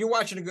choice. When you're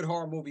watching a good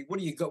horror movie,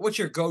 what's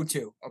your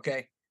go-to?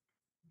 Okay.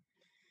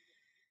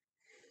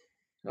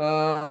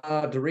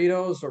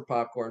 Doritos or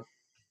popcorn.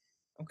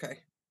 Okay.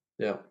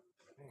 Yeah.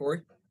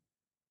 Cory?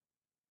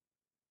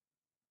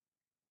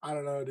 I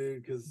don't know,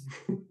 dude, because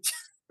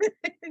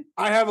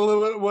I have a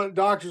little bit what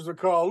doctors would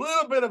call a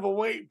little bit of a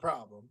weight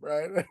problem,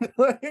 right?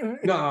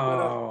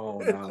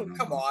 No.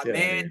 Come on, Yeah,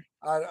 man.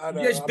 I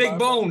know. You're just big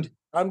boned.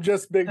 I'm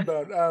just big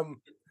boned.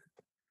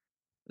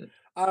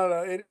 I don't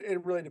know.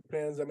 It really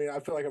depends. I mean, I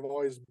feel like I've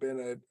always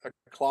been a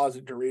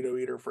closet Dorito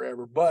eater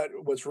forever. But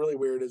what's really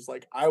weird is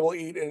like I will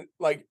eat and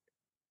like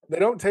they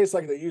don't taste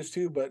like they used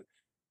to, but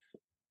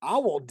I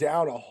will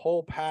down a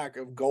whole pack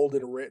of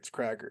Golden Ritz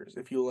crackers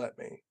if you let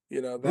me.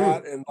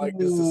 That and like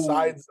just the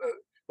sides,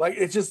 like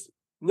it's just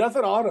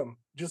nothing on them.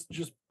 Just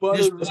butter.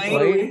 Just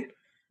plain?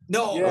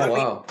 No, Yeah. Oh,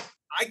 wow.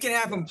 I can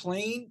have them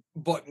plain,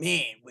 but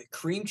man, with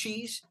cream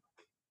cheese,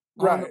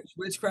 Right.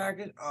 Ritz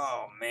crackers.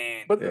 Oh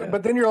man.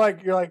 But then you're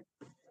like,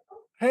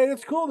 hey,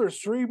 it's cool. There's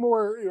 3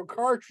 more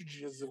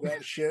cartridges of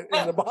that shit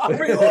in the box.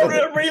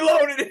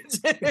 Reloaded it.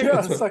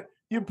 Yeah, it's like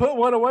you put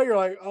one away. You're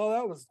like, oh,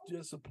 that was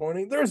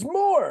disappointing. There's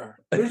more.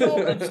 There's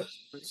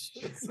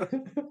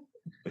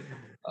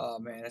Oh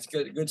man, that's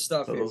good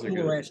stuff. Oh, those are Cool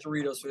good. Ranch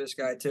Doritos for this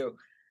guy too.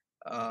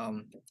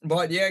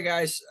 But yeah,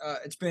 guys,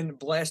 it's been a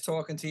blast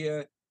talking to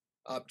you.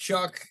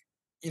 Chuck,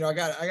 I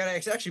got to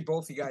ask actually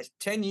both of you guys.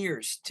 10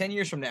 years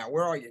from now,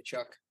 where are you,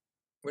 Chuck?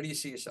 Where do you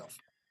see yourself?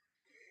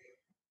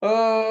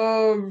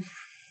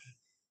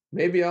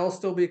 Maybe I'll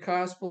still be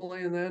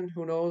cosplaying then.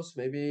 Who knows?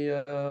 Maybe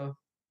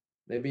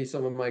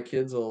some of my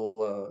kids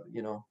will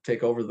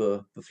take over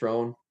the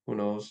throne. Who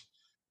knows?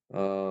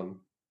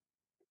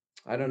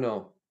 I don't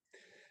know.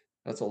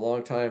 That's a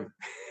long time.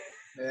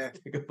 Yeah.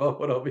 Think about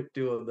what I'll be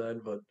doing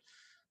then, but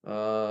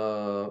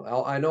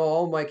I know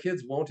all my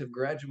kids won't have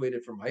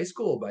graduated from high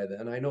school by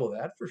then. I know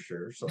that for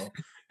sure. So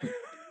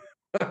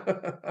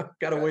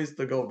got a ways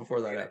to go before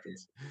that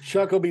happens.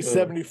 Chuck will be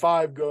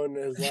 75 going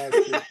to his last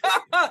year.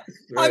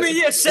 I mean,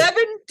 yeah,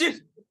 7?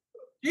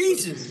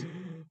 Jesus.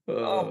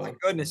 Oh my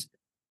goodness.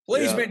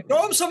 Please, man,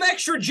 throw him some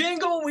extra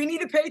jingle. We need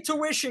to pay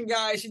tuition,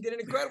 guys. He did an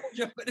incredible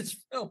job in his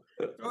film.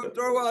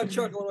 Throw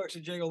Chuck a little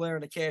extra jingle there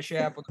in the Cash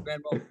App with the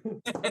Venmo.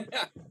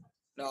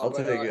 No, I'll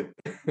take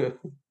it.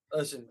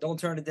 Listen, don't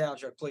turn it down,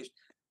 Chuck, please.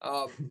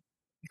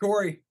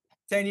 Cory,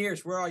 10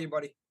 years. Where are you,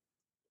 buddy?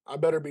 I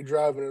better be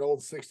driving an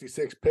old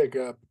 66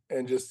 pickup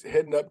and just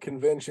hitting up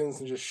conventions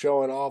and just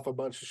showing off a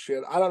bunch of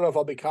shit. I don't know if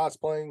I'll be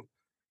cosplaying,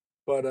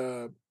 but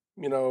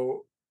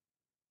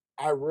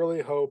I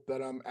really hope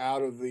that I'm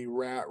out of the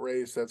rat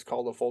race that's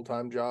called a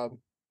full-time job,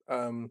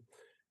 and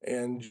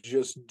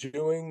just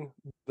doing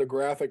the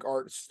graphic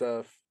art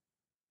stuff,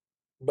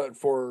 but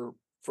for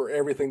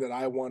everything that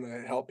I want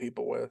to help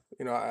people with.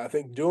 I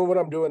think doing what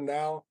I'm doing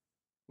now,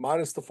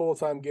 minus the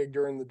full-time gig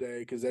during the day,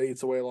 because that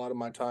eats away a lot of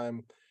my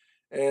time,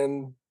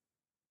 and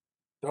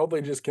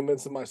hopefully just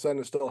convincing my son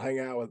to still hang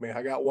out with me.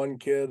 I got one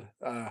kid,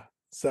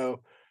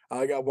 so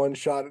I got one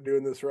shot at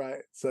doing this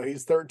right. So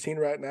he's 13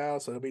 right now,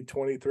 so he'll be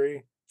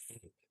 23.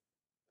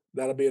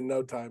 That'll be in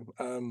no time.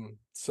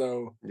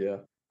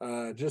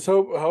 Just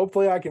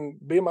hopefully I can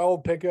be in my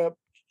old pickup,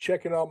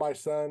 checking on my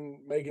son,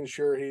 making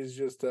sure he's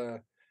just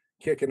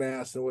kicking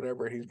ass and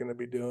whatever he's going to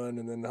be doing,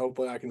 and then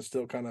hopefully I can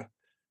still kind of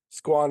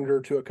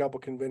squander to a couple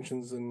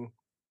conventions and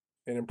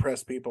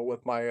impress people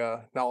with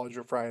my knowledge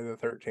of Friday the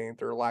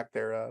 13th or lack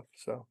thereof.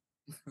 So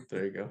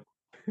there you go.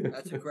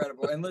 That's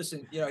incredible. And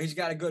listen, he's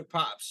got a good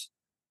pops.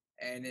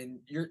 And then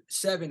your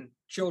 7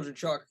 children,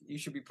 Chuck, you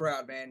should be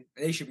proud, man.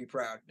 They should be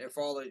proud. Their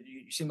father,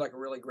 you seem like a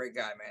really great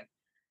guy,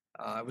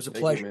 man. It was a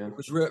pleasure. You, it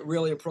was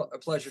really a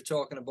pleasure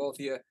talking to both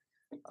of you.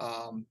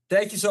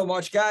 Thank you so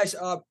much, guys.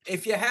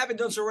 If you haven't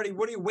done so already,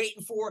 what are you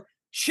waiting for?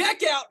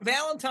 Check out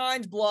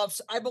Valentine's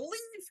Bluffs. I believe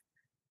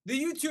the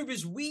YouTube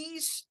is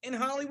Weez in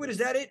Hollywood. Is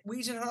that it?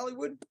 Weez in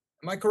Hollywood?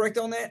 Am I correct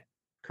on that?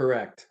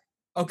 Correct.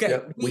 Okay.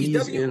 Yep.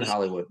 Weez in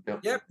Hollywood.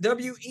 Yep.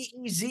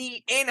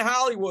 WEEZ in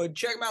Hollywood.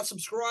 Check them out.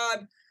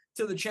 Subscribe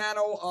to the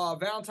channel.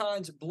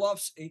 Valentine's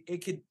Bluffs.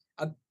 It could,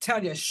 I'm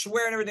telling you, I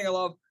swear on everything I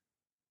love,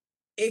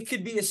 it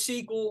could be a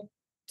sequel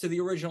to the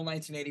original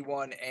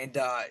 1981, and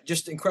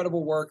just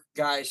incredible work,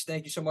 guys.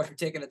 Thank you so much for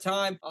taking the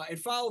time. And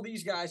follow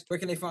these guys. Where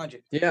can they find you?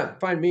 Yeah,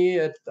 find me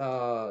at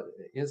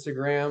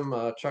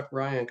Instagram, Chuck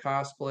Ryan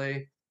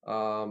Cosplay.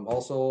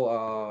 Also,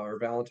 our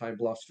Valentine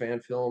Bluffs fan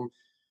film.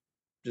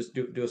 Just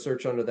do a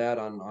search under that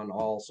on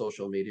all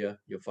social media.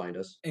 You'll find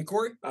us. And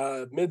Cory?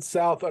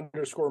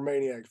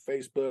 Mid-South_Maniac,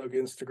 Facebook,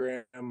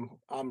 Instagram.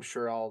 I'm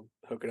sure I'll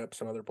hook it up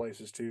some other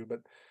places too, but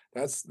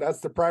that's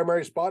the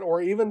primary spot,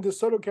 or even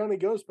DeSoto County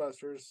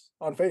Ghostbusters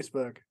on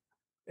Facebook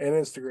and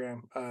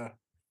Instagram.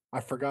 I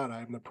forgot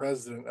I'm the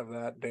president of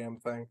that damn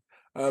thing.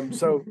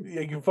 So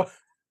you can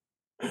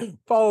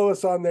follow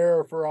us on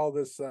there for all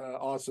this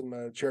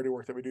awesome charity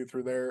work that we do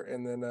through there.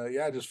 And then,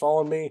 just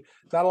follow me.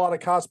 Not a lot of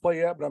cosplay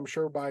yet, but I'm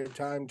sure by the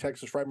time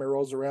Texas Frightmare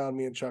rolls around,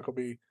 me and Chuck will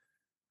be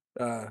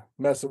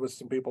messing with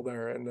some people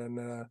there. And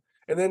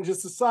then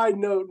just a side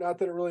note, not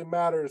that it really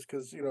matters,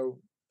 because,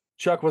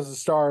 Chuck was the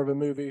star of a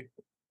movie.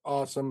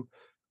 Awesome.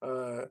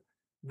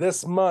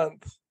 This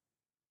month,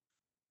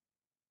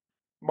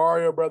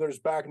 Mario Brothers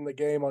Back in the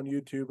Game on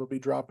YouTube will be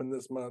dropping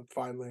this month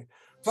finally.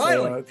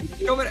 Finally, so,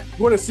 if you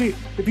want to see,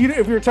 if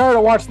you're tired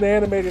of watching the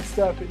animated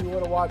stuff and you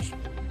want to watch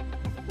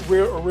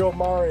real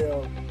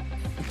Mario,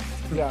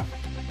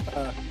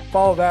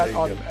 follow that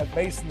at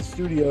Mason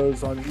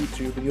Studios on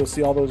YouTube, and you'll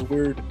see all those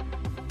weird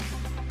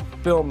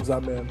films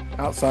I'm in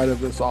outside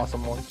of this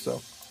awesome one.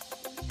 So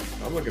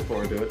I'm looking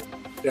forward to it.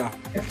 Yeah.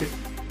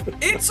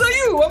 It's a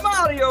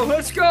Mario.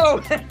 Let's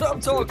go. That's what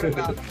I'm talking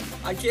about.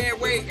 I can't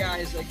wait,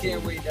 guys. I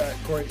can't wait,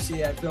 Cory, to see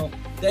that film.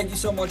 Thank you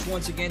so much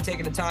once again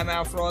taking the time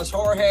out for us,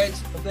 horror heads.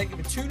 Thank you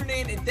for tuning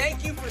in, and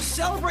thank you for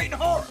celebrating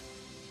horror.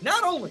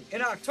 Not only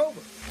in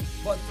October,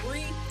 but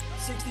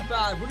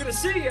 365. We're going to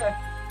see you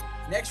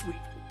next week.